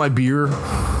leave my beer.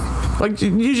 Like,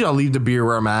 usually I'll leave the beer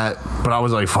where I'm at, but I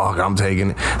was like, fuck, I'm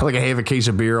taking it. Like, I have a case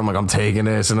of beer, I'm like, I'm taking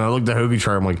this. And then I looked at the hoagie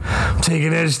tray, I'm like, I'm taking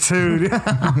this too.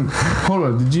 Hold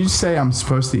on, did you say I'm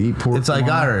supposed to eat pork? It's like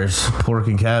Irish, pork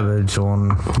and cabbage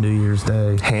on New Year's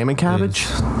Day. Ham and cabbage?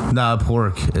 No,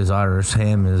 pork is Irish.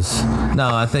 Ham is...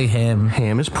 No, I think ham...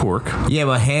 Ham is pork. Yeah,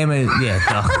 but ham is... Yeah,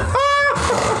 no.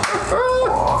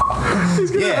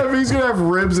 He's gonna have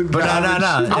ribs and cabbage.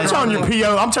 No. I'm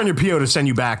telling your PO to send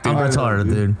you back, dude. I'm retarded,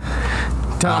 dude.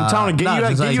 I'm telling you,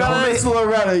 get you out of Miss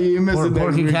Loretta, you missed it.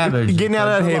 Pork and cabbage. Getting out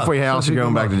of that halfway house, you're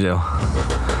going back to jail.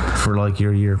 For like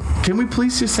your year. Can we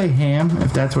please just say ham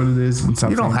if that's what it is?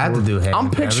 You don't have to do ham. I'm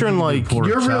picturing like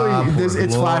you're really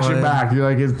it's flashing back. You're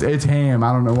like it's ham.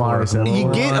 I don't know why I said it.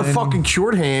 You get a fucking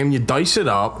cured ham, you dice it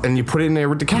up, and you put it in there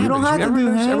with the cabbage. You don't have to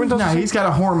do ham. No, he's got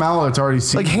a hormel that's already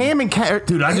like ham and carrot.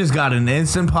 Dude, I just got an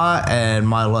Instant Pot and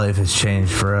my life has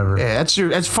changed forever. Yeah,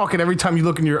 that's fucking every time you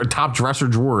look in your top dresser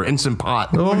drawer, Instant Pot.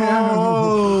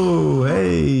 Oh,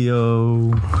 hey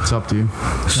yo. What's up, dude?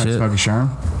 Shit. Smoke a sherm?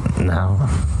 No.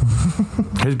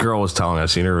 His girl was telling me, I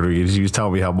seen her. She was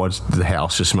telling me how much the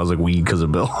house just smells like weed because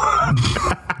of Bill.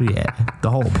 Yeah,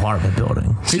 the whole apartment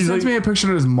building. He sends me a picture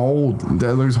of his mold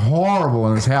that looks horrible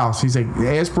in his house. He's like,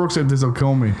 ask Brooks if this will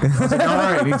kill me. I was like, all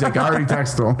right. He's like, I already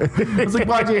texted him. I was like,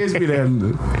 why'd you ask me that?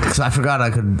 Because I forgot I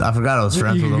was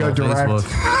friends with him on Facebook.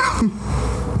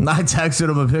 I texted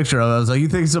him a picture of it. I was like, you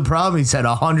think it's a problem? He said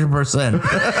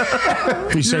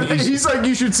 100%. He's like,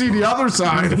 you should see the other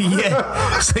side.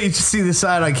 Yeah. So you should see the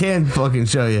side I can fucking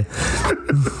show you.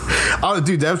 Oh,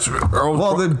 dude, that's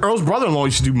Earl's brother-in-law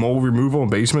used to do mold removal in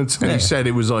basements, and he said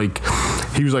it was like,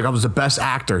 he was like, I was the best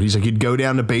actor. He's like, he'd go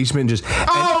down the basement and just...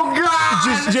 Oh, God!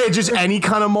 Just any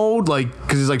kind of mold, like,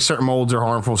 because it's like certain molds are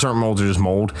harmful, certain molds are just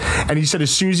mold. And he said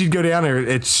as soon as he'd go down there,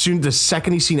 the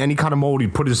second he seen any kind of mold,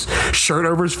 he'd put his shirt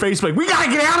over his face, like, we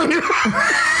gotta get out of here.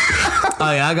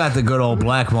 Oh yeah, I got the good old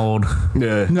black mold.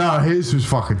 Yeah. No, his was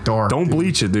fucking dark. Don't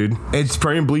bleach it, dude. It's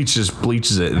spraying bleach just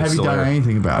bleaches it. Have you done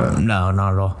anything about it? No,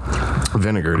 not at all.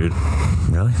 Vinegar, dude.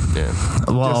 Really? Yeah. Just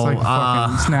Well, like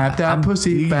fucking snap that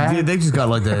pussy back. They just got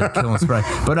like the killing spray.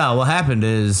 But no, what happened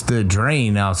is the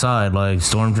drain outside, like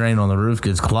storm drain on the roof,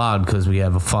 gets clogged because we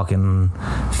have a fucking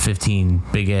 15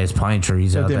 big ass pine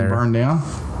trees out there. Didn't burn down?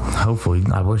 Hopefully.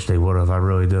 I wish they would have. I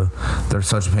really do. They're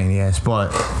such a pain in the ass.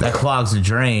 But that clogs the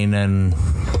drain, and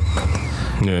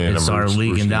it started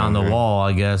leaking down the wall,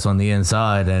 I guess, on the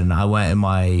inside. And I went in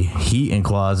my heating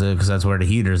closet because that's where the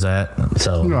heater's at.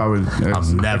 So I would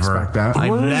expect that.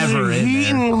 I'm never in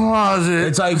heating closet.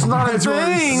 It's like it's not a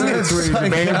thing. That's where he's a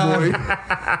bad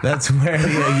boy. That's where,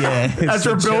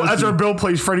 That's where Bill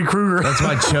plays Freddy Krueger. That's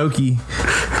my chokey.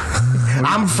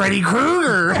 I'm Freddy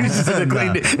Krueger. In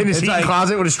his heating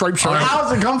closet with a striped shirt.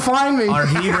 Allison, come find me. Our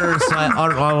heater,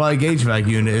 our like HVAC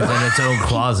unit is in its own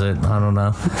closet. I don't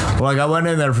know. Like I went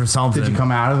in there for something. Did you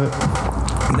come out of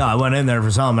it? No, I went in there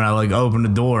for something. And I like opened the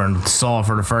door and saw it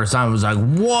for the first time. It was like,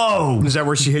 whoa! Is that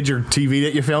where she hid your TV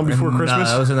that you found before Christmas?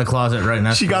 No, I was in the closet right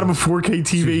next. She got him a 4K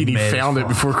TV and he found it fuck.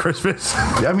 before Christmas.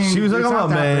 I mean, She was like, "Oh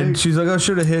man," she's like, "I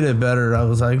should have hid it better." I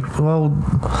was like, "Well,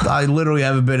 I literally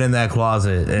haven't been in that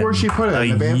closet." Where'd she put it?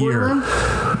 In the band boy room?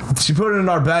 She put it in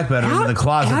our back bedroom in the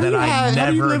closet that I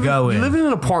never go in. You live in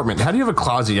an apartment. How do you have a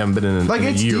closet you haven't been in Like in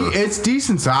a year? it's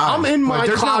decent size. I'm in my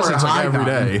there's nowhere closet to like hide every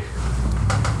nothing. day.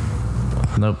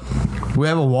 Nope. We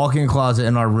have a walk-in closet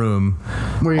in our room.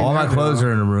 Where you All my have clothes it?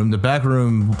 are in the room. The back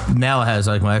room now has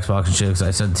like my Xbox and shit because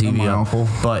I set the TV my up. uncle.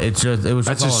 But it was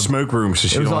That's just a smoke room, so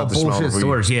she It was don't all have to smell bullshit the weed.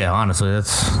 storage. Yeah, honestly,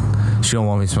 she don't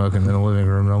want me smoking in the living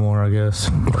room no more. I guess.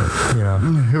 But, you know,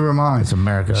 Who am I? it's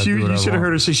America. I do what You I should have want.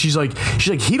 heard her say she's like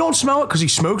he don't smell it because he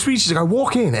smokes weed. She's like I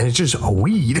walk in and it's just a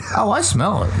weed. Oh, I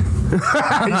smell it. You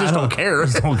just don't care.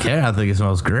 I don't care. I think it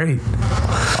smells great.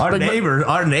 Our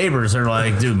neighbors are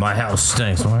like, dude, my house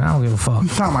stinks. I'm like, I don't give a fuck.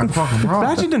 It's not my fucking problem.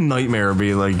 Imagine the nightmare of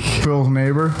being like, Bill's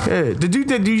neighbor. hey, the dude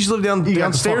that used to live You got the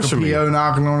downstairs from fucking me. PO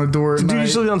knocking on the door. The dude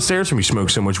used to live downstairs from me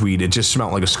smoked so much weed it just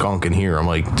smelled like a skunk in here. I'm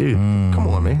like, dude, come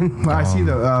on, man. I see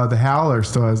the howler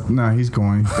still has. No, he's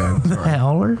going. He's dead. Sorry.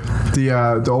 Howler?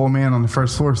 The old man on the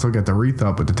first floor still got the wreath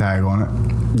up with the tag on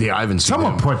it. Yeah, I haven't seen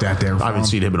Someone him. put that there. For I haven't him.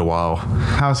 seen him in a while.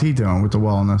 How's he doing with the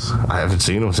wellness? I haven't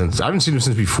seen him since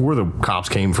before the cops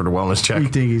came for the wellness check. You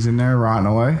think he's in there rotting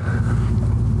away?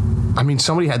 I mean,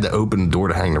 somebody had to open the door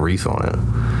to hang the wreath on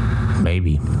it.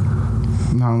 Maybe.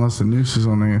 Not unless the noose is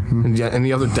on there. And yeah, and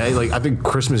the other day, like I think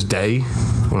Christmas Day,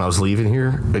 when I was leaving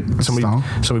here,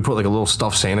 somebody put like a little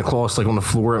stuffed Santa Claus like on the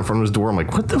floor in front of his door. I'm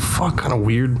like, what the fuck? Kind of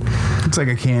weird. It's like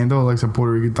a candle, like some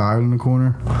Puerto Rican dial in the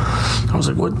corner. I was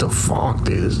like, what the fuck,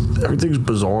 dude? Everything's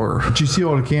bizarre. Did you see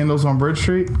all the candles on Bridge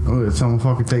Street? Oh, did someone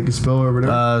fucking take a spill over there?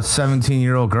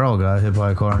 17-year-old girl got hit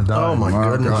by a car and died. Oh, my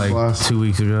goodness. God Like bless. 2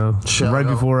 weeks ago. Shut right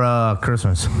up. before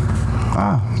Christmas.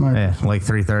 Right. Yeah, like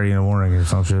 3:30 in the morning or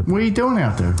some shit. What are you doing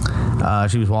out there?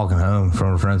 She was walking home from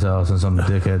her friend's house and some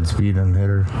dickhead speed and hit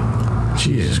her.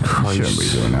 Jesus You shouldn't be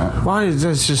Christ. doing that. Why is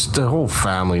this just the whole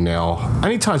family now?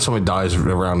 Anytime somebody dies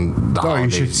around the Oh, you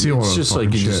holidays, should seal it's all just the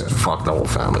like you fucking just shit. fuck the whole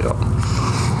family up.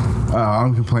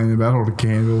 I'm complaining about all the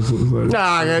candles. It's like,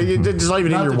 Nah, it's not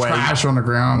even in not your the way. trash on the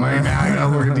ground. Like, I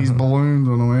gotta look at these balloons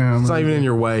on the way home. It's not even in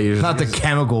your way. It's Not the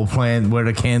chemical plant where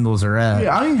the candles are at.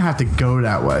 Yeah, I don't even have to go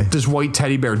that way. this white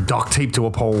teddy bear duct taped to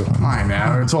a pole. I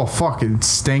know. It's all fucking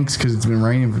stinks because it's been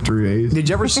raining for 3 days. Did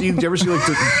you ever see like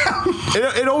the?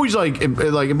 It always like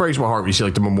it breaks my heart when you see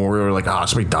like the memorial or like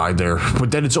somebody died there, but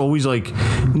then it's always like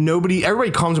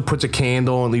everybody comes and puts a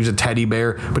candle and leaves a teddy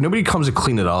bear, but nobody comes to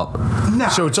clean it up. No,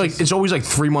 So it's like it's always like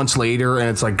 3 months later and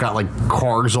it's like got like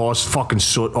car exhaust fucking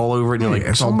soot all over it and you're Yeah, like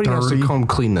it's all somebody has to dirty. come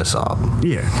clean this up.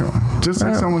 Yeah, come on. Just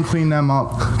like someone clean them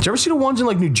up. Did you ever see the ones in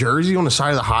like New Jersey on the side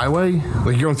of the highway?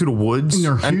 Like you're going through the woods.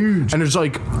 And they're huge. And there's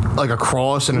like a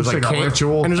cross and there's Looks like, like a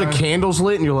ritual and there's like thing. candles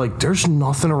lit and you're like, there's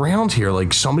nothing around here.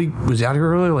 Like somebody was out here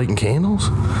earlier lighting candles.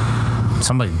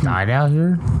 Somebody died out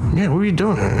here? Yeah, what are you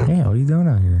doing here? Yeah, what are you doing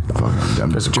out here? Fucking them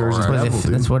There's a Jersey car. Devil,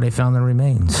 dude. That's where they found the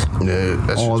remains. Yeah,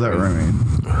 that's All just that me. remain.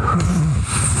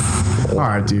 All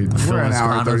right, dude. We're an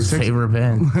hour and Scotland's 36. favorite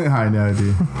band. I know,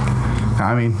 dude.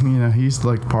 I mean, he used to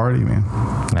like to party, man.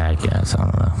 I guess. I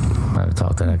don't know. I haven't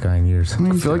talked to that guy in years.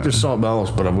 I feel like there's something else,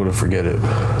 but I'm gonna forget it.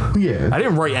 Yeah. I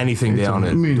didn't write anything down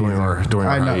during our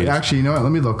age. Actually, you know what?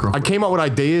 Let me look real I came up with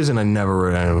ideas and I never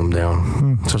wrote any of them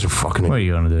down. Such a fucking What are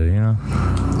you going to do, you know?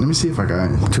 Let me see if I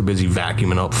got it. too busy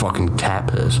vacuuming up fucking cat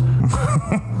piss.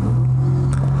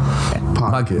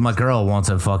 My girl wants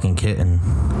a fucking kitten.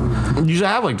 You usually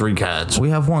have like 3 cats. We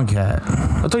have one cat.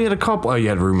 I thought you had a couple. Oh, you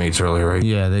had roommates earlier, right?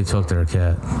 Yeah, they took their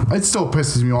cat. It still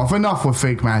pisses me off. Enough with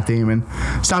fake Matt Damon.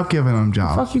 Stop giving him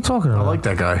jobs. Fuck you talking about? I like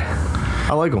that guy.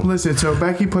 I like him. Listen, so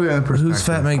Becky put it in perspective. Who's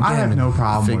Fat Mac Damon? I have no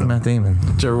problem Fake with him. Matt Damon.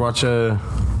 Did you ever watch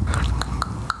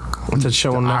What's that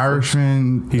show on Netflix?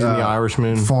 Irishman. He's in The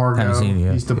Irishman. Fargo. Haven't seen it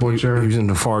yet. He's the butcher. He was in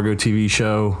the Fargo TV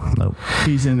show. Nope.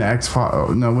 He's in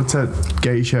X-Files. No, what's that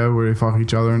gay show where they fuck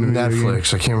each other in the video game?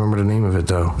 Netflix. I can't remember the name of it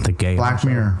though. The gay Black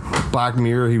Mirror. Black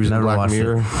Mirror. He was Never in Black watched it.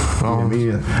 Mirror. Oh. Me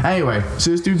either. Anyway, so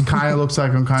this dude kind of looks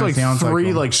like him, kind of It's like sounds like three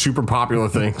him. like super popular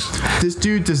things. This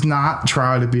dude does not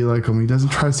try to be like him. He doesn't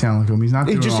try to sound like him. He's not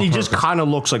doing it on He just purpose. kind of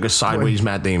looks like a sideways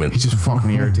Matt Damon. He just fucking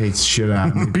irritates shit out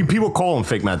of me. People call him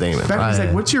fake Matt Damon. Becky's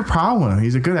like, what's your problem with him?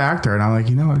 He's a good actor. And I'm like,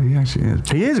 you know what? He actually is.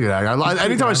 He is a good actor.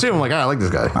 Anytime I see him, I'm like, I like this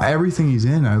guy. Everything he's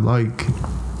in, I like.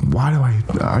 Why do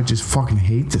I just fucking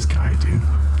hate this guy, dude?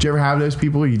 Do you ever have those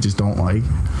people you just don't like?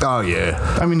 Oh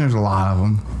yeah. I mean, there's a lot of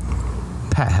them.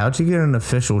 Pat, how'd you get an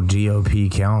official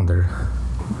GOP calendar?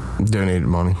 Donated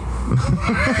money.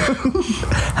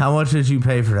 How much did you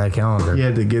pay for that calendar? You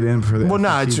had to get in for that. Well,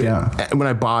 no, it's when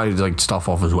I buy like stuff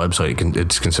off his website,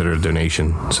 it's considered a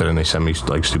donation. So then they send me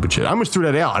like stupid shit. I almost threw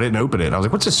that out. I didn't open it. I was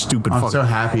like, "What's this stupid?" I'm fuck? so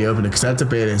happy you opened it because that's a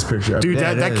badass picture. Dude,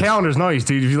 Yeah, that it is. calendar's nice,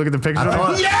 dude. If you look at the picture,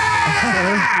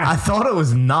 I thought it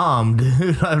was Nom,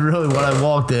 dude. I really, when I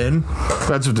walked in.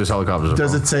 that's what this helicopter's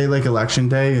Does about. it say like election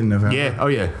day in November? Yeah. Oh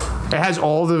yeah. It has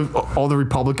all the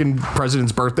Republican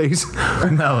presidents' birthdays.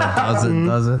 No, it doesn't,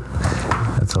 does it?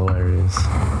 That's hilarious.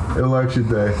 Election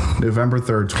day, November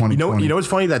 3rd, 2020. You know what's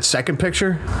funny? That second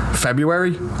picture,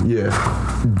 February. Yeah.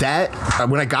 That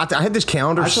when I got that, I had this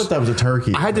calendar. I thought that was a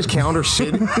turkey. I had this calendar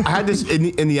sitting. I had this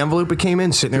in the envelope it came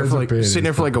in, sitting there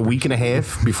for like a week and a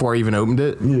half before I even opened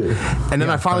it. Yeah. And then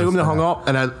I finally opened it, hung up,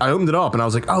 and I opened it up, and I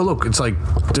was like, oh look, it's like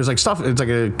there's like stuff. It's like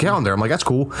a calendar. I'm like, that's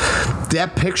cool.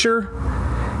 That picture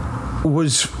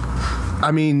was,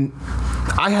 I mean,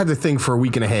 I had the thing for a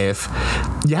week and a half.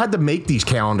 You had to make these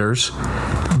calendars.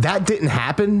 That didn't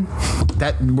happen.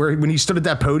 When he stood at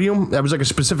that podium, that was like a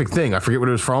specific thing. I forget what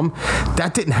it was from.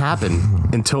 That didn't happen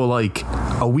until like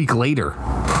a week later.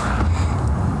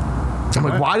 I'm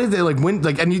like, why did they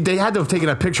they had to have taken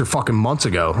that picture fucking months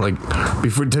ago, like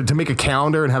before to make a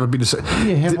calendar and have it be the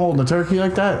Yeah, him holding a turkey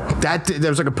like that. there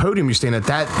was like a podium you stand at.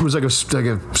 That was like a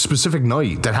specific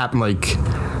night that happened like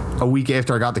a week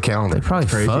after I got the calendar. They probably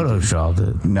Crazy, photoshopped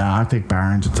it. Nah, I think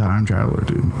Barron's a time traveler,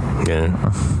 dude. Yeah.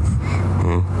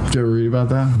 Did you ever read about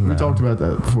that? We talked about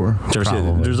that before.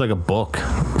 There's like a book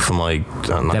from like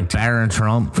That Baron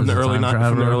Trump From the early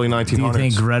 1900s. Do you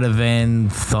think Greta Van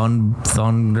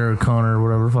Thundercon or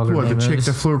whatever the fuck her What, the name chick is?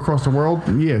 that flew across the world?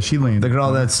 Yeah, she landed. The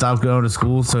girl that stopped going to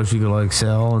school so she could like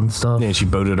sell and stuff. Yeah, she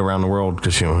boated around the world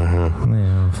because she on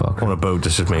Yeah, fuck her. a boat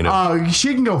that's just made up. Oh,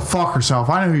 she can go fuck herself.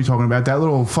 I know who you're talking about. That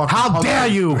little fucking. How dare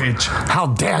you! Bitch. How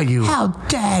dare you! How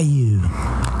dare you?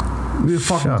 You're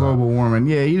fucking global warming.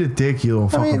 Yeah, eat a dick, you little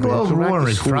I fucking mean, bitch. global Go back to warming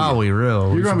is school. probably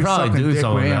real. You're gonna be probably sucking do dick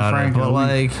something with Anne about Frank it, but in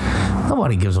a like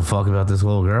nobody gives a fuck about this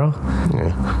little girl.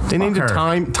 Yeah. They named her.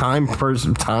 it time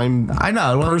I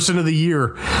know. Well, person of the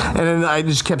year, and then I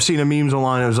just kept seeing the memes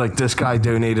online. It was like this guy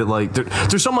donated like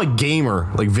there's some like gamer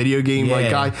like video game like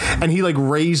Yeah. guy, and he like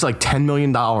raised like $10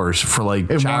 million for like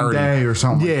In charity. 1 day or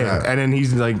something like Yeah, that. and then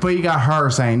he's like, But you got her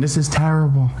saying, this is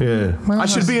terrible. yeah, I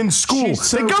should be in school. She's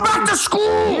so Then go back to school.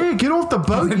 Yeah, get off the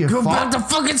boat, you go fuck. back to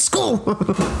fucking school.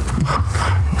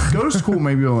 Go to school,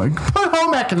 maybe you'll like put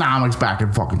home economics back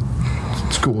in fucking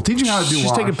school. Teach you how to do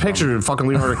Just take a wash. picture of fucking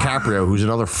Leonardo DiCaprio, who's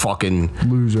another fucking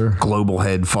Loser. global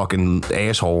head fucking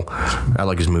asshole. I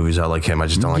like his movies. I like him. I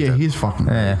just don't like Yeah, that. he's fucking.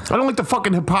 Yeah. I don't like the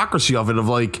fucking hypocrisy of it. Of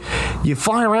like, you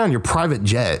fly around your private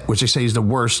jet, which they say is the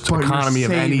worst But you're economy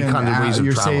of any saving kind of ways of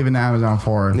You're travel. saving Amazon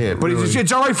for it. Yeah, but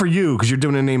it's all right for you because you're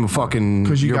doing it in the name of fucking.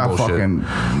 Because you your got bullshit. fucking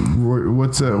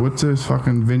what's this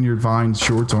fucking Vineyard Vines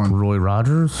shorts on? Roy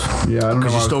Rogers. Yeah, I don't know.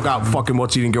 Because you why- still got fucking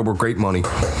what's eating Gilbert Grape money,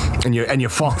 and you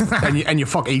fuck and you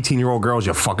fuck 18-year-old girls.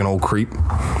 You fucking old creep.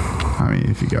 I mean,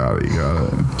 if you got it, you got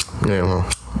it. Yeah. Well.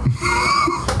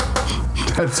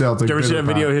 That sounds like. You ever see that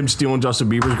video of him stealing Justin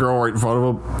Bieber's girl right in front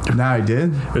of him? No, I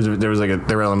did. There was like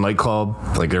they were at a nightclub,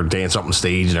 like they were dancing up on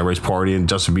stage and everybody's partying.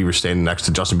 Justin Bieber standing next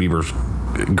to Justin Bieber's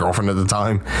girlfriend at the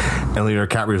time, and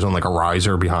Leonardo DiCaprio's on like a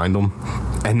riser behind him,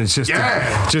 and it's just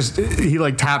he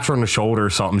like taps her on the shoulder or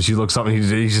something. She looks up and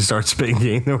he just starts spitting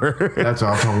game to her. That's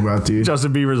what I'm talking about, dude.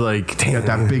 Justin Bieber's like, damn,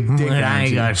 Got that big dick. I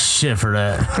ain't energy. got shit for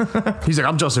that. he's like,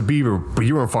 I'm Justin Bieber, but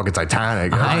you were in fucking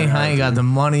Titanic. I ain't got the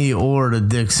money or the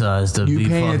dick size to You be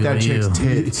painted fucking that with you. chick's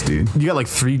tits, dude. You got like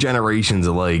 3 generations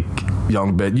of like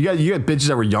young bitch. You got bitches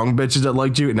that were young bitches that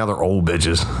liked you, and now they're old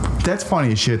bitches. That's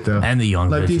funny as shit, though. And the young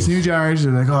like these bitches. new generations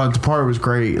are like, oh, the part was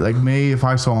great. Like me, if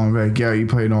I saw him, I'd be like, yeah, you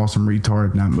played an awesome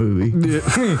retard in that movie.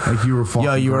 Like you were fucking.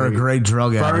 Yo, you were a great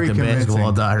drug Very addict in Basketball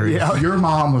convincing. Diaries. Yeah, your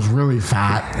mom was really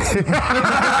fat.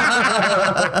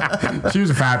 She was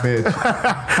a fat bitch.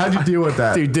 How'd you deal with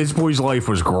that? Dude, this boy's life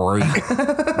was great.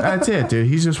 That's it, dude.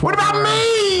 He's just. What about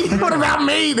me? What about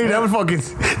me, dude? That was fucking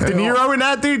De Niro in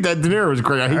that, dude. That De Niro was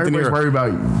great. I hate De Everybody's Niro. worried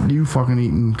about you fucking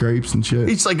eating grapes and shit.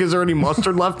 He's like, is there any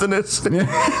mustard left in this?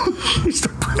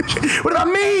 What about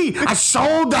me? I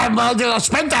sold that money. I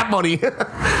spent that money.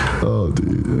 Oh,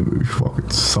 dude, that movie fucking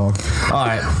sucked. All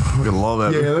right, I love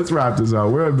that. Yeah, let's wrap this up.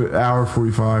 We're at an hour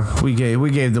 45. we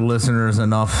gave the listeners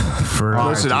enough for.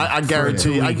 Listen, I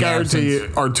guarantee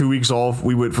you, our 2 weeks off,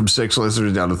 we went from 6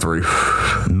 listeners down to 3.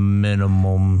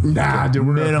 minimum. Nah, dude,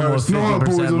 we're Minimum gonna post. No, the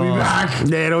boys 50% will be loss. back.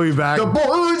 Yeah, they'll be back. The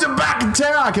boys are back in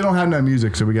town. I don't have no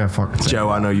music, so we got fucking. Joe,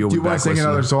 I know you'll Do be you want back. to sing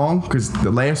another song? Because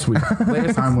the last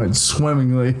time went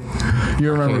swimmingly.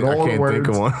 You remembered all the I can't words. think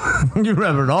of one. You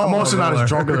remembered all. I'm also not of as it.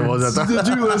 drunk as I was at that time.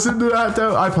 Did you listen to that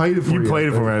though? I played it for you. You played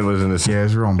it for me. I listened to this. Yeah,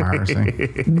 it's real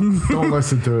embarrassing. Don't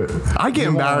listen to it. I get You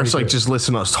won't embarrassed, like like it. just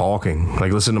listen to us talking,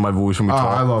 like listen to my voice when we Oh,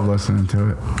 talk. I love listening to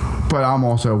it, but I'm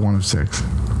also one of 6.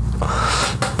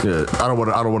 Yeah, I don't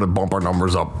want to bump our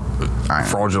numbers up I know.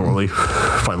 fraudulently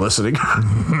by listening.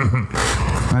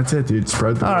 That's it, dude.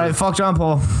 Spread the All word. right, fuck John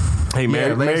Paul. Hey,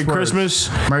 Merry last words.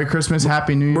 Christmas. Merry Christmas,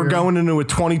 Happy New Year. We're going into a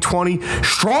 2020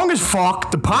 strong as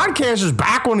fuck. The podcast is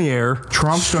back on the air.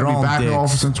 Trump's going to be Strong back in dicks.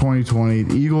 office in 2020.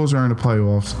 The Eagles are in the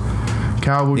playoffs.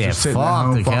 Cowboys Yeah, are sitting at fuck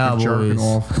home the fucking jerking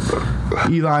Cowboys. off.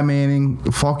 Eli Manning,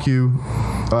 fuck you.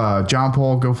 John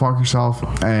Paul, go fuck yourself.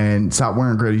 And stop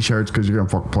wearing gritty shirts because you're going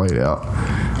to fucking play it out.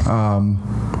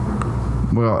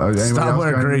 Anybody Stop else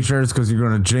wearing got gray any- shirts because you're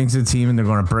going to jinx the team and they're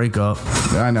going to break up.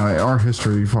 I know. Our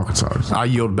history fucking sucks. I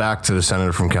yield back to the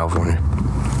senator from California.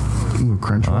 Ooh,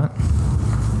 Crenshaw. What?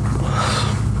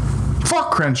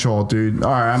 Fuck Crenshaw, dude.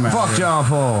 All right, I'm out. Fuck John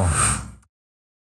Paul.